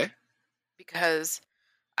Oh, okay. because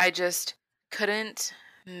I just couldn't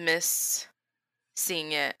miss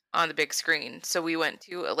seeing it on the big screen. So we went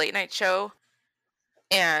to a late night show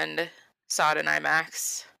and saw it in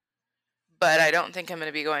IMAX. But I don't think I'm going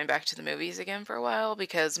to be going back to the movies again for a while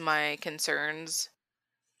because my concerns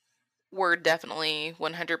were definitely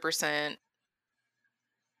 100%,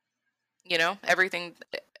 everything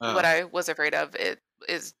what I was afraid of it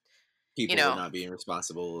is, People know. were not being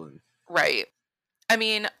responsible. And right. I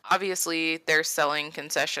mean, obviously they're selling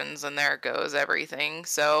concessions and there goes everything.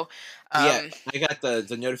 So, yeah, I got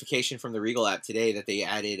the notification from the Regal app today that they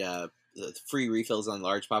added the free refills on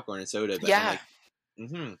large popcorn and soda. But I'm yeah. like,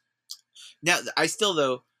 mm-hmm. Now,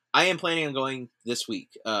 I am planning on going this week.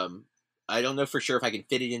 I don't know for sure if I can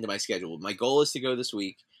fit it into my schedule. My goal is to go this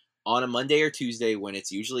week on a Monday or Tuesday when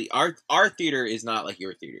it's usually our theater is not like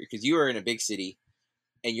your theater because you are in a big city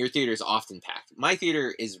and your theater is often packed. My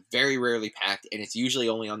theater is very rarely packed and it's usually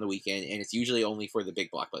only on the weekend and it's usually only for the big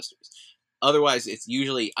blockbusters. Otherwise, it's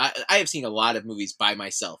usually I have seen a lot of movies by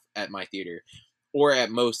myself at my theater or at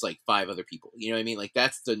most like 5 other people. You know what I mean? Like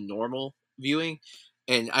that's the normal viewing.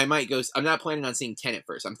 And I might go. I'm not planning on seeing Tenet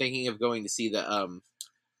first. I'm thinking of going to see the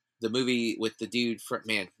movie with the dude from.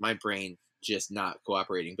 Man, my brain just not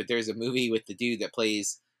cooperating. But there's a movie with the dude that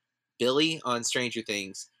plays Billy on Stranger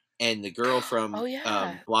Things and the girl from Oh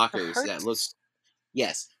yeah. Blockers The that looks.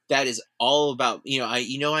 Yes, that is all about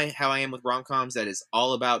how I am with rom-coms. That is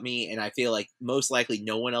all about me, and I feel like most likely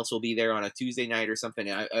no one else will be there on a Tuesday night or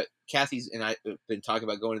something. Kathy's and I have been talking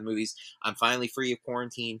about going to the movies. I'm finally free of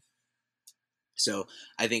quarantine. So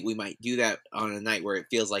I think we might do that on a night where it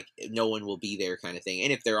feels like no one will be there kind of thing.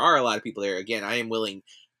 And if there are a lot of people there, again, I am willing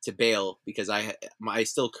to bail because I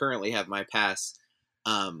still currently have my pass.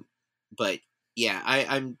 But yeah,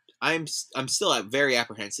 I'm still very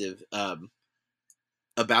apprehensive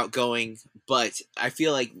about going, but I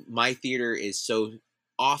feel like my theater is so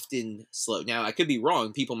often slow. Now I could be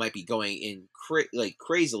wrong. People might be going in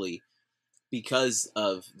crazily because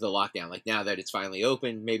of the lockdown. Like now that it's finally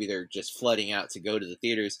open, maybe they're just flooding out to go to the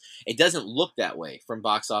theaters. It doesn't look that way from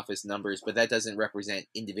box office numbers, but that doesn't represent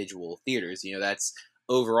individual theaters. That's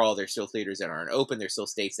overall, there's still theaters that aren't open. There's still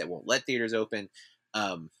states that won't let theaters open.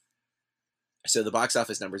 So the box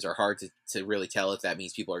office numbers are hard to really tell if that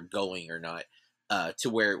means people are going or not to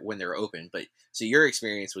when they're open. But so your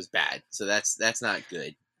experience was bad. So that's not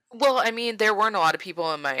good. Well, I mean, there weren't a lot of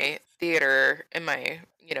people in my theater,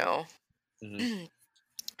 Mm-hmm.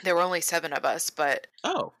 There were only 7 of us, but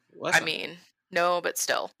well, I mean, no, but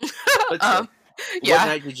still. But still. Yeah. What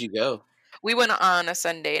night did you go? We went on a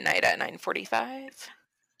Sunday night at 9:45.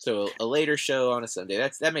 So a later show on a Sunday.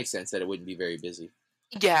 That makes sense that it wouldn't be very busy.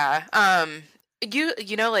 Yeah.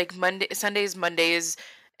 Like Sundays, Mondays,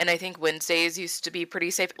 and I think Wednesdays used to be pretty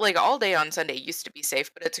safe. Like all day on Sunday used to be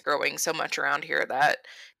safe, but it's growing so much around here that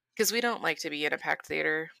because we don't like to be in a packed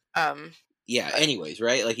theater. Yeah, anyways,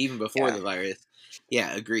 right? Like even before Yeah. the virus.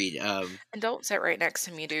 Yeah, agreed. And don't sit right next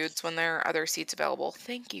to me, dudes, when there are other seats available.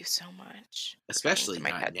 Thank you so much. Especially My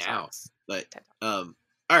not TED now. Talks. But TED all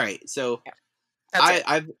right. So Yeah. That's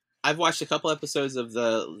it. I've watched a couple episodes of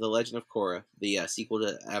the Legend of Korra, the sequel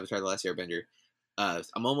to Avatar: The Last Airbender.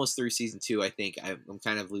 I'm almost through season 2. I think I'm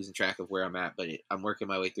kind of losing track of where I'm at, but I'm working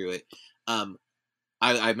my way through it.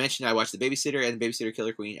 I mentioned I watched The Babysitter and The Babysitter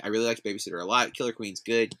Killer Queen. I really liked Babysitter a lot. Killer Queen's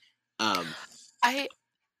good. I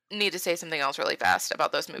need to say something else really fast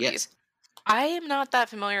about those movies. Yes. I am not that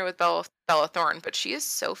familiar with Bella Thorne, but she is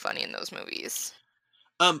so funny in those movies.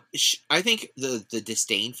 I think the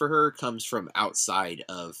disdain for her comes from outside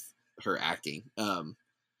of her acting.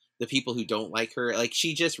 The people who don't like her, like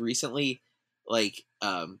she just recently,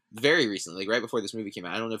 very recently, right before this movie came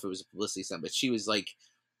out. I don't know if it was a publicity stunt, but she was like,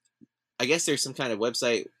 I guess there's some kind of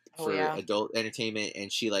website for adult entertainment,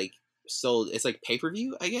 and she sold it's like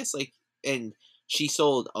pay-per-view, I guess, and she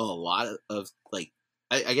sold a lot of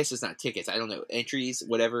I guess it's not tickets, I don't know, entries,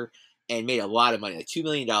 whatever, and made a lot of money, like $2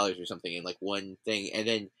 million or something in one thing, and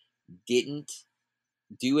then didn't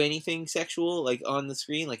do anything sexual on the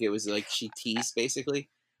screen. It was she teased basically.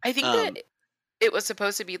 I think that it was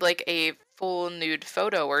supposed to be a full nude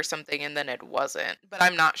photo or something, and then it wasn't. But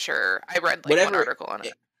I'm not sure. I read one article on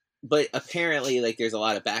it. But apparently, there's a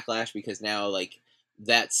lot of backlash because now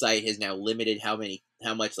that site has now limited how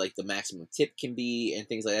much like the maximum tip can be and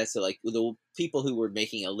things like that. So like the people who were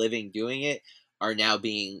making a living doing it are now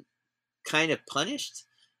being kind of punished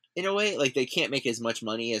in a way. Like they can't make as much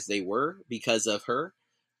money as they were because of her.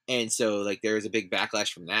 And so like there was a big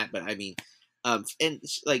backlash from that. But I mean, and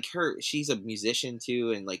like she's a musician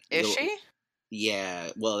too. And like, Is she?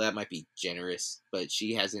 Yeah, well, that might be generous, but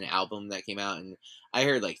she has an album that came out, and I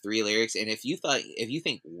heard like 3 lyrics. And if you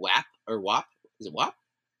think WAP or WAP, is it WAP?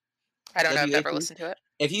 I don't know. I've never W-A-P? listened to it.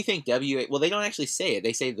 If you think WA, well, they don't actually say it.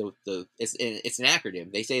 They say it's an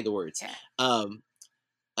acronym. They say the words. Yeah.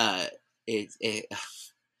 It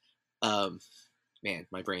man,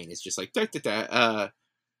 my brain is just like da, da, da.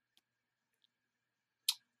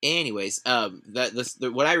 Anyways,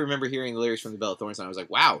 what I remember hearing the lyrics from the Bella Thorne song, I was like,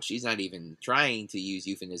 wow, she's not even trying to use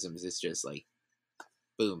euphemisms. It's just like,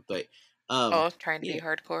 boom. But trying to be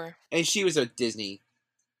hardcore. And she was a Disney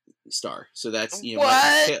star, so that's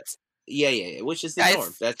what? Yeah, which is the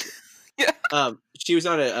norm. That's she was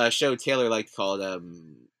on a show Taylor liked called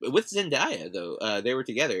with Zendaya though. They were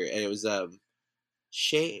together, and it was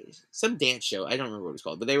some dance show. I don't remember what it was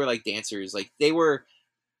called, but they were like dancers. Like they were.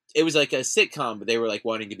 It was like a sitcom, but they were like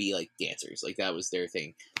wanting to be like dancers. Like that was their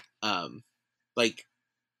thing. Like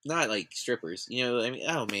not like strippers, I mean,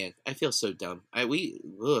 oh man, I feel so dumb.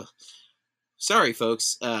 Sorry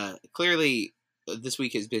folks. Clearly this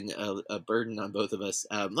week has been a burden on both of us.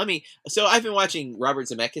 So I've been watching Robert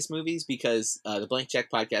Zemeckis movies because the Blank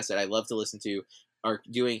Check podcast that I love to listen to are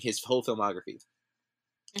doing his whole filmography.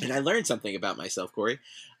 And I learned something about myself, Corey.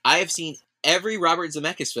 I have seen every Robert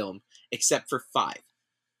Zemeckis film except for 5.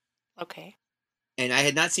 Okay. And I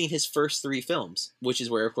had not seen his first 3 films, which is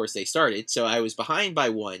where, of course, they started. So I was behind by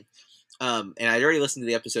 1. And I'd already listened to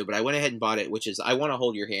the episode, but I went ahead and bought it, which is I Want to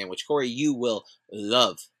Hold Your Hand, which, Corey, you will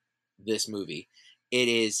love this movie. It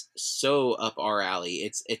is so up our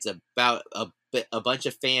alley. It's about a bunch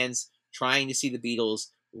of fans trying to see the Beatles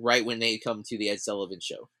right when they come to the Ed Sullivan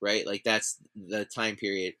Show, right? Like, that's the time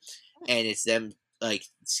period. And it's them like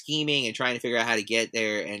scheming and trying to figure out how to get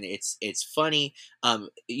there, and it's funny.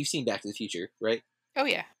 You've seen Back to the Future, right? Oh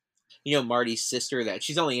yeah. Marty's sister, that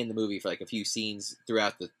she's only in the movie for like a few scenes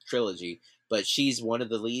throughout the trilogy, but she's one of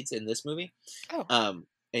the leads in this movie. Oh.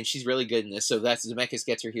 And she's really good in this. So that's Zemeckis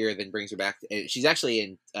gets her here, then brings her back. She's actually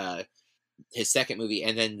in his second movie,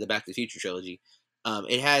 and then the Back to the Future trilogy.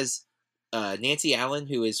 It has Nancy Allen,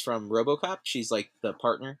 who is from RoboCop. She's like the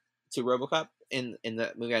partner to RoboCop in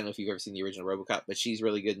that movie. I don't know if you've ever seen the original RoboCop, but she's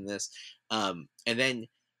really good in this. And then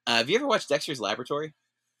have you ever watched Dexter's Laboratory?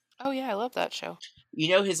 Oh yeah, I love that show.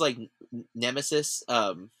 His like nemesis.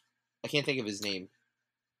 I can't think of his name,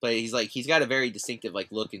 but he's got a very distinctive like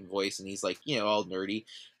look and voice, and he's like all nerdy.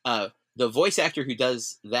 The voice actor who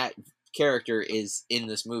does that character is in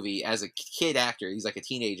this movie as a kid actor. He's like a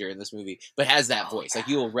teenager in this movie, but has that voice. Like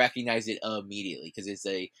you will recognize it immediately because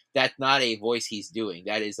that's not a voice he's doing.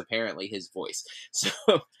 That is apparently his voice. So,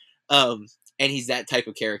 and he's that type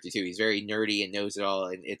of character too. He's very nerdy and knows it all,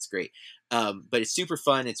 and it's great. But it's super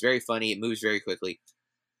fun. It's very funny. It moves very quickly.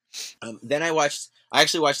 Then I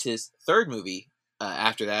actually watched his third movie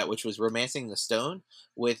after that, which was Romancing the Stone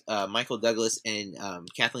with Michael Douglas and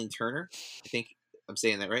Kathleen Turner. I think I'm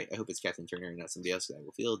saying that right. I hope it's Kathleen Turner and not somebody else. I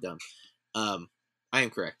will feel dumb. I am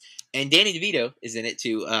correct. And Danny DeVito is in it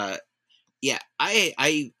too. Yeah,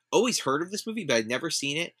 I always heard of this movie, but I'd never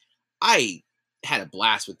seen it. I had a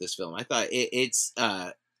blast with this film. I thought it's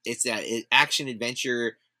that action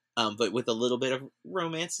adventure, but with a little bit of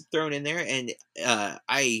romance thrown in there. And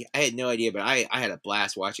I had no idea, but I had a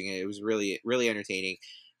blast watching it. It was really, really entertaining.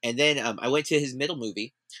 And then I went to his middle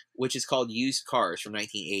movie, which is called Used Cars from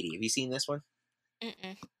 1980. Have you seen this one?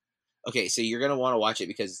 Mm-mm. Okay, so you're going to want to watch it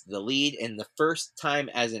because the lead and the first time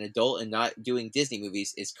as an adult and not doing Disney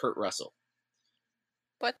movies is Kurt Russell.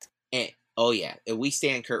 What? And, oh, yeah. We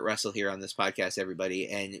stand Kurt Russell here on this podcast, everybody.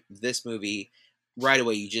 And this movie, right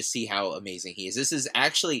away, you just see how amazing he is. This is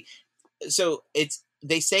actually... So,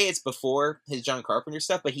 they say it's before his John Carpenter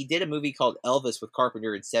stuff, but he did a movie called Elvis with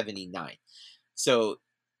Carpenter in 1979. So,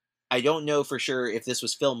 I don't know for sure if this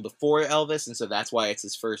was filmed before Elvis, and so that's why it's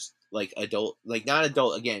his first, like, adult... Like, not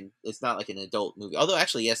adult, again, it's not like an adult movie. Although,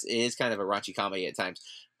 actually, yes, it is kind of a raunchy comedy at times.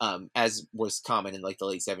 As was common in like the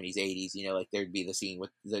late 70s, 80s, like there'd be the scene with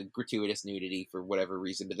the gratuitous nudity for whatever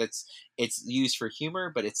reason, but it's used for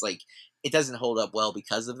humor, but it's like, it doesn't hold up well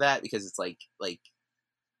because of that, because it's like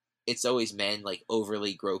it's always men like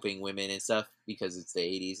overly groping women and stuff because it's the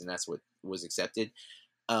 80s and that's what was accepted.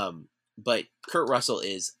 But Kurt Russell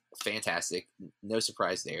is fantastic. No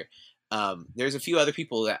surprise there. There's a few other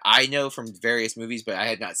people that I know from various movies, but I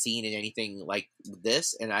had not seen in anything like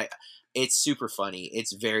this. And It's super funny.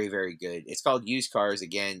 It's very, very good. It's called Used Cars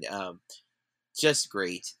again. Just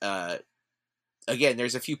great. Again,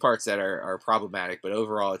 there's a few parts that are problematic, but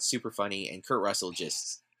overall it's super funny, and Kurt Russell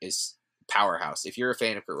just is powerhouse. If you're a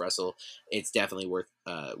fan of Kurt Russell, it's definitely worth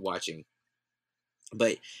watching.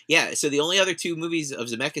 But yeah, so the only other two movies of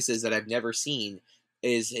Zemeckis' that I've never seen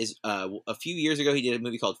is a few years ago he did a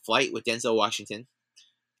movie called Flight with Denzel Washington.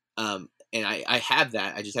 And I have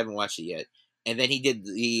that. I just haven't watched it yet. And then he did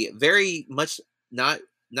the very much not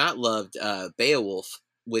loved Beowulf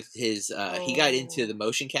with his he got into the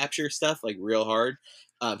motion capture stuff like real hard.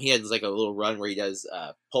 He has like a little run where he does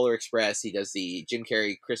Polar Express, he does the Jim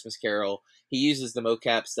Carrey Christmas Carol, he uses the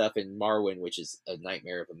mocap stuff in Marwen, which is a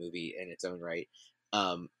nightmare of a movie in its own right.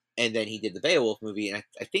 And then he did the Beowulf movie, and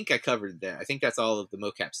I think I covered that. I think that's all of the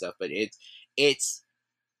mocap stuff, but it's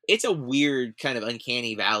a weird kind of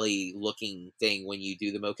uncanny valley looking thing when you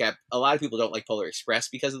do the mocap. A lot of people don't like Polar Express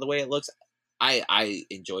because of the way it looks. I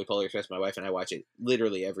enjoy Polar Express. My wife and I watch it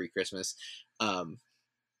literally every Christmas,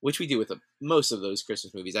 which we do with most of those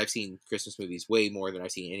Christmas movies. I've seen Christmas movies way more than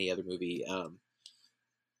I've seen any other movie.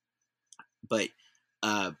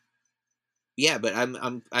 Yeah, but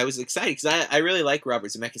I was excited because I really like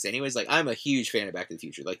Robert Zemeckis anyways. Like, I'm a huge fan of Back to the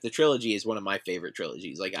Future. Like, the trilogy is one of my favorite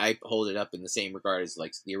trilogies. Like, I hold it up in the same regard as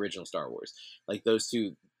like the original Star Wars. Like, those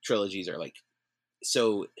two trilogies are like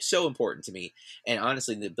so important to me. And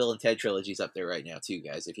honestly, the Bill and Ted trilogy is up there right now too,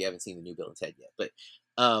 guys, if you haven't seen the new Bill and Ted yet. But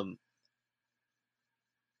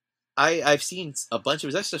I've seen a bunch of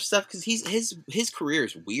his extra stuff because his career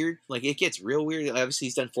is weird. Like, it gets real weird. Obviously,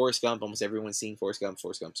 he's done Forrest Gump. Almost everyone's seen Forrest Gump.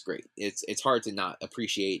 Forrest Gump's great. It's hard to not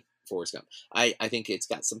appreciate Forrest Gump. I think it's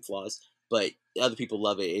got some flaws, but other people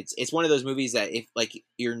love it. It's one of those movies that if like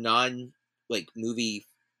you're non like movie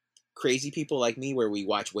crazy people like me, where we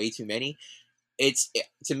watch way too many,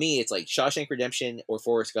 to me it's like Shawshank Redemption or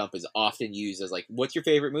Forrest Gump is often used as like, what's your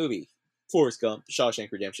favorite movie? Forrest Gump,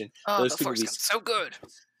 Shawshank Redemption. Those two Forrest movies, Gump's so good.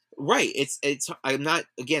 Right. It's I'm not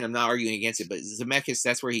arguing against it, but Zemeckis,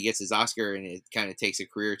 that's where he gets his Oscar, and it kind of takes a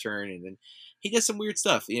career turn, and then he does some weird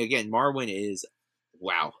stuff. You know, again, Marwen is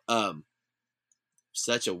wow.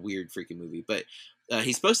 Such a weird freaking movie. But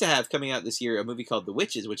he's supposed to have coming out this year a movie called The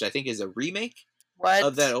Witches, which I think is a remake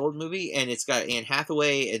of that old movie, and it's got Anne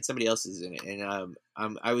Hathaway and somebody else is in it. And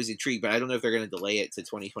I was intrigued, but I don't know if they're going to delay it to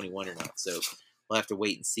 2021 or not. So we'll have to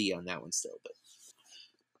wait and see on that one still.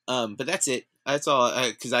 But that's it. That's all.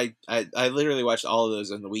 Because I literally watched all of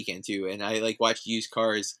those on the weekend too, and I like watched Used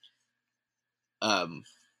Cars.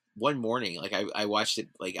 One morning, like I watched it.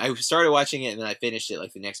 Like, I started watching it and then I finished it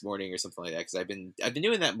like the next morning or something like that. Because I've been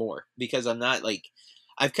doing that more because I'm not like,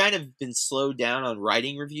 I've kind of been slowed down on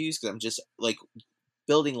writing reviews because I'm just like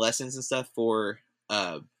building lessons and stuff for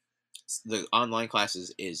the online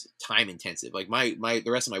classes is time intensive. Like the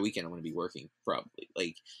rest of my weekend I'm going to be working probably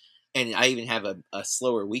like. And I even have a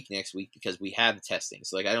slower week next week because we have testing.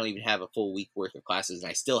 So, like, I don't even have a full week worth of classes, and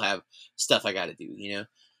I still have stuff I got to do, you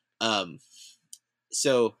know?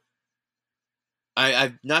 So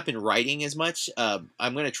I've not been writing as much. I'm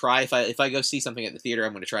going to try, if I go see something at the theater,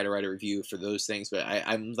 I'm going to try to write a review for those things. But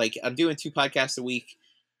I'm doing 2 podcasts a week.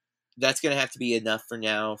 That's going to have to be enough for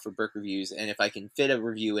now for Burke Reviews. And if I can fit a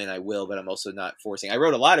review in, I will, but I'm also not forcing. I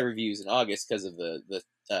wrote a lot of reviews in August because of the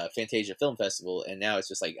Fantasia Film Festival, and now it's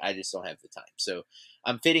just like I just don't have the time. So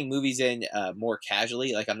I'm fitting movies in more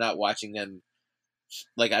casually. Like, I'm not watching them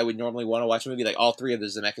like I would normally want to watch a movie. Like, all 3 of the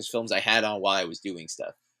Zemeckis films I had on while I was doing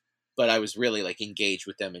stuff, but I was really like engaged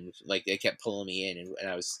with them, and like they kept pulling me in, and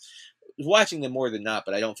I was watching them more than not.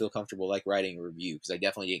 But I don't feel comfortable like writing a review because I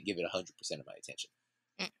definitely didn't give it 100% of my attention.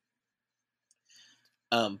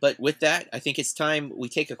 But with that, I think it's time we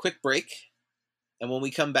take a quick break, and when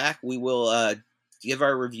we come back, we will give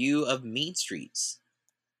our review of Mean Streets.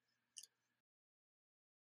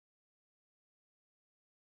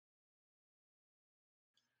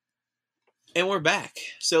 And we're back.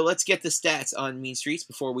 So let's get the stats on Mean Streets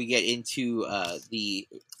before we get into the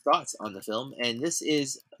thoughts on the film. And this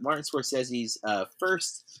is Martin Scorsese's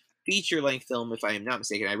first feature-length film, if I am not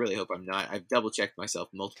mistaken. I really hope I'm not. I've double-checked myself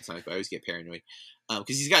multiple times, but I always get paranoid.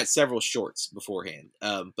 Because he's got several shorts beforehand.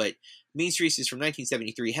 But Mean Streets is from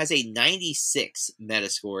 1973. Has a 96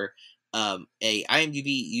 Metascore. A IMDb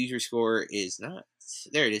user score is not...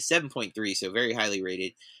 There it is, 7.3, so very highly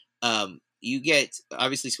rated. You get,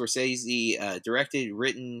 obviously, Scorsese directed,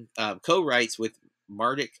 written, co-writes with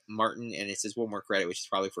Mardik Martin, and it says one more credit, which is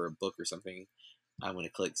probably for a book or something. I'm going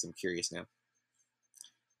to click, because I'm curious now.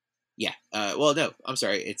 Yeah, well, no, I'm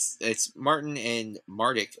sorry. It's Martin and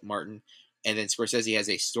Mardik Martin, and then Scorsese has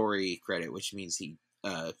a story credit, which means he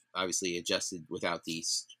obviously adjusted without the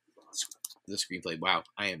screenplay. Wow,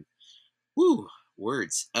 I am Whew,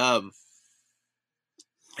 words.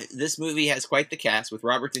 This movie has quite the cast with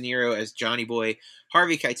Robert De Niro as Johnny Boy,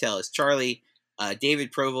 Harvey Keitel as Charlie,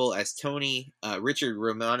 David Proval as Tony, Richard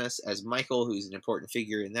Romanus as Michael, who's an important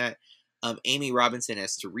figure in that, Amy Robinson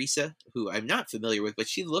as Teresa, who I'm not familiar with, but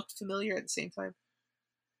she looked familiar at the same time.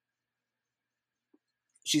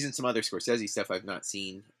 She's in some other Scorsese stuff I've not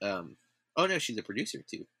seen. Oh no, she's a producer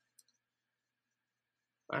too.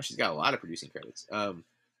 Wow, she's got a lot of producing credits.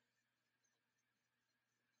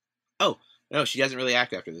 Oh, no, she doesn't really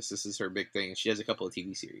act after this. This is her big thing. She has a couple of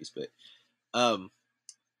TV series, but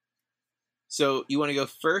so you want to go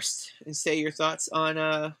first and say your thoughts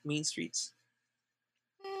on Mean Streets?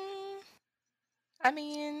 I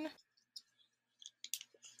mean,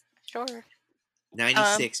 sure.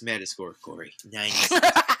 96 Metascore, Corey. 96.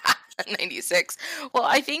 96. Well,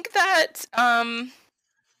 I think that I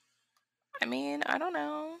mean, I don't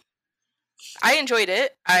know. I enjoyed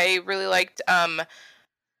it. I really liked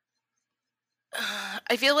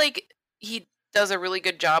I feel like he does a really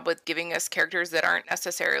good job with giving us characters that aren't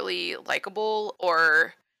necessarily likable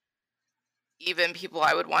or even people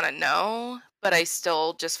I would want to know, but I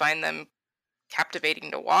still just find them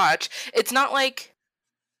captivating to watch. It's not like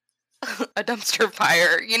a dumpster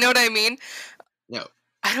fire, you know what I mean? No.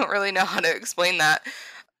 I don't really know how to explain that.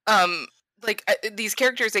 Like these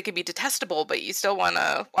characters, they can be detestable, but you still want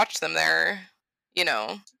to watch them. They're, you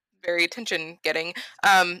know, very attention getting.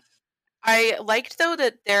 I liked though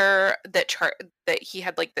that that he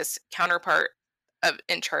had like this counterpart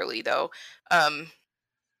in Charlie though.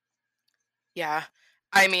 Yeah.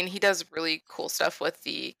 I mean, he does really cool stuff with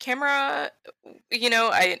the camera. You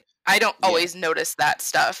know, I don't always notice that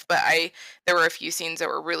stuff, but there were a few scenes that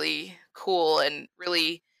were really cool and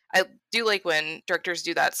really I do like when directors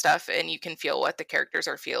do that stuff and you can feel what the characters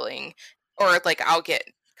are feeling, or like I'll get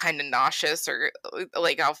kind of nauseous or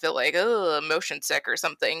like I'll feel like motion sick or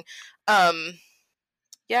something.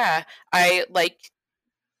 Yeah, I like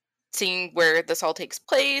seeing where this all takes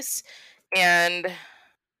place, and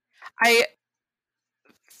I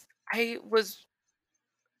was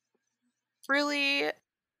really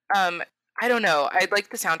I don't know. I like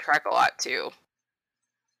the soundtrack a lot too.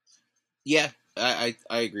 Yeah, I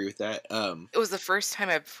agree with that. It was the first time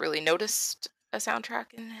I've really noticed a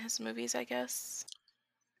soundtrack in his movies, I guess.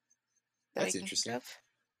 That's interesting.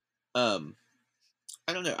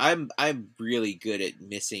 I don't know. I'm really good at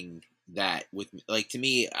missing that with, like, to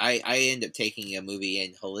me, I end up taking a movie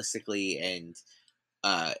in holistically, and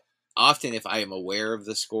often if I am aware of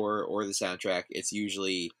the score or the soundtrack, it's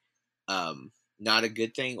usually not a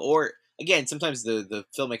good thing. Or again, sometimes the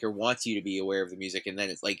filmmaker wants you to be aware of the music, and then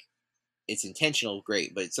it's like it's intentional,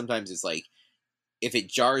 great, but sometimes it's like if it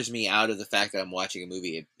jars me out of the fact that I'm watching a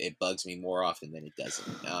movie, it bugs me more often than it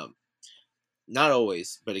doesn't. Not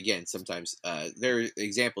always, but again, sometimes there are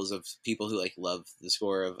examples of people who like love the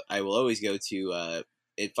score of I Will Always Go to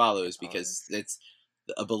It Follows, because it's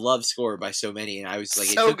a beloved score by so many, and I was like,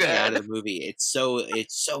 so it took good. me out of the movie. It's so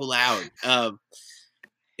loud.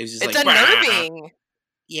 It was just it's like unnerving.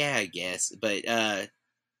 Yeah, I guess, but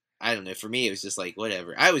I don't know. For me, it was just like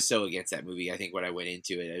whatever. I was so against that movie. I think when I went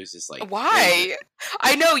into it, I was just like, why?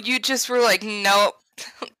 I know you just were like, nope.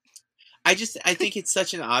 I think it's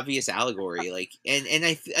such an obvious allegory, like, and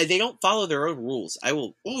they don't follow their own rules. I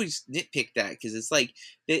will always nitpick that because it's like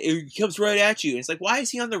it comes right at you, and it's like, why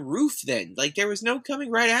is he on the roof then? Like, there was no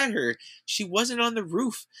coming right at her. She wasn't on the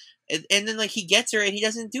roof, and then like he gets her and he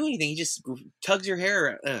doesn't do anything. He just tugs her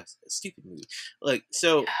hair. Stupid movie. Like,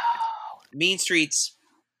 so, Mean Streets.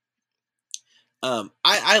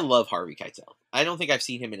 I love Harvey Keitel. I don't think I've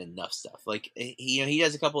seen him in enough stuff. Like, he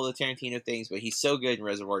does a couple of the Tarantino things, but he's so good in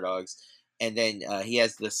Reservoir Dogs. And then he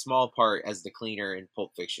has the small part as the cleaner in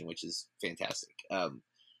Pulp Fiction, which is fantastic.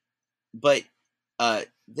 But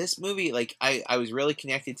this movie, like, I was really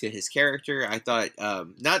connected to his character. I thought,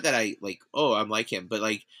 not that I, like, I'm like him, but,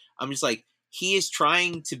 like, I'm just like, he is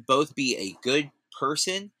trying to both be a good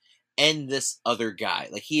person and this other guy.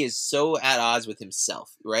 Like, he is so at odds with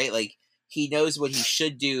himself, right? Like, he knows what he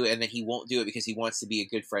should do, and then he won't do it because he wants to be a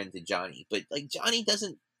good friend to Johnny. But, like, Johnny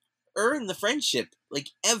doesn't earn the friendship,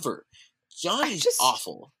 like, ever. Johnny's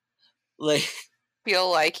awful. Like, feel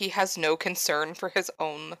like he has no concern for his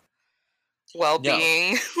own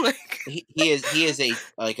well-being. No. Like he is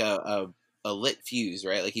a lit fuse,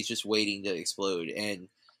 right? Like, he's just waiting to explode. And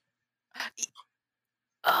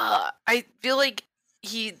I feel like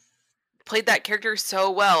he played that character so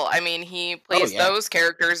well. I mean, he plays those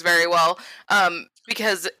characters very well.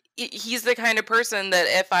 Because he's the kind of person that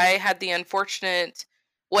if I had the unfortunate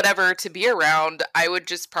whatever to be around, I would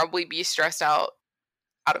just probably be stressed out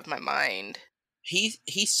of my mind. He's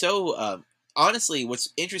so honestly,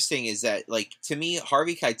 what's interesting is that, like, to me,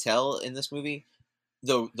 Harvey Keitel in this movie,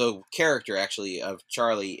 the character actually of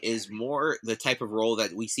Charlie is more the type of role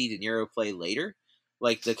that we see De Niro play later,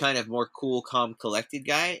 like the kind of more cool, calm, collected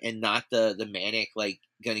guy, and not the manic, like,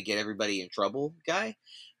 gonna get everybody in trouble guy.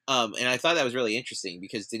 And I thought that was really interesting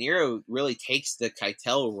because De Niro really takes the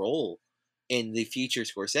Keitel role in the future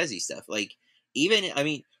Scorsese stuff. Like, even, I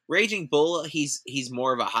mean, Raging Bull, he's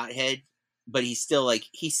more of a hothead, but he's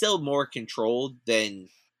still more controlled than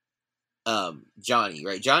Johnny,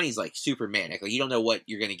 right? Johnny's like super manic. Like, you don't know what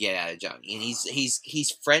you're gonna get out of Johnny, and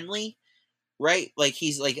he's friendly, right? Like,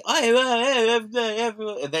 he's like, and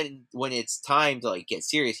then when it's time to, like, get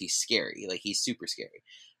serious, he's scary. Like, he's super scary.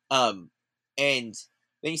 And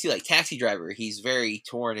then you see, like, Taxi Driver, he's very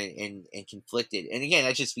torn and conflicted. And again,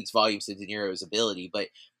 that just speaks volumes to De Niro's ability. But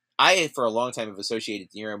I, for a long time, have associated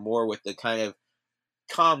De Niro more with the kind of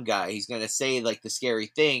calm guy. He's going to say, like, the scary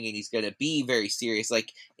thing, and he's going to be very serious,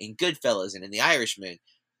 like in Goodfellas and in The Irishman.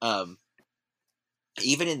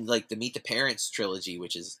 Even in, like, the Meet the Parents trilogy,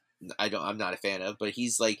 which is, I'm not a fan of, but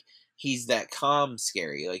he's that calm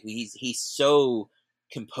scary. Like, he's so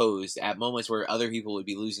composed at moments where other people would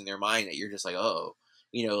be losing their mind that you're just like, oh,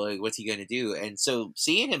 like, what's he going to do? And so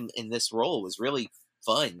seeing him in this role was really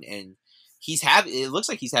fun, and it looks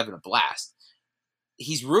like he's having a blast.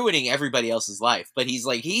 He's ruining everybody else's life, but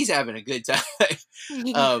he's having a good time.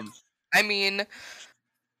 I mean,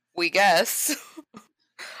 we guess.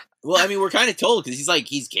 Well, I mean, we're kind of told, because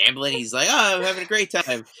he's gambling. He's like, oh, I'm having a great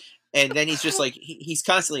time. And then he's just like, he's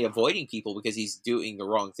constantly avoiding people because he's doing the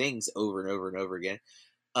wrong things over and over and over again.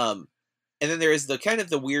 And then there is the kind of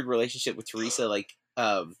the weird relationship with Teresa, like,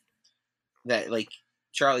 that, like,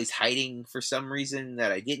 Charlie's hiding for some reason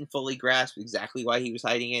that I didn't fully grasp exactly why he was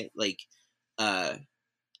hiding it. Like,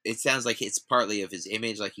 it sounds like it's partly of his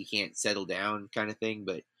image, like he can't settle down kind of thing.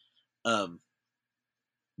 But I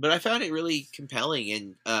found it really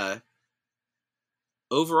compelling, and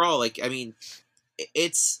overall, like, I mean,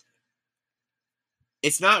 it's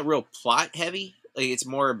not real plot heavy. Like, it's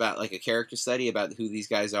more about, like, a character study about who these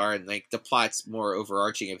guys are, and, like, the plot's more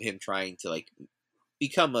overarching of him trying to, like,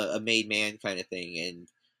 become a made man kind of thing,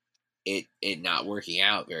 and it not working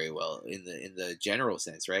out very well in the general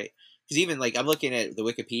sense, right? Because even, like, I'm looking at the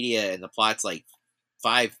Wikipedia, and the plot's like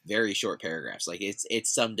 5 very short paragraphs. Like,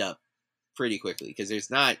 it's summed up pretty quickly, because it's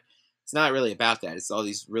not really about that. It's all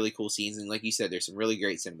these really cool scenes, and like you said, there's some really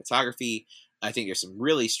great cinematography. I think there's some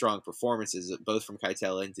really strong performances, both from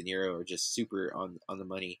Keitel and De Niro are just super on the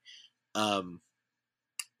money.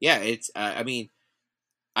 Yeah, it's I mean,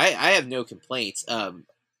 I have no complaints.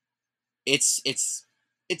 It's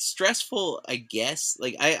stressful, I guess.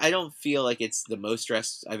 Like, I don't feel like it's the most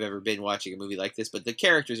stressed I've ever been watching a movie like this, but the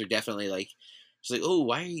characters are definitely like, she's like, oh,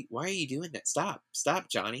 why are you doing that? Stop,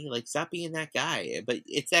 Johnny. Like, stop being that guy. But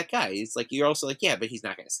it's that guy. It's like, you're also like, yeah, but he's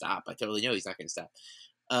not going to stop. I totally know he's not going to stop.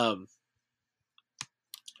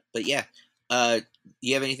 But yeah,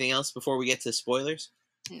 you have anything else before we get to spoilers?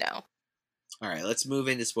 No. All right, let's move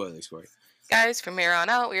into spoilers, Corey. Guys, from here on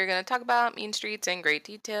out, we are going to talk about Mean Streets in great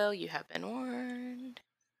detail. You have been warned.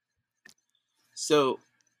 So,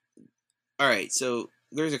 all right, so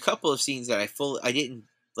there's a couple of scenes that I didn't,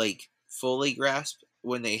 like, fully grasp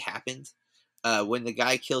when they happened. When the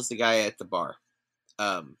guy kills the guy at the bar,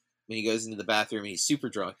 when he goes into the bathroom and he's super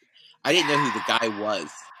drunk, I didn't know who the guy was.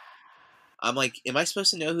 I'm like, am I supposed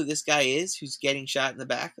to know who this guy is who's getting shot in the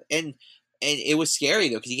back? And it was scary,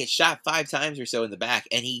 though, because he gets shot 5 times or so in the back,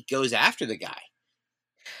 and he goes after the guy.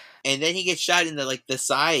 And then he gets shot in the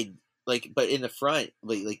side, like, but in the front,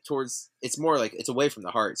 like towards, it's more like, it's away from the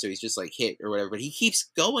heart, so he's just, like, hit or whatever, but he keeps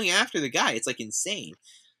going after the guy. It's, like, insane.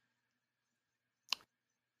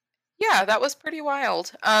 Yeah, that was pretty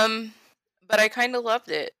wild. But I kind of loved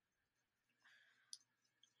it.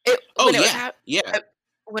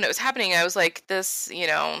 When it was happening, I was like, this,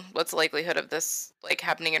 what's the likelihood of this, like,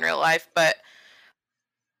 happening in real life? But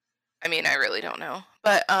I mean, I really don't know.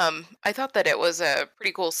 But I thought that it was a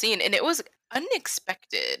pretty cool scene, and it was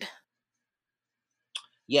unexpected.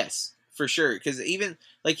 Yes, for sure. Because even,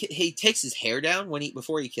 like, he takes his hair down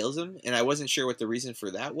before he kills him, and I wasn't sure what the reason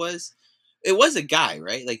for that was. It was a guy,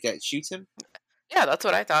 right? Like, that shoots him? Yeah, that's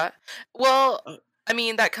what I thought. Well, I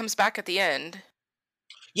mean, that comes back at the end.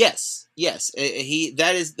 Yes.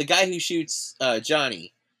 That is the guy who shoots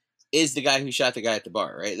Johnny is the guy who shot the guy at the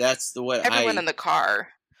bar, right? That's everyone in the car.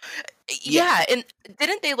 Yeah, and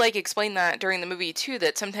didn't they, like, explain that during the movie too,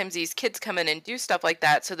 that sometimes these kids come in and do stuff like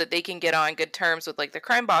that so that they can get on good terms with, like, the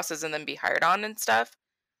crime bosses and then be hired on and stuff?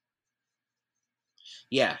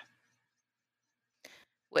 Yeah.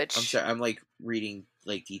 Which, I'm sorry, I'm, like, reading,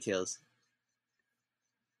 like, details.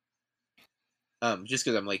 Just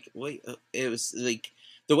because I'm like, wait, it was like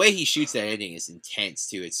the way he shoots that ending is intense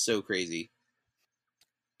too. It's so crazy.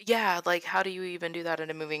 Yeah, like how do you even do that in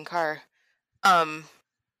a moving car? Um,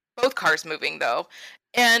 both cars moving though.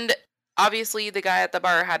 And obviously the guy at the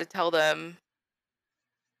bar had to tell them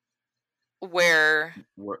where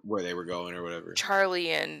Where they were going or whatever. Charlie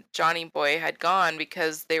and Johnny Boy had gone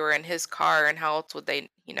because they were in his car, and how else would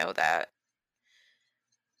he know that?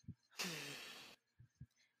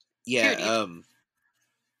 Yeah. Dude,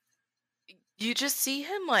 you just see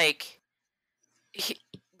him he,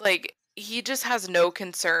 he just has no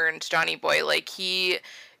concerns, Johnny Boy. Like he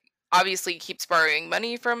obviously keeps borrowing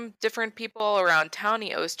money from different people around town.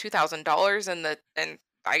 He owes $2,000 in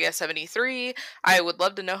I guess 73. I would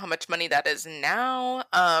love to know how much money that is now.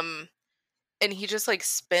 And he just like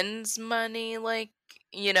spends money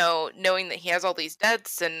knowing that he has all these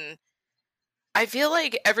debts, and I feel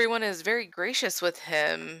like everyone is very gracious with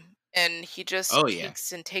him, and he just Oh yeah.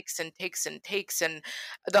 takes and takes and takes and takes, and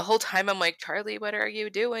the whole time I'm like, Charlie, what are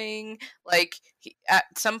you doing? Like at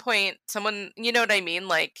some point someone, you know what I mean?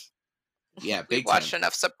 Like Yeah. we've Big time. watched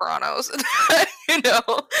enough Sopranos.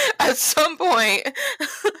 At some point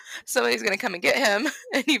somebody's gonna come and get him,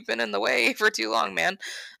 and you've been in the way for too long, man.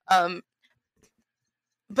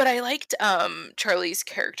 But I liked Charlie's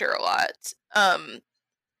character a lot.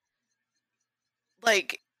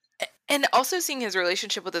 Like and also seeing his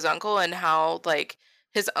relationship with his uncle, and how like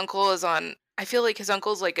his uncle is on I feel like his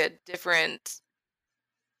uncle's like a different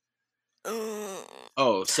uh,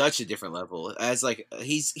 Oh, such a different level. As like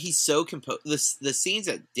he's so composed. The scenes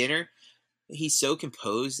at dinner, he's so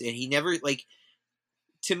composed, and he never like.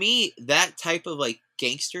 To me, that type of like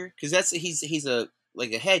gangster, because he's a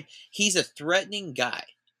like a head. He's a threatening guy.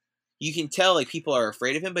 You can tell like people are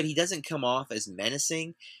afraid of him, but he doesn't come off as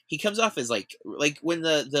menacing. He comes off as like when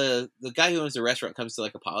the guy who owns the restaurant comes to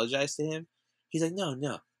like apologize to him, he's like, no,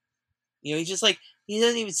 no. He's just like, he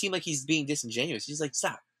doesn't even seem like he's being disingenuous. He's like,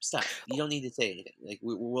 stop. You don't need to say anything. Like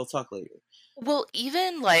we'll talk later. well,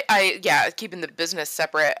 even like keeping the business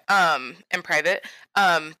separate and private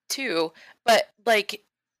too, but like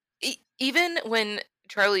even when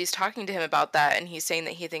Charlie's talking to him about that, and he's saying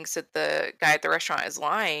that he thinks that the guy at the restaurant is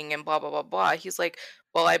lying and blah blah blah blah, he's like,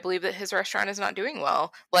 well, I believe that his restaurant is not doing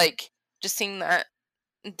well. Like just seeing that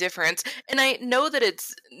difference, and I know that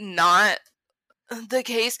it's not the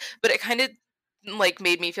case, but it kind of like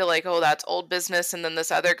made me feel like, oh, that's old business. And then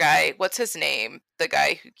this other guy, what's his name, the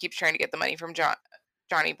guy who keeps trying to get the money from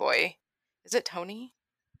Johnny Boy, is it Tony?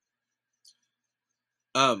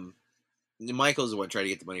 Michael's the one trying to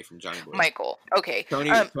get the money from Johnny Boy. Michael, okay. Tony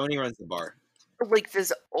runs the bar. Like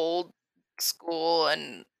this old school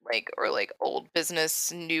and or old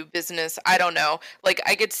business, new business, I don't know. Like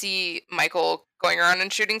I could see Michael going around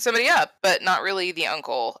and shooting somebody up, but not really the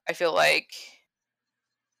uncle, I feel like.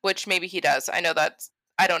 Which maybe he does. I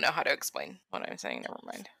don't know how to explain what I'm saying. Never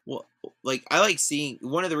mind. Well, like I like seeing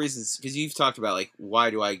one of the reasons, because you've talked about like why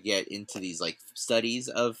do I get into these like studies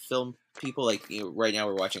of film people, like right now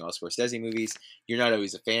we're watching all Scorsese movies. You're not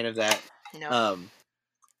always a fan of that. No.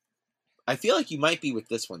 I feel like you might be with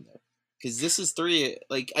this one though, because this is three.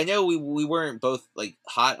 Like I know we weren't both like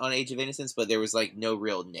hot on Age of Innocence, but there was like no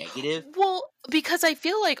real negative. Well, because I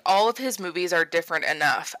feel like all of his movies are different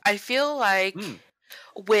enough. I feel like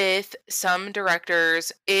with some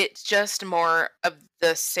directors, it's just more of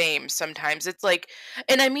the same sometimes. It's like,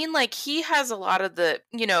 and I mean, like, he has a lot of the,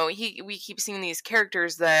 we keep seeing these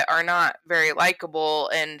characters that are not very likable,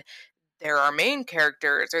 and they're our main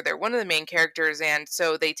characters, or they're one of the main characters, and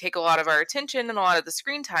so they take a lot of our attention and a lot of the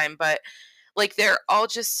screen time, but like they're all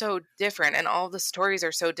just so different, and all the stories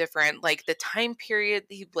are so different. Like the time period,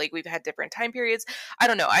 we've had different time periods. I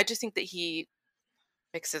don't know. I just think that he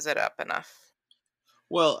mixes it up enough.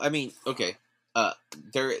 Well, I mean, okay,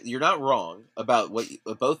 you're not wrong about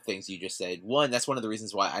both things you just said. One, that's one of the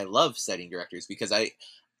reasons why I love studying directors, because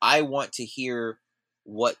I want to hear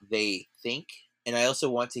what they think, and I also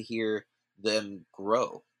want to hear them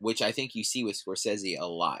grow, which I think you see with Scorsese a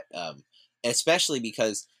lot, especially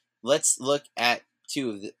because let's look at two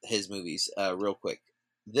of his movies real quick.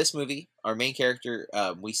 This movie, our main character,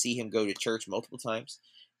 we see him go to church multiple times.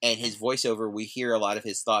 And his voiceover, we hear a lot of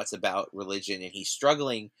his thoughts about religion, and he's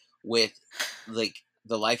struggling with like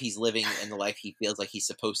the life he's living and the life he feels like he's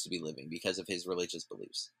supposed to be living because of his religious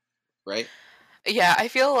beliefs, right? Yeah, I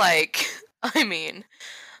feel like, I mean,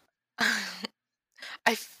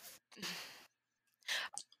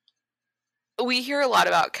 we hear a lot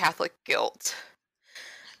about Catholic guilt.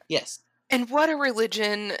 Yes. And what a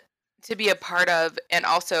religion to be a part of, and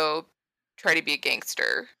also try to be a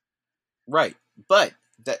gangster. Right, but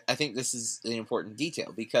I think this is an important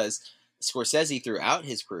detail, because Scorsese throughout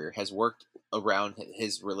his career has worked around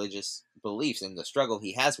his religious beliefs and the struggle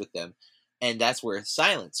he has with them, and that's where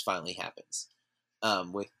Silence finally happens,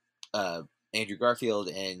 with Andrew Garfield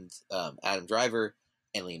and Adam Driver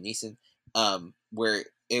and Liam Neeson, where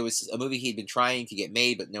it was a movie he'd been trying to get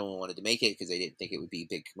made, but no one wanted to make it because they didn't think it would be a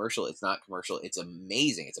big commercial. It's not commercial. It's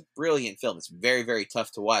amazing. It's a brilliant film. It's very, very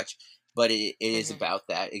tough to watch, but it is about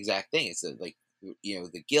that exact thing. It's like,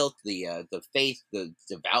 the guilt, the faith, the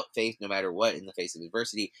devout faith, no matter what, in the face of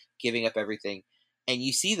adversity, giving up everything, and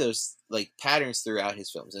you see those like patterns throughout his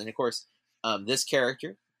films. And of course, this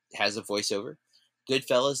character has a voiceover.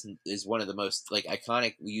 Goodfellas is one of the most like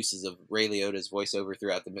iconic uses of Ray Liotta's voiceover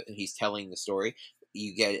throughout he's telling the story.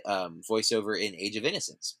 You get voiceover in Age of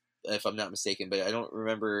Innocence, if I'm not mistaken, but I don't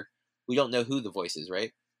remember. We don't know who the voice is,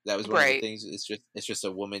 right? That was one of the things. It's just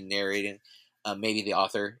a woman narrating. Maybe the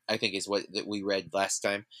author, I think, is what that we read last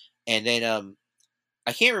time. And then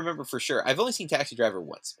I can't remember for sure. I've only seen Taxi Driver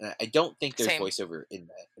once. And I don't think there's voiceover in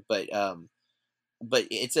that, but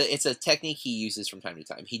it's a technique he uses from time to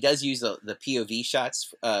time. He does use the POV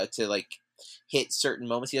shots to like hit certain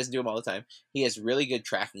moments. He doesn't do them all the time. He has really good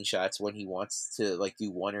tracking shots when he wants to like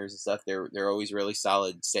do oneers and stuff. They're always really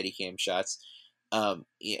solid Steadicam shots. And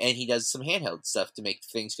he does some handheld stuff to make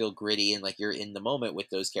things feel gritty and like you're in the moment with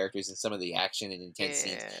those characters and some of the action and intense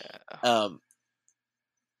scenes. And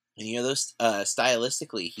those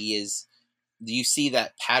stylistically, you see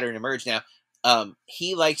that pattern emerge. Now,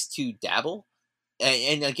 he likes to dabble.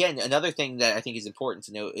 And again, another thing that I think is important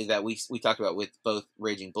to note is that we talked about with both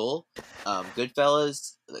Raging Bull,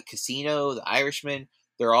 Goodfellas, the Casino, The Irishman.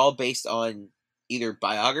 They're all based on either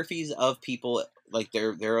biographies of people, like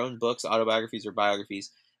their own books, autobiographies or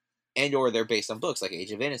biographies, and or they're based on books like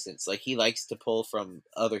Age of Innocence. Like he likes to pull from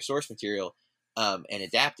other source material and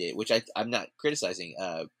adapt it, which I'm not criticizing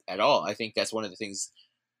at all. I think that's one of the things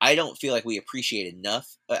I don't feel like we appreciate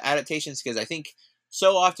enough adaptations, because I think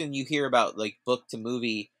so often you hear about like book to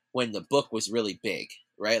movie when the book was really big,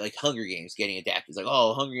 right? Like Hunger Games getting adapted. It's like,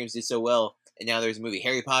 oh, Hunger Games did so well, and now there's a movie.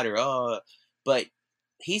 Harry Potter, but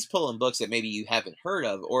he's pulling books that maybe you haven't heard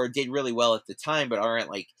of or did really well at the time, but aren't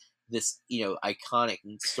like this, iconic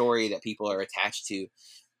story that people are attached to.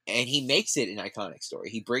 And he makes it an iconic story.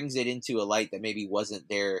 He brings it into a light that maybe wasn't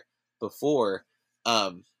there before.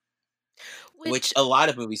 Which a lot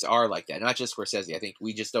of movies are like that, not just Scorsese. I think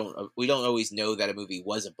we don't always know that a movie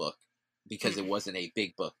was a book because it wasn't a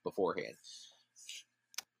big book beforehand.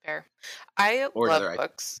 Fair. I love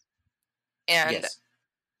books, and yes.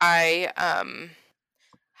 I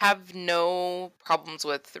have no problems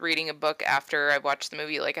with reading a book after I've watched the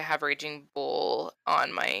movie. Like I have Raging Bull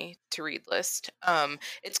on my to read list.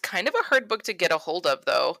 It's kind of a hard book to get a hold of,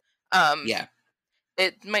 though. Yeah.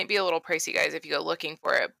 It might be a little pricey, guys, if you go looking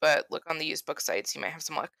for it, but look on the used book sites. You might have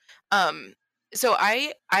some luck. So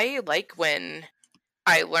I like when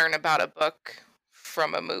I learn about a book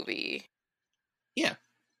from a movie. Yeah.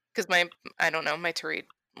 Because my to read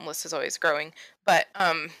list is always growing. But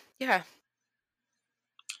yeah.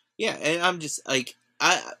 Yeah, and I'm just like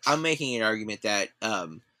I'm making an argument that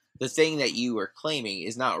the thing that you are claiming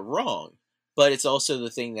is not wrong, but it's also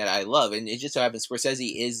the thing that I love, and it just so happens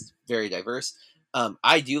Scorsese is very diverse.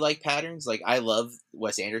 I do like patterns. Like I love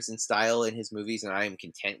Wes Anderson's style in his movies, and I am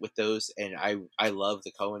content with those. And I love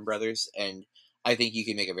the Coen brothers, and I think you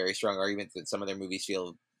can make a very strong argument that some of their movies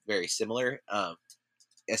feel very similar,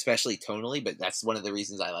 especially tonally. But that's one of the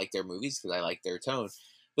reasons I like their movies, because I like their tone.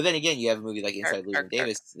 But then again, you have a movie like Inside Llewyn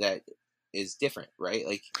Davis that is different, right?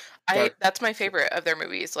 Like that's my favorite of their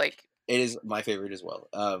movies. Like it is my favorite as well.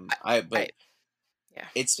 Yeah.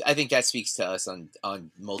 I think that speaks to us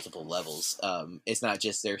on multiple levels. It's not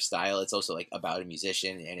just their style; it's also like about a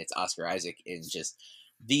musician, and it's Oscar Isaac in just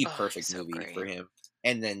the perfect movie for him.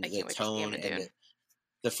 And then the tone and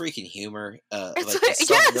the freaking humor.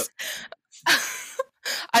 Yes.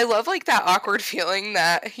 I love like that awkward feeling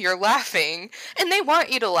that you're laughing and they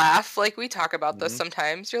want you to laugh. Like we talk about this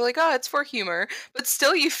sometimes. You're like, oh, it's for humor, but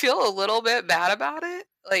still you feel a little bit bad about it.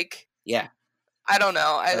 Like, yeah, I don't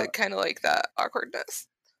know. I kind of like that awkwardness.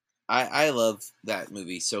 I love that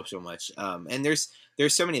movie so much. And there's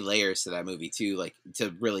so many layers to that movie too, like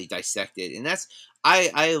to really dissect it. And that's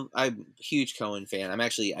I'm a huge Coen fan.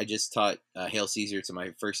 I just taught Hail Caesar to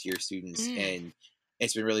my first year students, and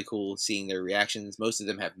it's been really cool seeing their reactions. Most of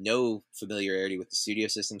them have no familiarity with the studio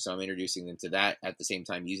system, so I'm introducing them to that at the same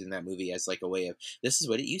time, using that movie as like a way of, this is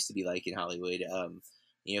what it used to be like in Hollywood.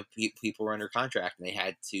 People were under contract and they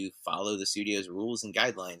had to follow the studio's rules and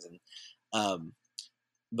guidelines. And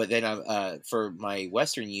but then for my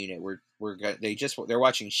Western unit, they're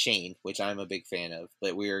watching Shane, which I'm a big fan of,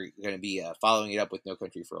 but we're going to be following it up with No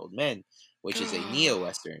Country for Old Men, which is a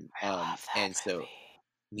neo-Western. I love that And so movie.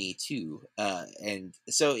 me too. And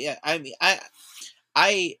so yeah, I mean, I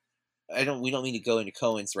don't. We don't mean to go into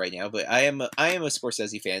Coen's right now, but I am a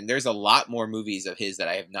Scorsese fan. There's a lot more movies of his that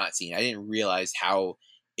I have not seen. I didn't realize how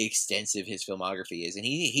extensive his filmography is,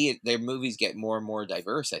 and their movies get more and more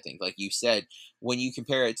diverse. I think, like you said, when you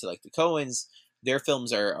compare it to like the Coens, their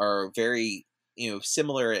films are very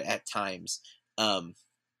similar at times. I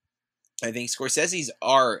think Scorsese's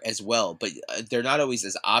are as well, but they're not always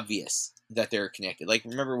as obvious that they're connected. Like,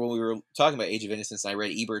 remember when we were talking about Age of Innocence, and I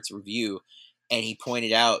read Ebert's review, and he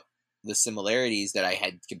pointed out the similarities that I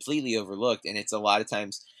had completely overlooked. And it's a lot of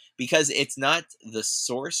times because it's not the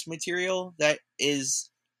source material that is,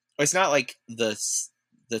 it's not like the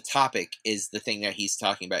topic is the thing that he's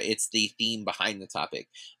talking about. It's the theme behind the topic,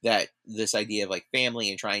 that this idea of like family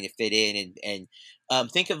and trying to fit in, and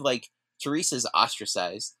think of like Teresa's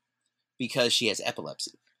ostracized because she has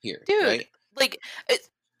epilepsy here, Dude, right? like,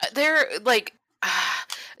 they're like,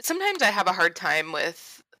 sometimes I have a hard time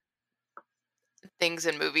with things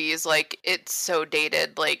in movies. Like, it's so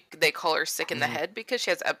dated. Like, they call her sick in the head because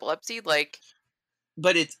she has epilepsy. Like,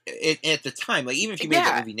 but it at the time, like, even if you made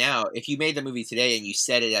that yeah, movie now, if you made the movie today and you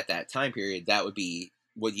said it at that time period, that would be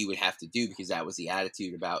what you would have to do, because that was the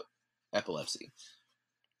attitude about epilepsy.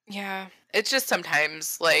 yeah. It's just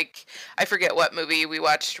sometimes, like, I forget what movie we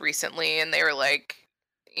watched recently, and they were like,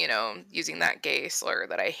 using that gay slur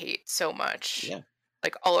that I hate so much, Yeah.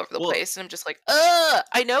 like, all over the Well, place, and I'm just like,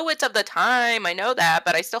 I know it's of the time, I know that,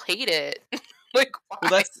 but I still hate it. Like, well,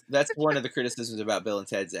 why? that's one of the criticisms about Bill and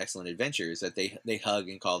Ted's Excellent Adventure, is that they hug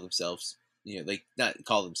and call themselves, like, not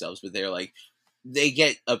call themselves, but they're like, they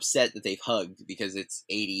get upset that they've hugged because it's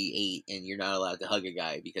 88 and you're not allowed to hug a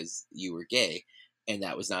guy because you were gay, and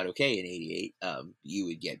that was not okay in 88. You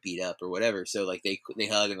would get beat up or whatever. So like they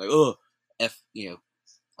hug and like, oh, f,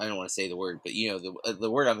 I don't want to say the word, but the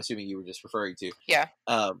word I'm assuming you were just referring to. Yeah.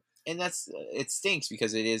 And that's, it stinks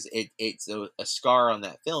because it's a scar on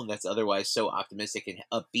that film that's otherwise so optimistic and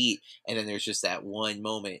upbeat, and then there's just that one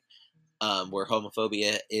moment where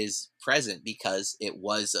homophobia is present because it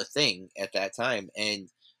was a thing at that time. And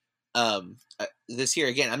this here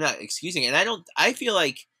again, I'm not excusing it, and I feel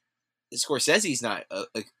like Scorsese's not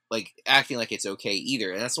like acting like it's okay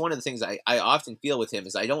either, and that's one of the things I often feel with him,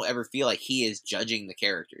 is I don't ever feel like he is judging the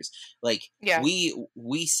characters. Like, Yeah.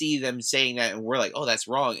 we see them saying that and we're like, oh, that's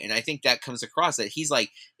wrong, and I think that comes across, that he's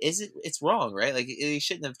like, it's wrong, right? Like, they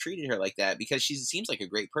shouldn't have treated her like that, because she seems like a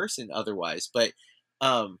great person otherwise, but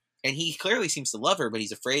and he clearly seems to love her, but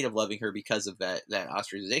he's afraid of loving her because of that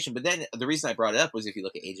ostracization. But then the reason I brought it up was, if you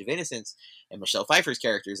look at Age of Innocence, and Michelle Pfeiffer's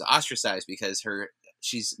character is ostracized because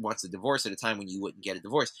she wants a divorce at a time when you wouldn't get a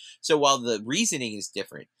divorce. So while the reasoning is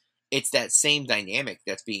different, it's that same dynamic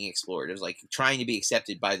that's being explored. It was like trying to be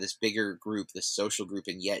accepted by this bigger group, this social group,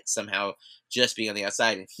 and yet somehow just being on the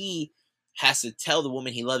outside. And he has to tell the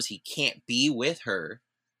woman he loves he can't be with her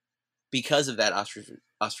because of that ostracization.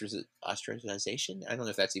 I don't know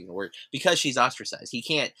if that's even a word. Because she's ostracized, he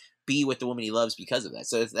can't be with the woman he loves because of that.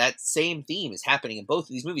 So that same theme is happening in both of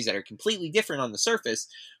these movies that are completely different on the surface,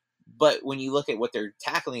 but when you look at what they're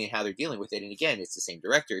tackling and how they're dealing with it, and again, it's the same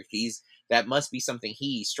director, that must be something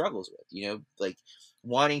he struggles with, like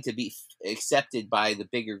wanting to be accepted by the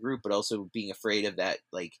bigger group, but also being afraid of that,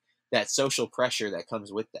 like, that social pressure that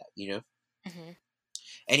comes with that, Mm-hmm.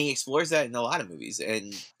 and he explores that in a lot of movies.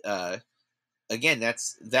 And again,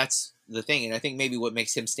 that's the thing, and I think maybe what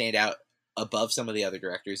makes him stand out above some of the other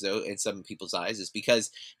directors, though, in some people's eyes, is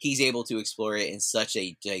because he's able to explore it in such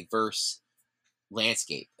a diverse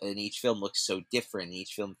landscape, and each film looks so different, and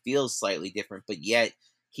each film feels slightly different, but yet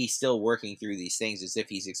he's still working through these things as if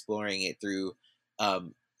he's exploring it through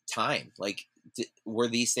time. Like, were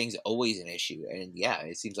these things always an issue? And yeah,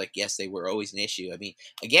 it seems like, yes, they were always an issue. I mean,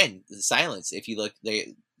 again, the silence, if you look,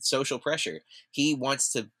 the social pressure, he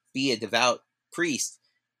wants to be a devout priest,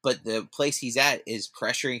 but the place he's at is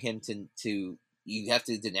pressuring him to you have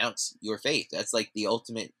to denounce your faith. That's like the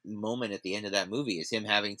ultimate moment at the end of that movie, is him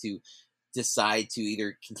having to decide to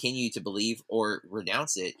either continue to believe or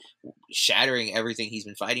renounce it, shattering everything he's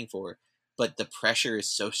been fighting for. But the pressure is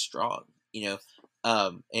so strong,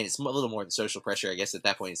 and it's a little more than social pressure, I guess. At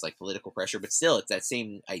that point, it's like political pressure, but still, it's that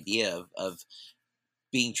same idea of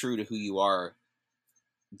being true to who you are,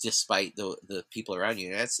 despite the people around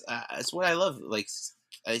you. And that's what I love. Like,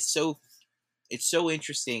 it's so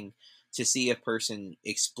interesting to see a person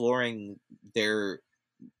exploring their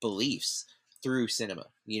beliefs through cinema,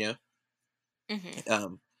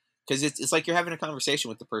 Mm-hmm. because it's like you're having a conversation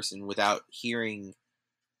with the person without hearing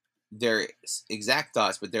their exact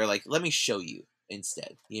thoughts, but they're like, let me show you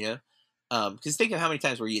instead, you know? Because think of how many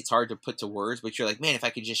times where it's hard to put to words, but you're like, man, if I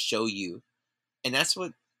could just show you. And that's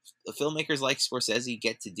what the filmmakers like Scorsese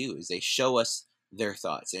get to do, is they show us their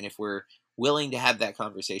thoughts. And if we're willing to have that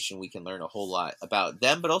conversation, we can learn a whole lot about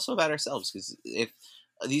them, but also about ourselves. Because if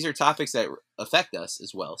these are topics that affect us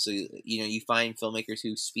as well. So, you know, you find filmmakers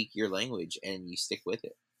who speak your language and you stick with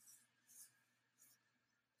it.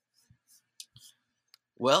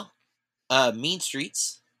 Well, Mean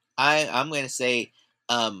Streets, I'm going to say,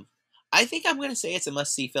 I think I'm going to say it's a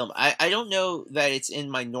must-see film. I don't know that it's in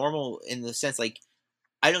my normal, in the sense, like,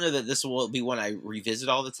 I don't know that this will be one I revisit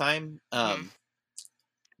all the time.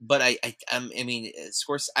 But I mean, it's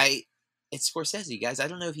Scorsese, guys. I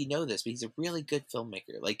don't know if you know this, but he's a really good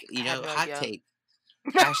filmmaker. Like, you know, hot take,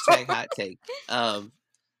 hashtag hot take.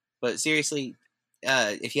 But seriously,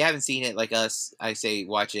 if you haven't seen it, like us, I say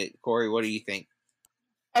watch it. Corey, what do you think?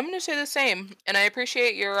 I'm gonna say the same, and I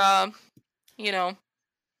appreciate your, you know,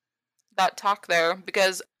 that talk there,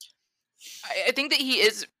 because I think that he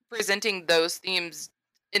is presenting those themes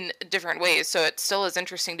in different ways, so it still is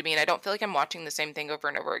interesting to me, and I don't feel like I'm watching the same thing over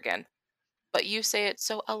and over again. But you say it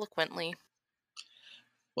so eloquently.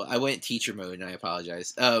 Well, I went teacher mode, and I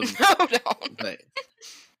apologize. Oh no. But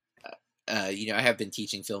you know, I have been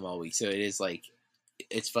teaching film all week, so it is like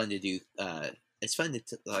it's fun to do. It's fun to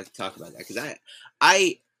like talk about that, because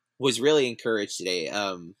I was really encouraged today.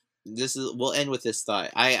 We'll end with this thought.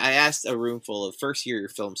 I asked a room full of first year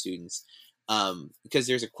film students, because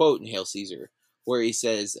there's a quote in Hail Caesar where he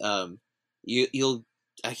says, I'm not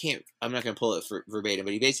going to pull it verbatim,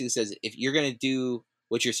 but he basically says, if you're going to do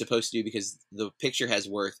what you're supposed to do because the picture has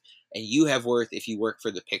worth, and you have worth if you work for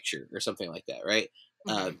the picture, or something like that, right?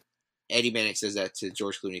 Mm-hmm. Eddie Mannix says that to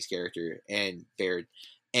George Clooney's character and Baird.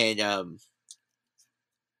 And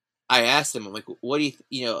I asked him, I'm like, what do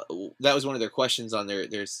you know, that was one of their questions on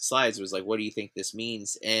their slides, was like, what do you think this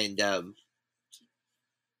means? And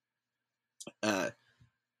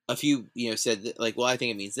a few, you know, said that, like, well, I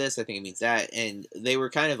think it means this, I think it means that. And they were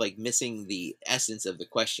kind of like missing the essence of the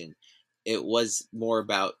question. It was more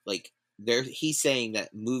about, like, he's saying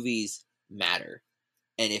that movies matter.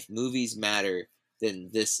 And if movies matter, then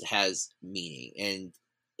this has meaning. And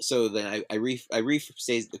so then I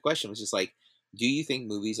rephrased the question, was just like, do you think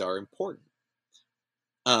movies are important?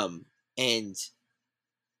 And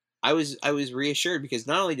I was reassured, because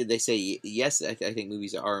not only did they say, yes, I think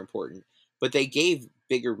movies are important, but they gave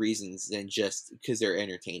bigger reasons than just because they're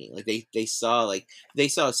entertaining. Like they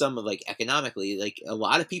saw some of, like, economically, like, a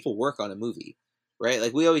lot of people work on a movie, right?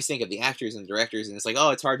 Like, we always think of the actors and directors, and it's like,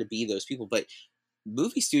 oh, it's hard to be those people, but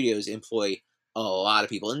movie studios employ a lot of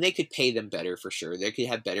people, and they could pay them better for sure. They could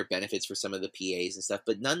have better benefits for some of the PAs and stuff,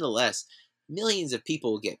 but nonetheless, millions of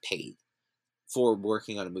people get paid for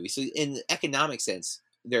working on a movie. So in the economic sense,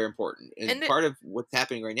 they're important. And part of what's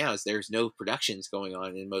happening right now is there's no productions going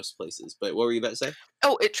on in most places. But what were you about to say?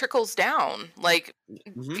 Oh, it trickles down, like,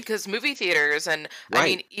 because movie theaters and Right. I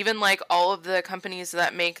mean, even like all of the companies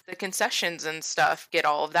that make the concessions and stuff get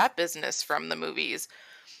all of that business from the movies.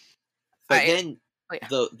 But then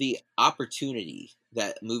the opportunity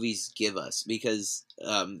that movies give us, because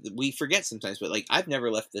we forget sometimes, but, like, I've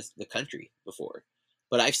never left the country before,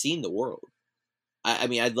 but I've seen the world. I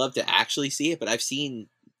mean, I'd love to actually see it, but I've seen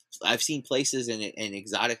places and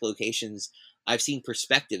exotic locations. I've seen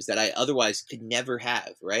perspectives that I otherwise could never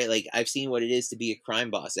have, right? Like, I've seen what it is to be a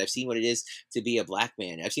crime boss. I've seen what it is to be a black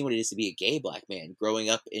man. I've seen what it is to be a gay black man growing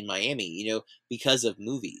up in Miami, you know, because of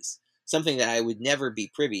movies. Something that I would never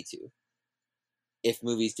be privy to if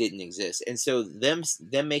movies didn't exist. And so them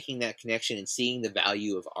making that connection and seeing the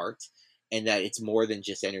value of art, and that it's more than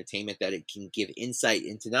just entertainment, that it can give insight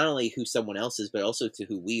into not only who someone else is, but also to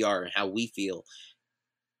who we are and how we feel.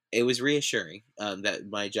 It was reassuring that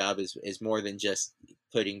my job is more than just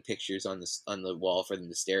putting pictures on the wall for them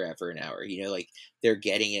to stare at for an hour. You know, like, they're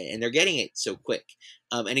getting it, and they're getting it so quick.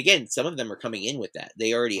 And again, some of them are coming in with that.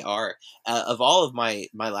 They already are. Of all of my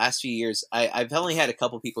last few years, I've only had a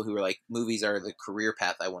couple people who are like, movies are the career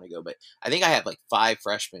path I want to go. But I think I have like 5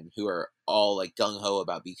 freshmen who are all like gung-ho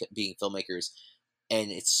about being filmmakers. And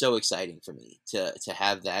it's so exciting for me to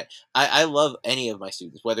have that. I love any of my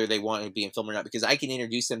students, whether they want to be in film or not, because I can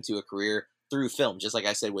introduce them to a career through film. Just like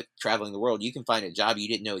I said, with traveling the world, you can find a job you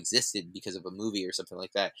didn't know existed because of a movie or something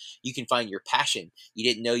like that. You can find your passion. You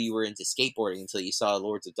didn't know you were into skateboarding until you saw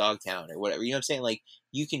Lords of Dogtown or whatever. You know what I'm saying? Like,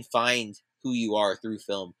 you can find who you are through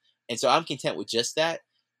film. And so I'm content with just that.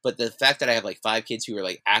 But the fact that I have like 5 kids who are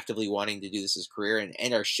like actively wanting to do this as a career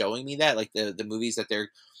and are showing me that, like the movies that they're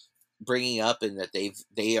bringing up and that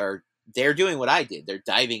they are they're doing what I did. They're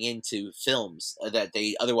diving into films that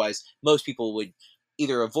they otherwise most people would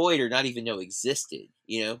either avoid or not even know existed,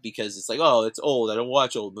 you know, because it's like, oh, it's old. I don't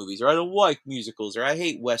watch old movies, or I don't like musicals, or I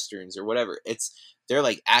hate westerns, or whatever. They're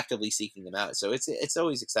like actively seeking them out. So it's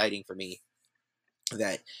always exciting for me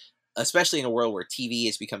that, especially in a world where TV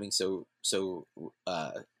is becoming so Consumable.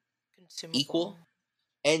 equal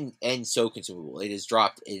and so consumable. It is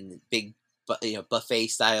dropped in big, buffet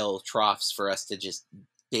style troughs for us to just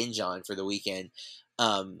binge on for the weekend.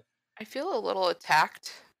 I feel a little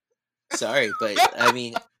attacked. Sorry, but I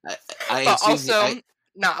mean, I But assume also,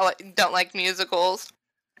 don't like musicals.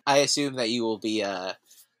 I assume that you will be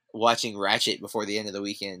watching Ratchet before the end of the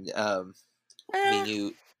weekend. I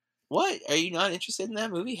mean, what? Are you not interested in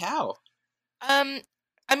that movie? How? I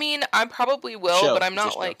mean, I probably will, Show. but I'm It's a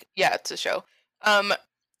not show. like, yeah, it's a show.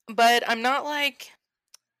 But I'm not like,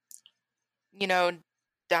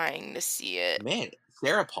 dying to see it. Man,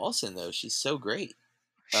 Sarah Paulson though, she's so great.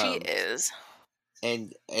 She is.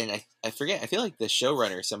 And I forget. I feel like the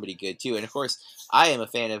showrunner is somebody good too. And of course, I am a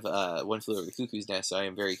fan of One Flew Over the Cuckoo's Nest, so I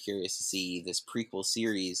am very curious to see this prequel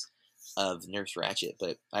series of Nurse Ratched.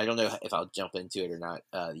 But I don't know if I'll jump into it or not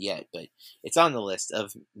yet. But it's on the list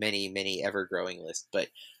of many ever-growing lists. But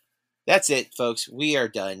that's it, folks. We are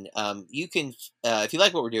done. You can, if you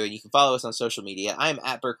like what we're doing, you can follow us on social media. I'm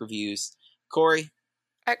at Burke Reviews. Corey.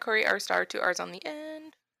 At Corey R Star, 2 R's on the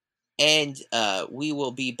end. And we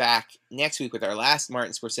will be back next week with our last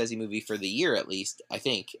Martin Scorsese movie for the year, at least, I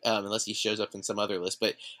think, unless he shows up in some other list.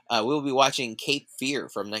 But we'll be watching Cape Fear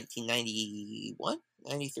from 1991,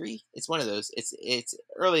 93. It's one of those. It's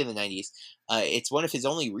early in the 90s. It's one of his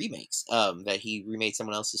only remakes that he remade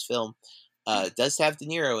someone else's film. It does have De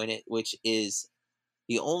Niro in it, which is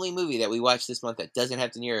the only movie that we watched this month that doesn't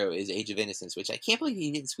have De Niro is Age of Innocence, which I can't believe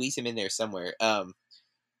he didn't squeeze him in there somewhere.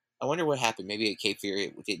 I wonder what happened. Maybe at Cape Fear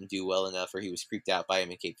it didn't do well enough, or he was creeped out by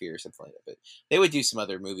him in Cape Fear or something like that. But they would do some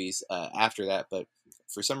other movies after that, but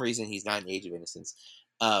for some reason he's not in Age of Innocence.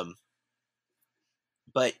 But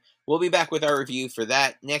we'll be back with our review for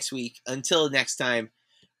that next week. Until next time,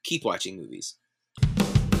 keep watching movies.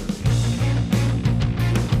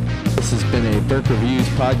 This has been a Burke Reviews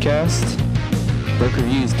podcast.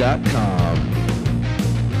 BurkeReviews.com.